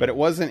 But it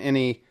wasn't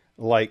any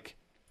like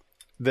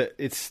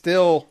it's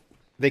still,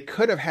 they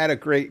could have had a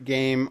great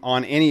game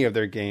on any of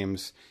their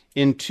games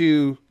in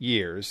 2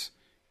 years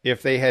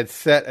if they had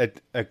set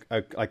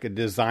a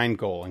design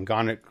goal and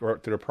gone through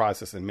the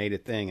process and made a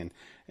thing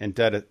and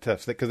done it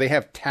tough, because they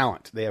have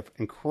talent. They have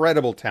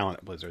incredible talent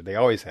at Blizzard. They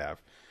always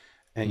have.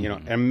 And,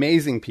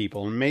 amazing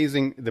people,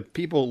 the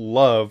people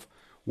love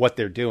what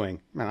they're doing.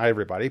 Not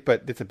everybody,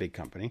 but it's a big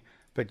company.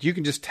 But you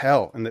can just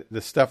tell, and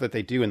the stuff that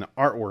they do and the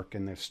artwork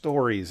and their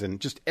stories and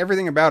just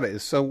everything about it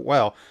is so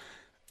well.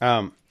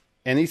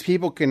 And these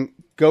people can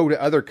go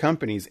to other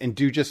companies and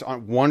do just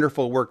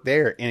wonderful work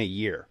there in a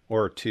year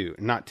or 2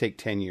 and not take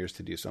 10 years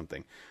to do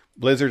something.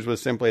 Blizzard's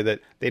was simply that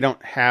they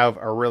don't have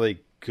a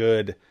really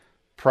good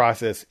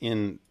process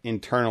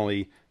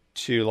internally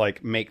to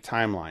like make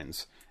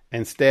timelines.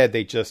 Instead,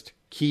 they just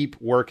keep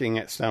working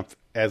at stuff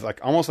as like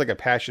almost like a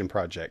passion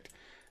project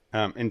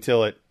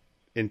until it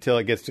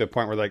gets to a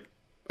point where like,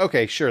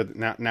 okay, sure,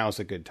 now's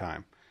a good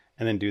time,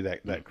 and then do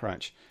that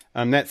crunch.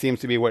 That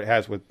seems to be what it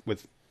has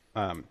with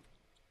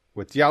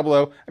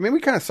Diablo. I mean, we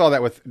kind of saw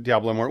that with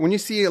Diablo more. When you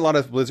see a lot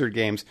of Blizzard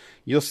games,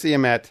 you'll see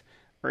them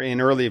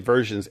in early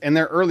versions, and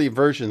their early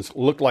versions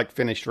look like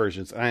finished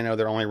versions. And I know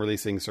they're only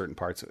releasing certain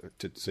parts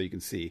so you can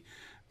see.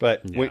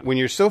 But when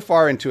you're so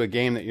far into a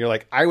game that you're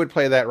like, I would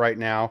play that right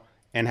now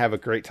and have a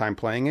great time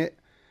playing it,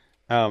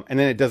 and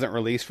then it doesn't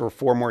release for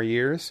 4 more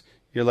years,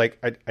 you're like,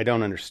 I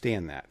don't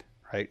understand that,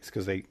 right? It's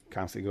because they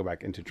constantly go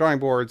back into drawing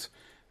boards.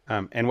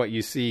 And what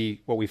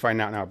we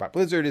find out now about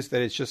Blizzard is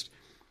that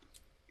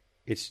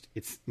it's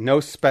no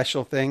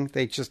special thing.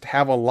 They just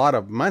have a lot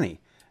of money,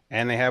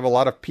 and they have a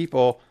lot of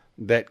people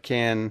that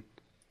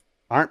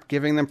aren't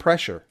giving them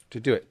pressure to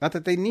do it. Not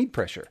that they need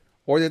pressure,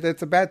 or that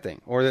that's a bad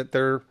thing, or that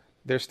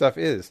their stuff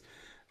is.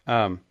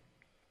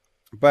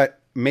 But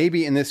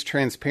maybe in this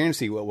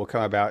transparency, what will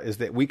come about is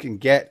that we can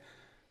get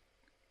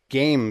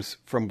games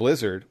from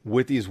Blizzard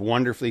with these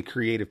wonderfully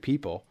creative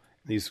people,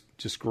 these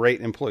just great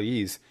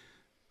employees,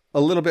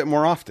 a little bit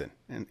more often.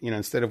 And,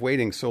 instead of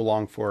waiting so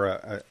long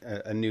for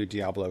a new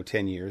Diablo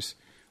 10 years,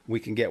 we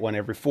can get one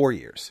every 4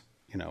 years,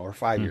 or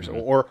 5 years,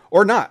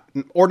 or not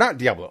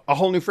Diablo, a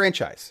whole new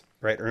franchise,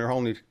 right? Or a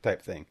whole new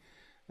type thing.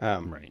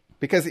 Right.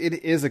 Because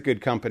it is a good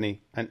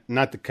company, and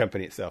not the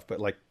company itself, but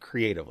like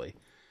creatively,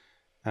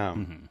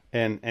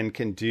 and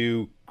can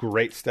do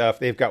great stuff.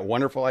 They've got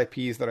wonderful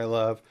IPs that I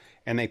love,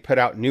 and they put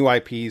out new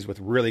IPs with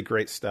really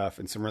great stuff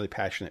and some really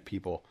passionate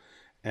people.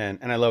 And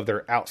I love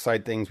their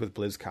outside things with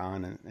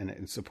BlizzCon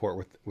and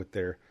support with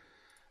their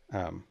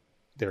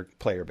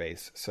player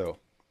base. So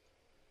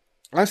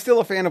I'm still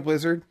a fan of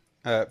Blizzard,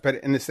 but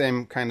in the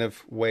same kind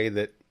of way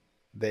that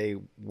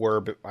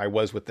I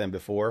was with them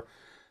before.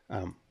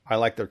 I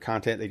like their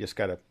content. They just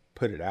got to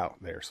put it out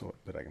there so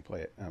that I can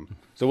play it.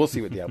 So we'll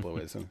see what Diablo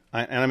is. And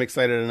I'm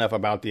excited enough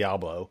about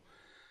Diablo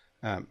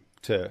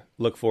to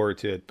look forward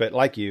to it. But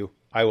like you,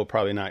 I will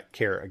probably not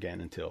care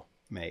again until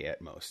May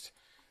at most.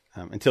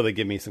 Until they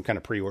give me some kind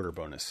of pre-order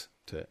bonus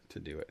to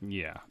do it.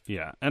 Yeah.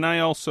 And I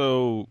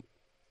also,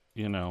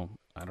 I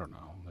don't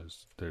know.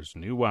 There's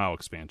new WoW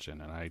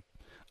expansion, and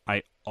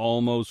I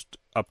almost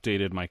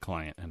updated my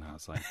client, and I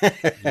was like,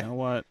 you know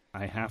what?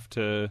 I have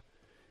to,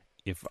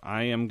 if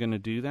I am going to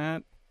do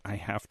that, I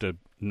have to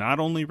not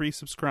only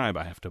resubscribe,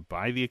 I have to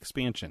buy the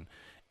expansion,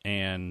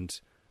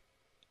 and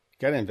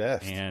gotta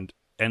invest. And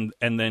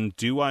then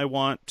do I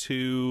want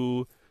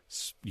to,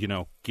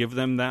 give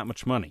them that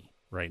much money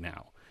right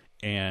now?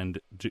 And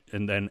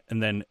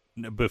then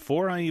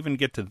before I even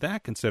get to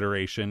that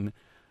consideration,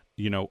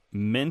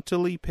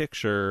 mentally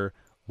picture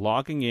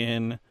logging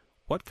in.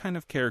 What kind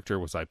of character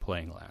was I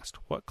playing last?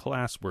 What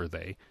class were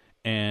they?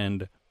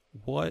 And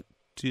what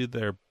do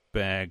their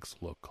bags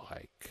look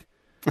like?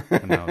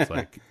 And I was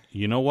like,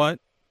 you know what?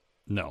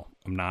 No,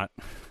 I'm not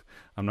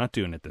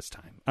doing it this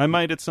time. I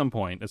might at some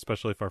point,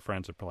 especially if our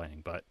friends are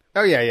playing. But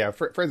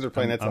friends are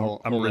playing.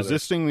 I'm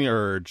resisting the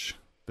urge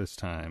this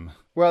time.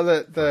 Well,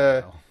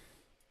 the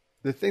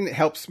thing that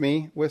helps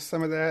me with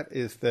some of that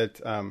is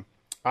that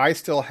I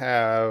still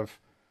have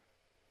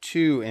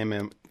two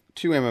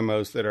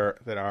MMOs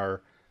that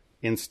are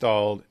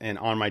installed and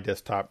on my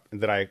desktop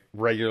that I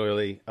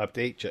regularly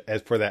update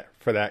as for that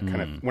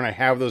kind of when I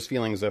have those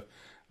feelings of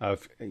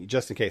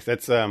just in case.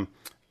 That's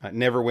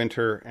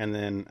Neverwinter and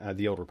then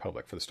the Old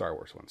Republic for the Star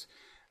Wars ones.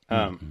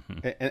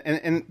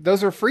 And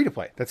those are free to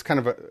play. That's kind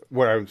of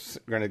where I was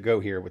going to go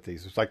here with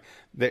these. It's like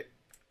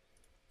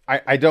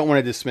I don't want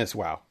to dismiss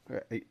WoW.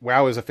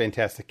 WoW is a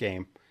fantastic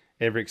game.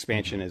 Every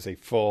expansion is a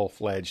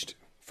full-fledged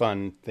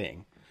fun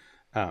thing.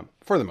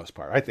 For the most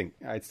part, I think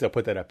I'd still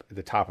put that up at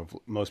the top of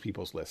most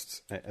people's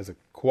lists as a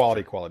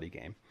quality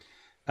game.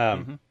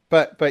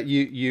 But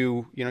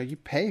you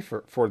pay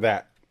for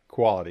that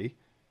quality,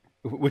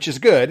 which is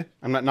good.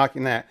 I'm not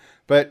knocking that,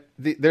 but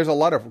there's a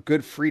lot of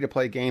good free to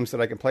play games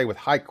that I can play with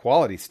high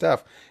quality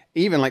stuff.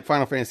 Even like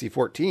Final Fantasy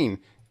 14,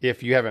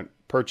 if you haven't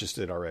purchased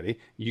it already,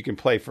 you can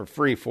play for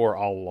free for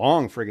a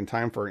long friggin'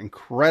 time for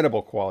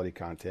incredible quality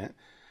content.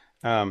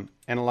 And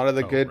a lot of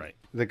the good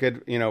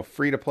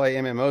free to play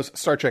MMOs,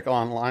 Star Trek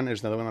Online,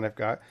 there's another one that I've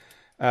got,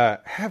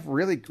 have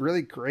really,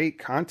 really great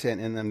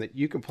content in them that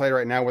you can play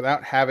right now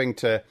without having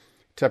to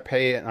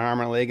pay an arm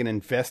and a leg and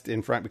invest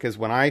in front. Because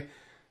when I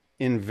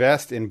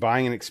invest in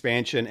buying an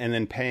expansion and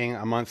then paying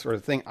a month's worth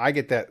of thing, I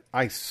get that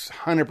I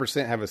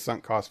 100% have a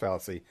sunk cost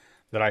fallacy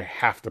that I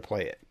have to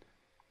play it.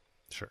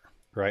 Sure.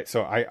 Right.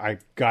 So I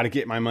got to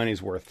get my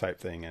money's worth type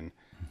thing. And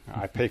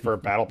I pay for a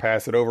battle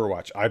pass at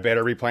Overwatch. I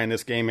better be playing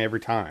this game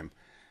every time.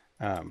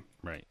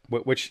 Right.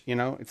 Which,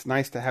 it's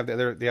nice to have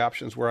the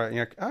options where I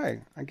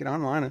get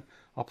online and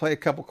I'll play a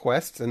couple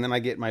quests and then I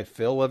get my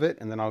fill of it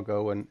and then I'll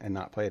go and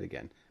not play it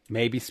again.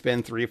 Maybe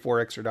spend $3 or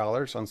 $4 extra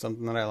on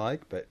something that I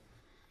like, but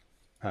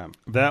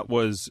that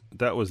was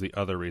the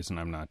other reason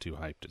I'm not too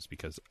hyped, is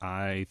because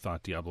I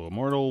thought Diablo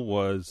Immortal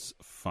was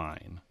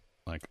fine.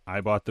 Like, I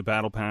bought the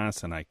battle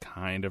pass and I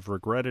kind of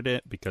regretted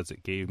it because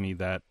it gave me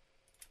that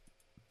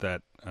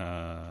you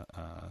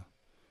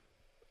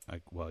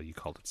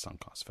called it sunk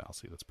cost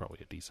fallacy. That's probably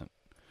a decent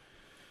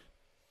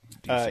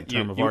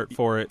term of art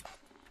for it.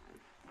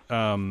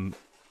 To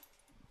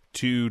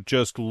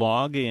just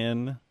log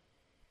in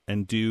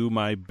and do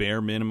my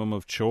bare minimum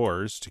of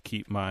chores to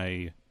keep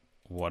my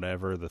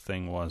whatever the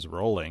thing was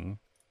rolling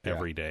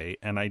every day,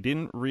 and I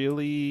didn't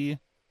really.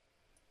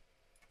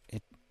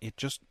 It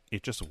just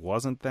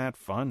wasn't that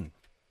fun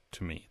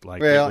to me.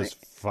 Like, it was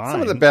fine.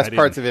 Some of the best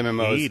parts of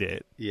MMOs, hate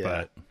it,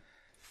 but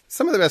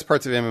some of the best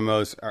parts of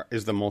MMOs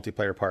is the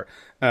multiplayer part.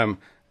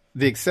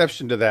 The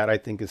exception to that, I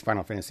think, is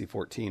Final Fantasy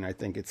 14. I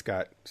think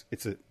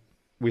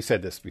we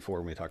said this before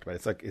when we talked about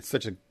it. It's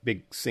such a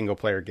big single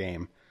player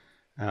game.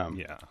 And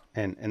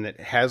it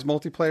has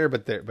multiplayer,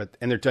 but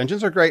their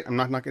dungeons are great. I'm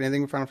not knocking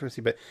anything with Final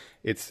Fantasy, but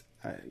it's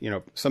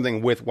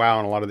something with WoW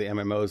and a lot of the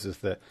MMOs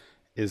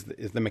is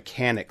the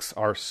mechanics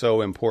are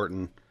so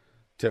important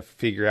to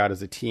figure out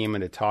as a team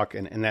and to talk,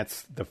 and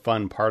that's the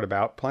fun part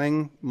about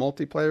playing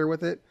multiplayer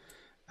with it.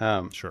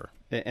 Sure.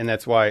 and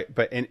that's why.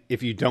 And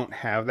if you don't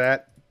have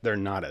that, they're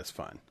not as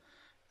fun.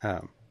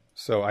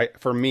 So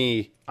for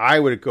me, I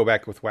would go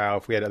back with WoW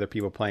if we had other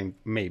people playing.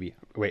 Maybe.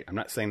 Wait, I'm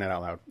not saying that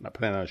out loud. I'm not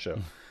putting it on a show.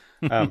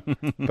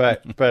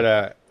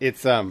 But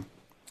it's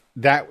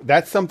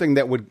that's something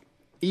that would,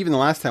 even the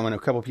last time when a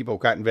couple of people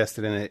got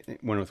invested in it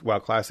when with WoW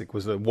Classic,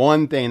 was the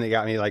one thing that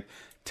got me like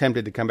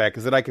tempted to come back,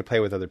 is that I could play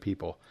with other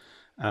people.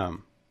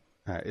 I'm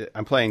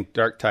playing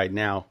Darktide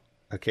now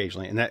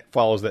occasionally, and that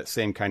follows that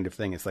same kind of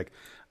thing. It's like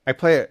I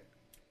play it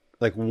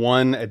like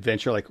one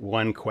adventure, like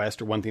one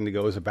quest or one thing to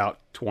go is about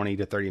 20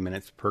 to 30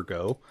 minutes per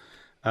go.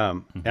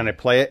 And I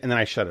play it and then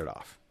I shut it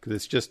off because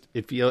it's just,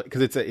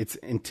 because it's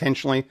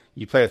intentionally,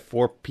 you play with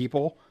 4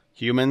 people,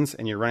 humans,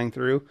 and you're running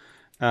through,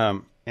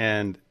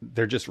 and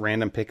they're just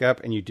random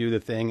pickup, and you do the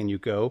thing and you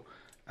go.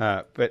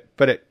 But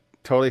it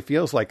totally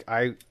feels like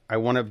I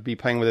want to be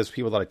playing with those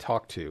people that I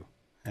talk to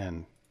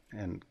and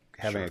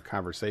having a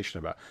conversation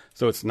about.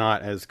 So it's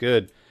not as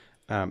good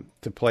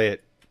to play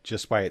it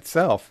just by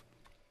itself,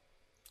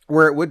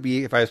 where it would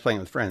be if I was playing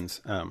with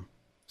friends.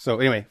 So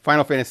anyway,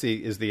 Final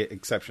Fantasy is the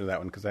exception to that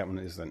one, because that one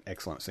is an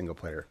excellent single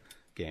player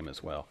game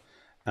as well.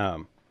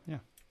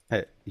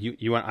 Hey,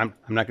 you want? I'm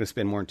not going to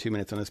spend more than 2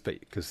 minutes on this, but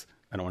because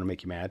I don't want to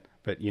make you mad.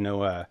 But you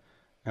know,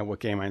 what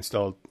game I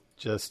installed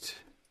just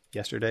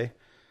yesterday?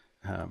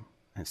 I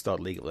installed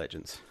League of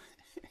Legends.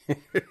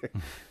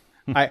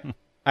 I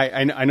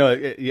know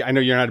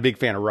you're not a big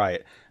fan of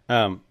Riot,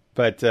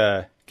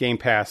 but Game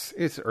Pass,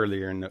 it's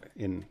earlier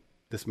in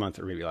this month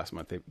or maybe last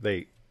month.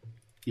 They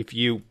if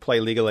you play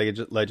League of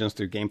Legends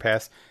through Game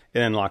Pass, it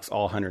unlocks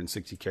all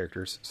 160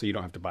 characters, so you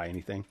don't have to buy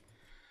anything.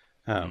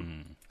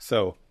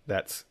 So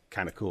that's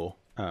kind of cool.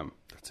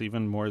 That's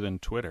even more than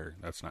Twitter.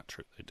 That's not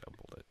true. They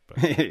doubled it.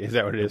 But is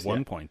that what it is? At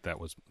one point, that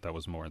was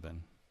more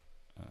than.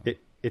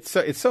 It's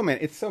so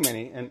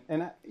many,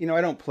 and you know,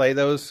 I don't play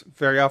those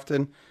very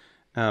often,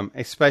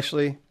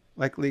 especially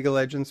like League of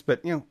Legends.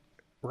 But you know,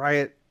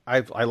 Riot,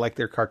 I like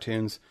their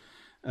cartoons,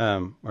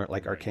 or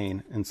like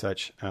Arcane and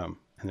such, and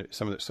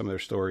some of their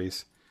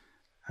stories.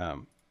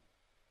 And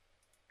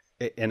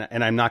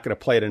I'm not going to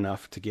play it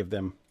enough to give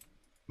them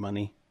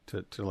money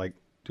to like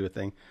do a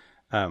thing.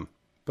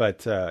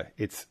 But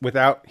it's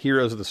without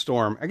Heroes of the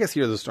Storm. I guess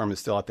Heroes of the Storm is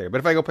still out there. But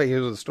if I go play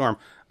Heroes of the Storm,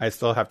 I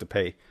still have to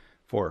pay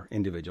for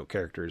individual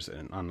characters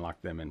and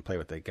unlock them and play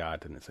what they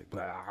got. And it's like,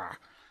 blah.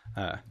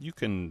 You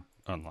can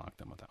unlock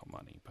them without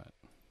money, but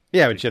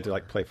yeah, but you have to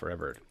like play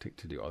forever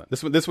to do all that.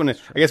 This one, I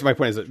guess my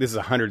point is that this is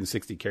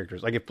 160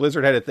 characters. Like if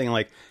Blizzard had a thing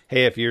like,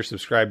 hey, if you're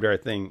subscribed to our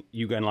thing,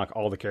 you can unlock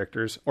all the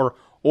characters, or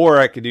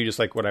I could do just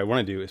like what I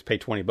want to do is pay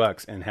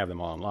 $20 and have them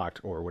all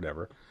unlocked or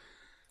whatever.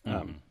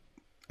 I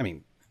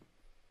mean,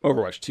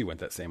 Overwatch 2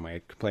 went that same way.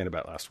 I complained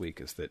about last week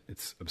is that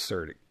it's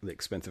absurdly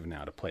expensive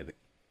now to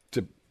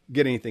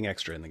get anything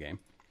extra in the game.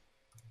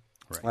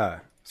 Right.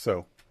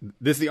 So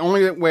this is the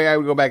only way I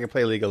would go back and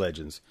play League of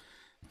Legends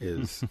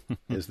is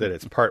that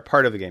it's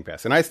part of the Game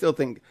Pass. And I still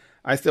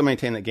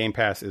maintain that Game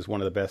Pass is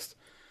one of the best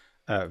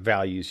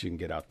values you can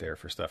get out there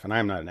for stuff. And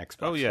I'm not an Xbox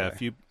Oh yeah,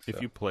 guy,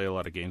 if you play a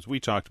lot of games, we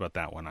talked about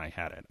that when I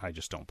had it. I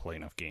just don't play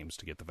enough games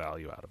to get the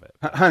value out of it.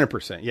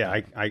 100%. Yeah,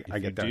 I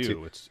get that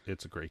too.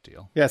 It's a great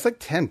deal. Yeah, it's like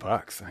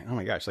 $10. Oh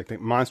my gosh! Like the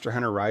Monster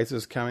Hunter Rise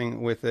is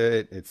coming with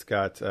it. It's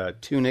got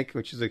Tunic,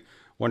 which is a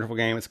wonderful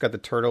game. It's got the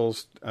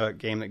Turtles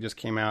game that just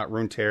came out.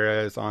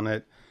 Runeterra is on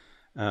it.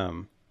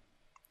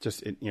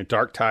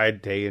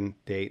 Darktide day and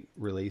date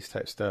release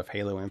type stuff.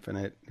 Halo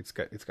Infinite. It's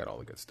got all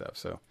the good stuff.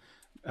 So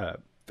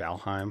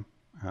Valheim.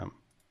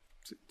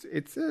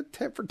 It's for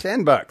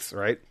 $10,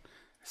 right?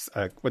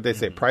 What they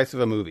say, price of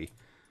a movie.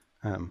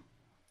 You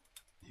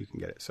can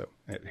get it. So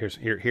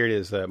here it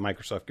is.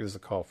 Microsoft gives us a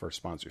call for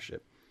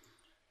sponsorship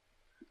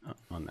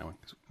on that one.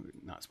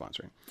 Not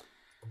sponsoring.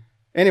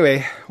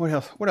 Anyway, what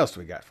else do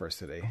we got for us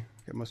today?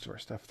 Get most of our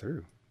stuff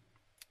through.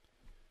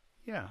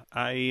 Yeah,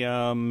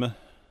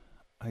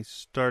 I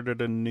started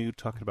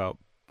talking about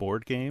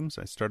board games.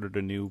 I started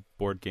a new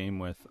board game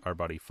with our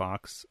buddy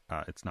Fox.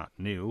 It's not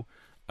new,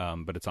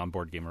 but it's on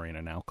Board Game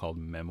Arena now, called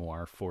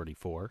Memoir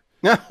 44.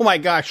 Oh my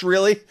gosh,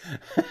 really?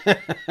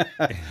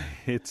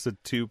 It's a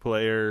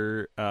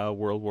 2-player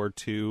World War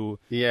II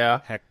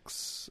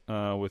hex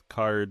with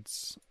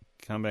cards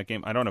combat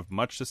game. I don't have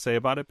much to say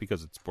about it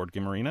because it's Board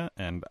Game Arena,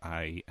 and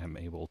I am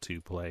able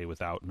to play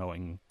without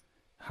knowing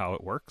how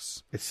it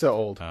works. It's so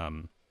old.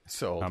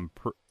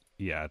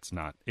 Yeah, it's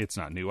not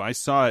new. I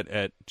saw it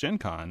at Gen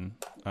Con,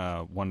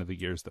 one of the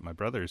years that my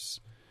brothers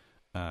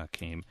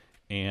came,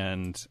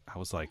 and I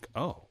was like,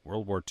 oh,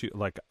 World War II.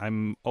 Like,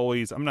 I'm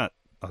not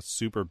a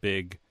super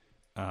big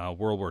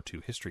World War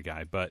II history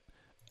guy, but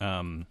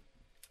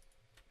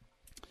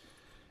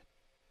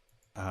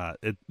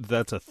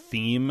that's a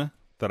theme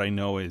that I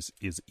know is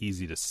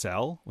easy to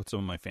sell with some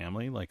of my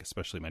family, like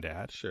especially my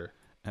dad. Sure.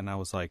 And I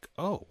was like,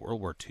 oh, World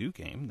War II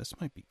game, this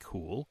might be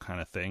cool, kind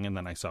of thing. And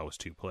then I saw it was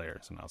 2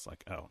 players, and I was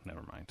like, oh,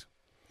 never mind.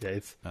 Yeah,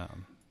 it's.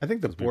 I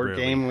think the board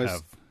game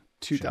was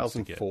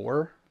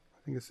 2004. I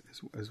think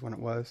is when it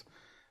was.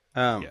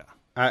 Yeah.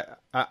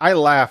 I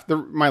laughed.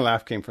 My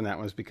laugh came from that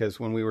was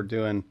because when we were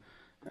doing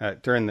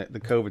during the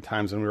COVID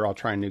times when we were all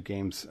trying new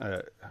games,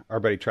 our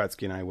buddy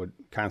Trotsky and I would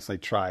constantly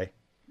try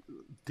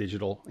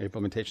digital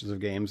implementations of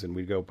games, and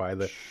we'd go buy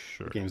the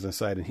games on the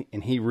side.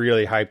 And he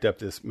really hyped up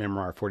this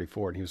Memoir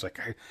 44, and he was like,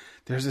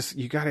 "There's this,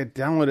 you got to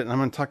download it, and I'm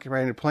going to talk you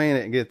right into playing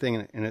it and get a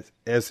thing." And it's,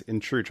 as in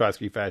true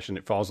Trotsky fashion,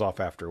 it falls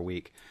off after a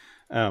week.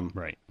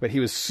 Right. But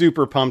he was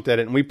super pumped at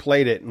it, and we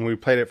played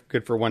it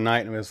good for one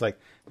night, and it was like,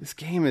 this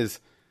game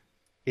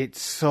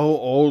it's so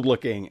old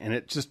looking, and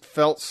it just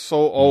felt so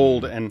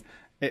old, and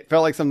it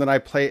felt like something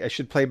I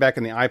should play back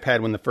in the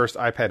iPad when the first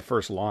iPad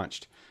first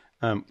launched,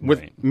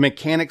 with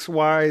mechanics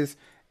wise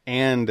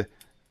and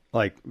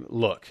like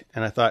look.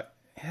 And I thought,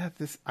 I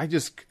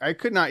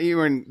could not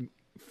even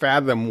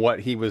fathom what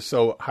he was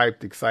so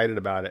hyped, excited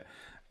about it.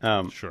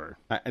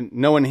 And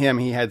knowing him,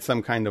 he had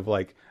some kind of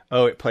like,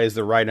 it plays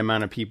the right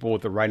amount of people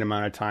with the right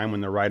amount of time,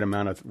 when the right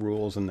amount of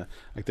rules, and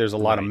there's a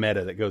lot of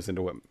meta that goes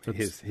into what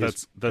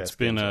that's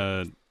been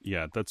a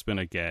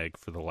gag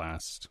for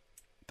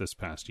this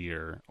past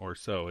year or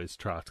so. Is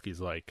Trotsky's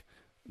like,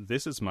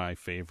 this is my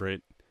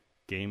favorite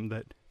game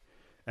that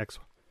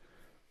excuse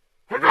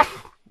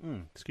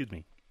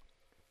me.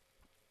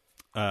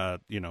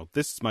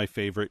 This is my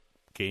favorite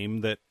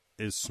game that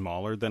is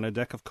smaller than a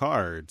deck of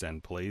cards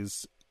and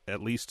plays at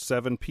least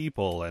 7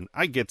 people, and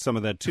I get some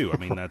of that too. I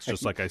mean, that's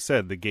just like I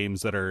said, the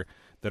games that are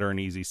an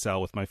easy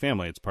sell with my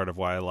family. It's part of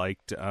why I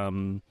liked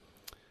Seven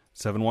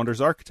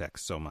Wonders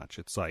Architects so much.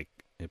 It's like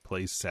it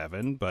plays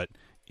 7, but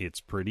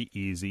it's pretty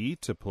easy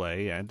to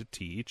play and to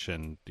teach.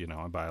 And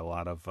I buy a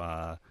lot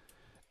of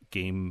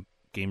Game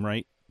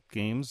Right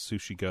games,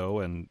 Sushi Go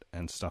and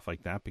stuff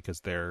like that, because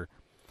they're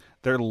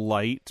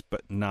light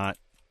but not,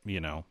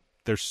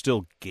 they're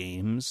still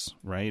games,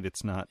 right?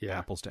 It's not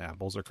apples to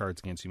apples or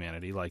Cards Against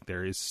Humanity. Like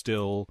there are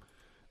still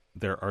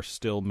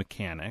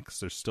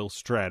mechanics, there's still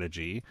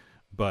strategy,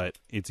 but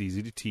it's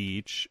easy to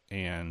teach,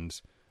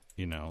 and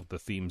the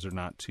themes are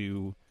not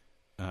too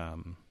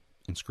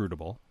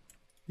inscrutable.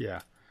 Yeah,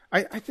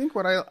 I think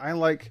what I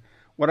like,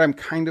 what I'm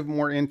kind of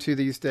more into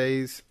these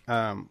days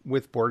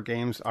with board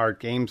games are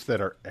games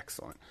that are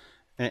excellent.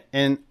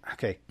 And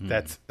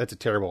that's a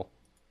terrible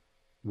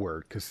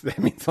word because that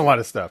means a lot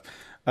of stuff.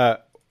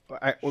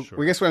 I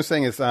guess what I'm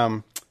saying is,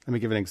 let me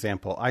give an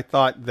example. I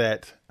thought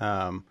that,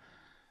 now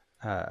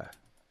I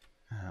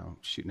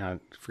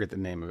forget the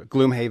name of it.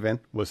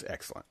 Gloomhaven was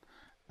excellent.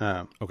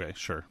 Okay,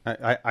 sure.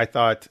 I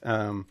thought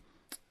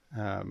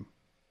the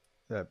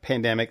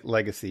Pandemic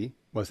Legacy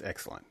was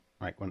excellent,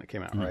 right, when it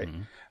came out, right?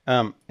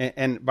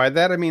 And by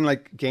that I mean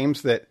like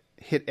games that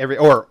hit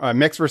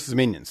Mechs versus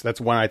Minions. That's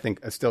one I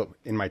think is still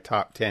in my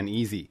top 10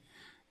 easy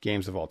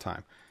games of all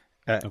time.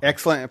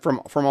 Excellent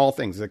from all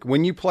things. Like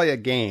when you play a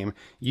game,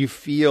 you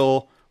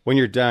feel, when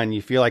you're done,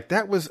 you feel like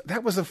that was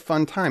a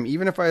fun time.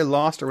 Even if I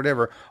lost or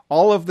whatever,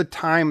 all of the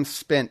time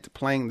spent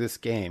playing this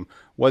game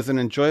was an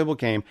enjoyable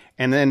game.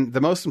 And then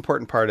the most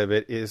important part of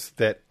it is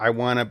that I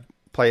want to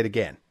play it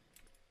again.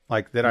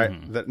 Like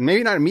that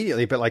maybe not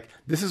immediately, but like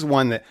this is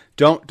one that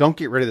don't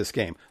get rid of this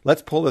game.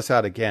 Let's pull this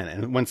out again.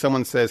 And when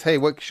someone says, "Hey,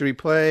 what should we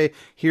play?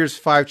 Here's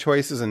 5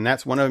 choices," and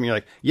that's one of them, you're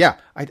like, "Yeah,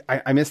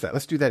 I missed that.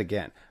 Let's do that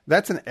again."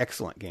 That's an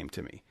excellent game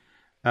to me.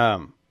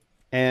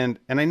 And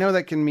I know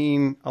that can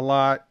mean a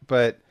lot,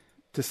 but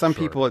to some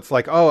people, it's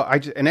like,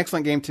 an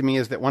excellent game to me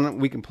is that one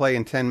we can play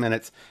in 10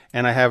 minutes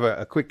and I have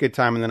a quick good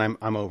time and then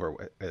I'm over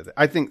with it.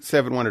 I think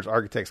Seven Wonders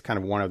Architects kind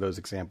of one of those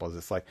examples.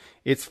 It's like,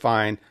 it's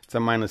fine. It's a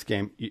mindless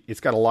game.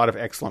 It's got a lot of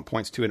excellent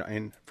points to it,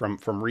 and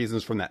from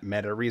reasons, from that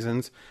meta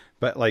reasons,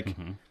 but like,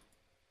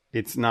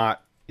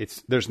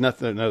 there's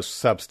no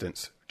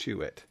substance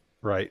to it.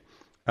 Right.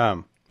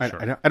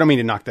 I don't mean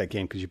to knock that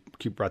game because you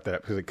brought that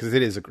up because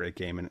it is a great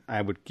game, and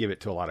I would give it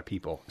to a lot of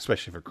people,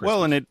 especially for Christmas.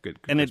 Well, and it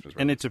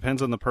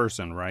depends on the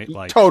person, right?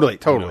 Like totally,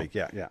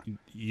 yeah.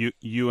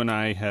 You and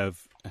I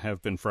have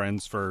been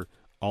friends for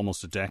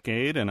almost a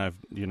decade, and I've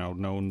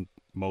known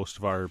most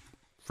of our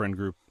friend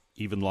group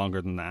even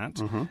longer than that.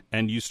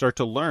 And you start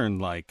to learn,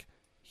 like,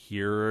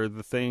 here are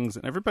the things,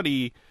 and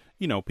everybody,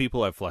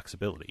 people have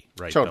flexibility,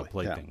 right? Totally, they'll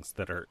play things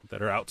that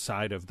are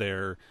outside of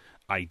their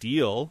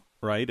ideal.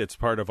 Right, it's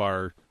part of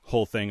our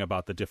whole thing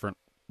about the different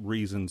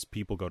reasons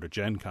people go to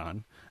Gen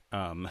Con.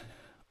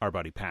 Our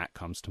buddy Pat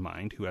comes to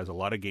mind, who has a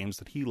lot of games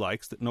that he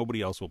likes that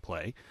nobody else will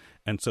play,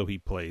 and so he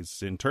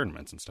plays in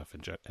tournaments and stuff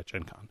at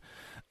Gen Con.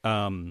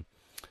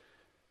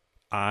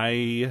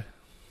 I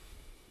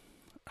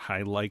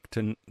like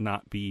to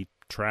not be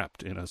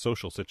trapped in a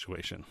social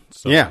situation,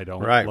 so I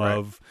don't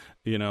love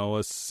a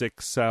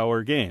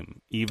 6-hour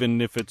game, even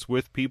if it's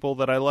with people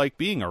that I like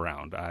being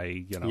around.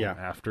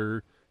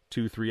 After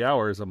 2-3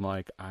 hours, I'm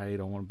like, I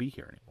don't want to be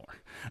here anymore.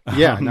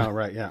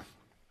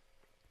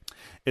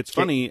 It's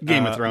funny.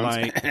 Game of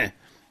Thrones.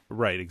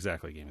 Right,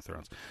 exactly. Game of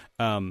Thrones.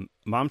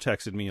 Mom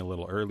texted me a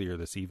little earlier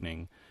this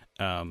evening.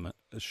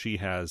 She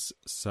has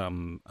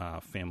some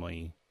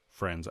family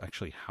friends,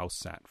 actually house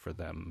sat for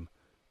them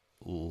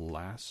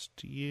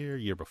last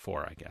year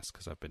before, I guess,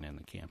 because I've been in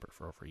the camper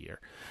for over a year.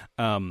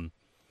 And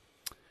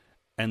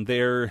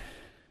they're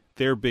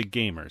big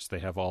gamers. They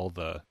have all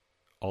the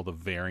all the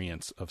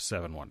variants of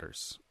Seven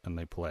Wonders, and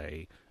they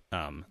play.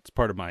 It's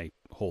part of my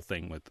whole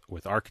thing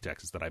with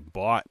Architects is that I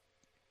bought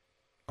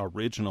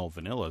original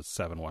vanilla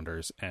Seven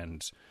Wonders,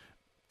 and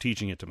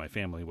teaching it to my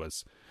family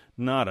was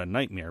not a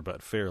nightmare,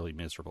 but fairly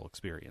miserable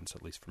experience,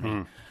 at least for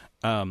me.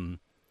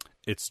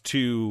 It's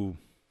too,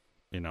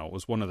 it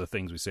was one of the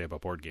things we say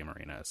about Board Game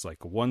Arena. It's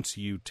like once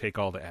you take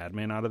all the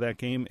admin out of that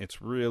game,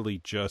 it's really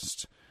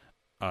just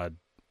a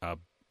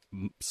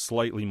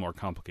slightly more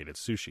complicated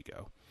Sushi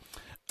Go.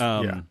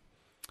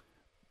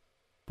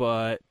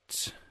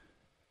 But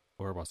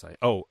where was I?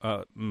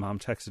 Mom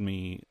texted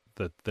me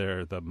that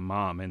the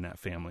mom in that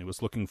family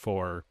was looking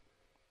for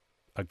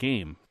a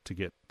game to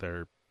get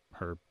her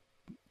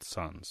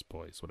sons,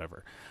 boys,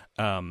 whatever.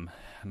 And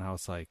I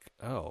was like,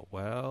 oh,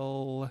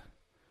 well,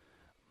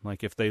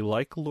 like if they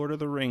like Lord of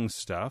the Rings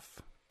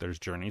stuff, there's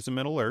Journeys of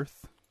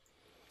Middle-earth.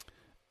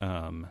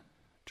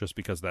 Just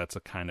because that's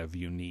a kind of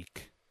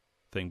unique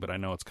thing, but I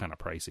know it's kind of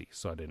pricey,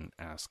 so I didn't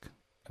ask,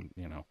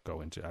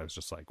 go into, I was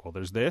just like, well,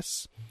 there's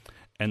this.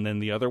 And then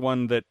the other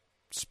one that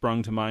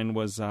sprung to mind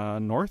was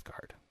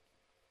Northgard.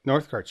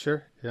 Northgard,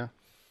 sure. Yeah.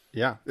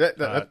 Yeah.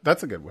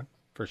 That's a good one.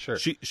 For sure.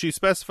 She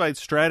specified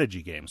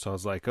strategy games, so I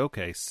was like,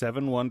 okay,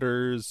 Seven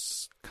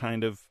Wonders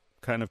kind of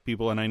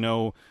people, and I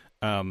know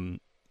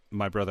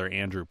my brother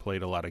Andrew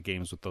played a lot of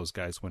games with those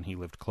guys when he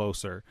lived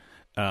closer,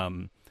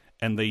 and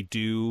they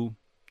do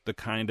the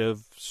kind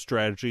of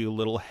strategy a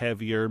little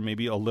heavier,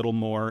 maybe a little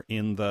more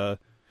in the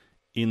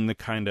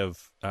kind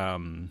of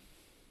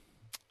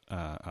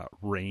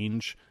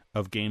range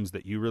of games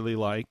that you really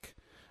like,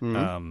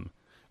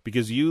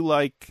 because you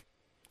like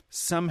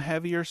some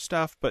heavier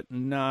stuff, but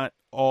not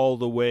all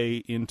the way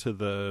into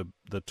the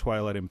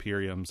Twilight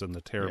Imperiums and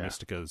the Terra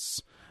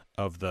Mysticas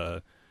of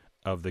the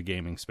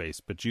gaming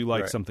space. But you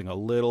like something a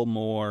little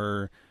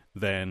more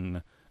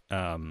than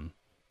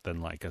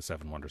like a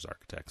Seven Wonders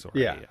Architects or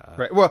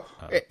right. Well,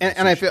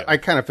 and I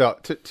kind of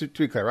felt to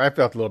be clear, I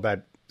felt a little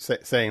bad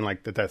saying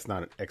like that's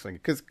not an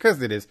excellent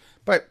because it is.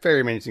 But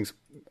very many things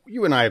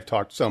you and I have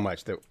talked so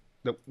much that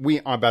we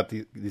about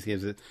these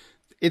games.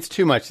 It's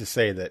too much to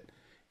say that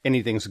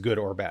anything's good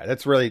or bad.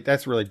 That's really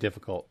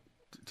difficult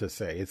to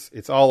say.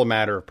 It's all a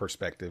matter of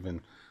perspective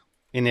and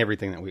in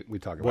everything that we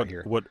talk about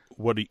here. What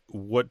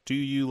do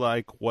you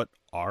like? What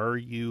are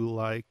you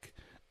like?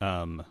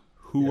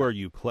 Who are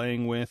you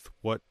playing with?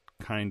 What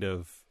kind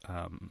of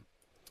I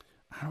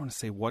don't want to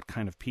say what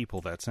kind of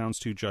people. That sounds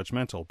too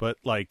judgmental, but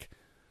like,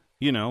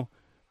 I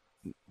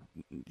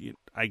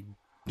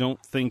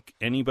don't think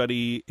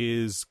anybody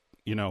is,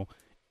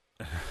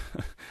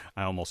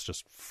 I almost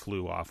just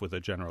flew off with a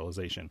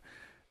generalization.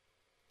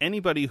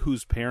 Anybody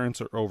whose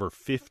parents are over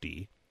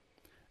 50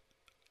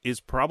 is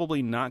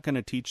probably not going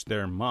to teach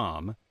their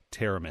mom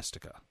Terra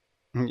Mystica.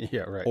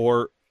 Yeah, right.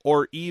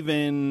 Or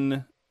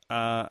even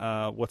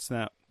what's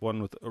that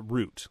one with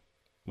Root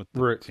with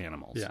the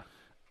animals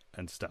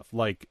and stuff.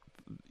 Like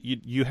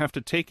you have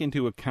to take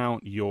into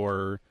account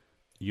your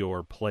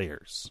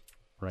players,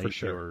 right? For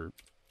sure.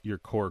 Your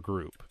core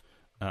group.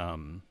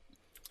 And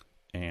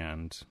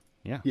that's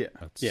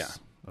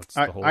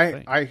the whole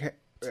thing.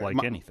 It's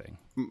like anything.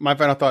 My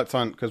final thoughts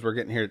on, because we're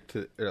getting here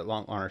to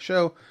long on our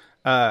show.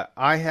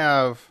 I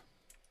have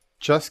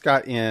just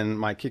got in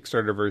my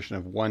Kickstarter version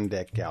of One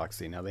Deck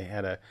Galaxy. Now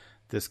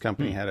this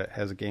company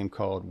has a game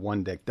called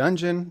One Deck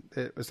Dungeon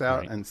that was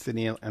out, and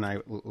Sydney and I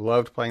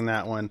loved playing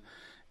that one.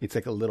 It's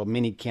like a little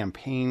mini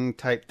campaign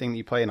type thing that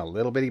you play in a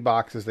little bitty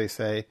box, as they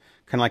say,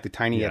 kind of like the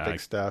Tiny Epic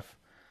stuff.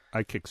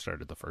 I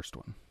kickstarted the first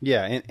one.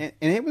 Yeah, and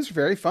it was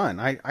very fun.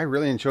 I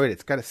really enjoyed it.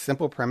 It's got a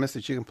simple premise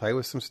that you can play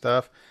with some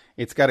stuff.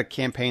 It's got a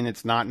campaign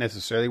that's not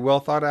necessarily well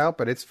thought out,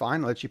 but it's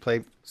fine. It lets you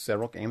play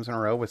several games in a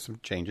row with some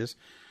changes.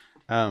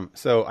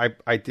 So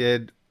I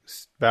did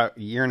about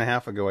a year and a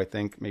half ago, I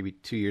think, maybe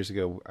 2 years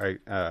ago,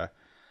 I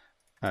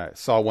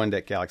saw One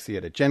Deck Galaxy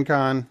at a Gen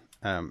Con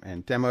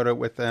and demoed it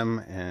with them,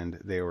 and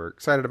they were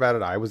excited about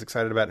it. I was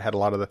excited about it. Had a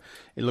lot of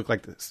it looked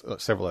like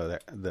several of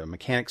the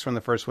mechanics from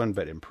the first one,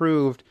 but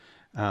improved.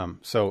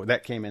 So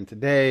that came in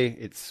today.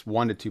 It's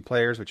 1 to 2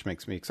 players, which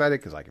makes me excited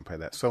because I can play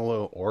that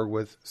solo or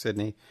with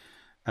Sydney.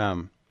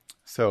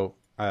 So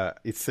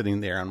it's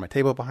sitting there on my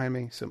table behind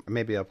me. So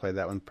maybe I'll play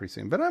that one pretty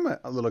soon, but I'm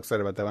a little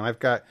excited about that one. I've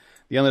got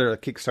the other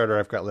Kickstarter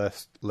I've got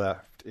left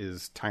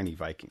is Tiny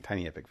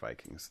Epic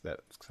Vikings.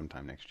 That's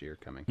sometime next year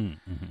coming.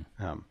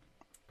 Mm-hmm.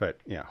 But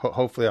yeah,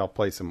 hopefully I'll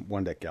play some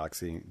One Deck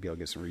Galaxy and be able to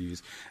get some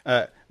reviews.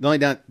 The only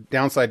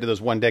downside to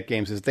those One Deck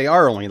games is they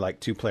are only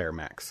like 2-player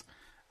max.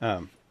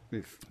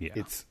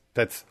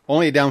 That's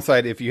only a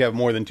downside if you have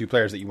more than 2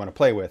 players that you want to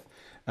play with.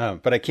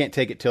 But I can't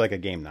take it to like a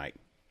game night,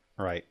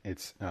 right?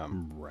 It's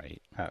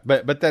right.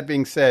 But that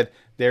being said,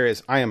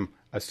 I am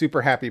a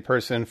super happy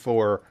person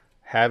for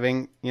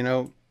having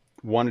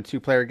 1 to 2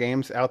 player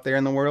games out there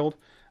in the world,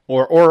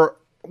 or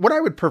what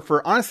I would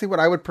prefer. Honestly, what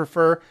I would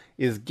prefer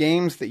is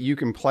games that you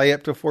can play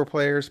up to 4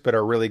 players, but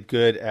are really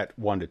good at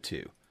 1 to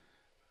 2,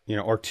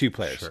 or 2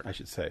 players, sure. I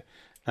should say.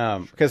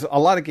 Because a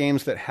lot of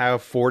games that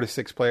have 4 to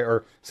 6 player,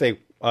 or say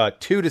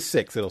 2 to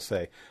 6, it'll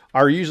say,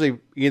 are usually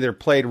either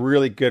played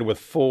really good with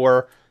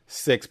 4,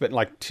 6, but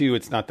like 2,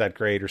 it's not that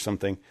great or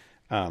something.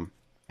 And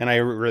I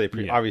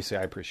really obviously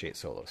I appreciate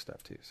solo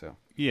stuff too. So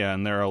yeah,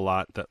 and there are a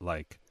lot that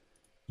like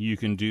you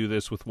can do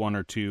this with 1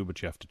 or 2,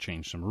 but you have to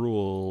change some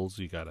rules.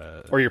 You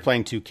gotta, or you're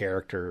playing 2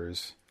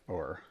 characters,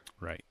 or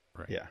right.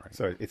 Yeah. Right.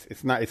 So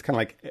it's not, it's kind of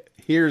like,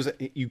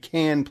 you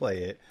can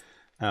play it.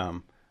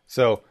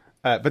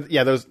 But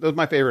yeah, those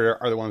my favorite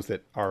are the ones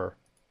that are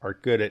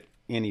good at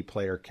any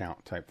player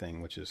count type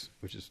thing, which is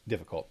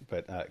difficult,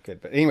 but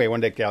good. But anyway,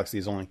 One Deck Galaxy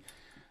is only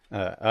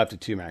up to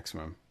 2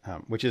 maximum,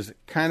 which is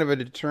kind of a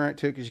deterrent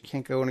too, because you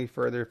can't go any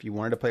further if you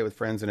wanted to play it with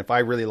friends. And if I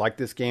really like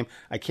this game,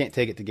 I can't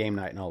take it to game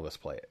night and all of us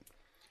play it.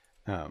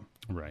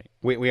 Right.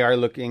 We are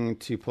looking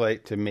to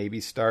maybe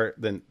start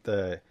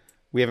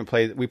we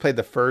played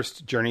the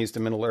first Journeys to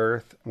Middle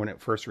Earth when it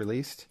first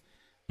released.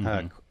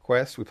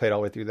 Quest. We played all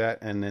the way through that,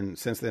 and then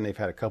since then they've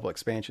had a couple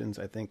expansions.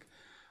 I think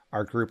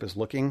our group is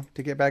looking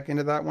to get back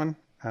into that one.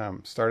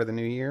 Start of the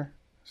new year,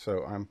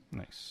 so I'm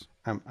Nice.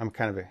 I'm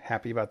kind of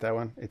happy about that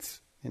one.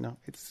 It's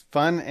it's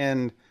fun,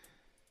 and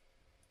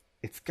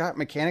it's got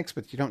mechanics,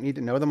 but you don't need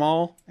to know them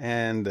all,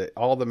 and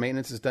all the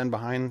maintenance is done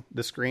behind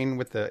the screen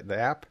with the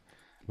app.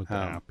 With the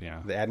app,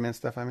 yeah. The admin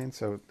stuff, I mean,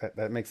 so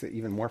that makes it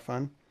even more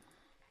fun.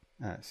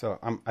 So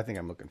I think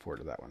I'm looking forward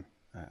to that one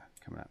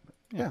coming out. But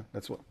yeah,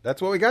 that's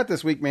what we got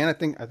this week, man. I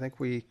think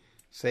we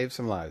saved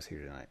some lives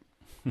here tonight.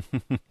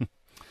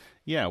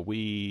 Yeah,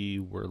 we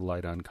were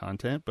light on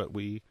content, but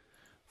we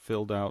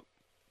filled out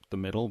the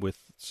middle with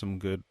some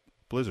good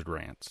Blizzard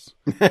rants,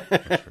 which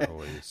are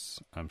always,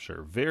 I'm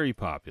sure, very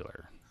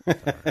popular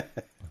with our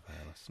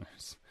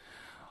listeners.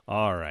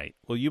 All right.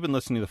 Well, you've been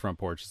listening to The Front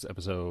Porch. It's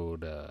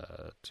episode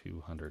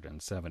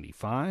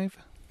 275.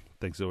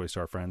 Thanks as always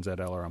to our friends at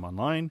LRM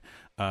Online.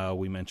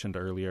 We mentioned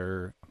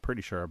earlier, I'm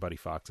pretty sure our buddy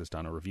Fox has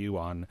done a review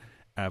on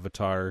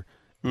Avatar,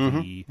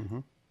 the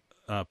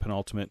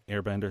penultimate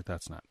Airbender.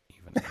 That's not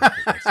even.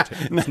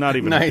 It's not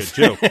even nice.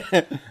 a good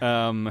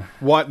joke.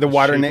 What the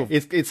water?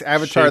 It's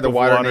Avatar: The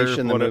Water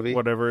Nation, the movie,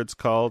 whatever it's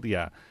called.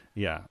 Yeah.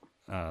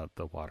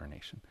 The Water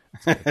Nation.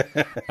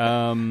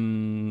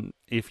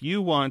 If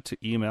you want to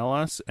email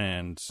us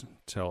and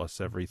tell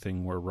us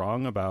everything we're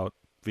wrong about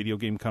video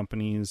game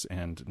companies,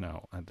 and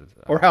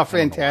or how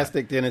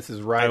fantastic Dennis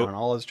is right on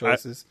all his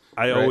choices.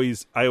 I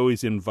always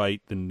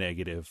invite the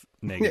negative.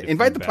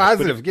 Invite the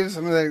positive. Give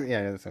some of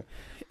the So.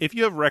 If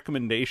you have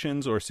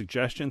recommendations or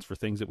suggestions for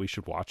things that we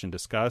should watch and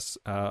discuss,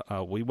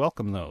 we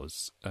welcome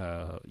those.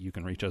 You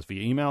can reach us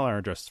via email. Our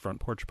address is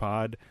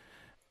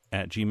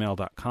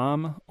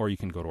frontporchpod@gmail.com, or you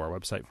can go to our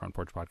website,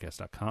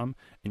 frontporchpodcast.com,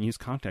 and use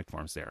contact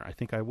forms there. I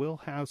think I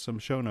will have some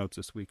show notes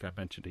this week. I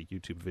mentioned a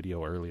YouTube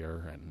video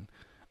earlier, and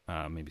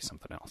maybe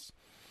something else.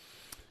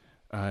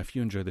 If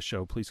you enjoy the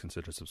show, please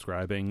consider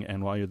subscribing.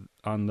 And while you're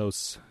on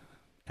those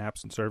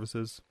apps and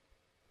services,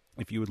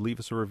 if you would leave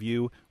us a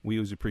review, we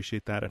always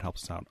appreciate that. It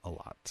helps us out a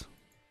lot.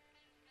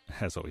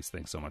 As always,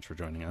 thanks so much for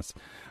joining us.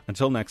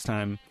 Until next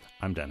time,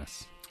 I'm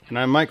Dennis. And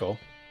I'm Michael.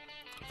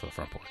 For The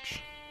Front Porch.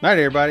 Night,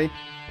 everybody.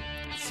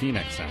 See you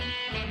next time.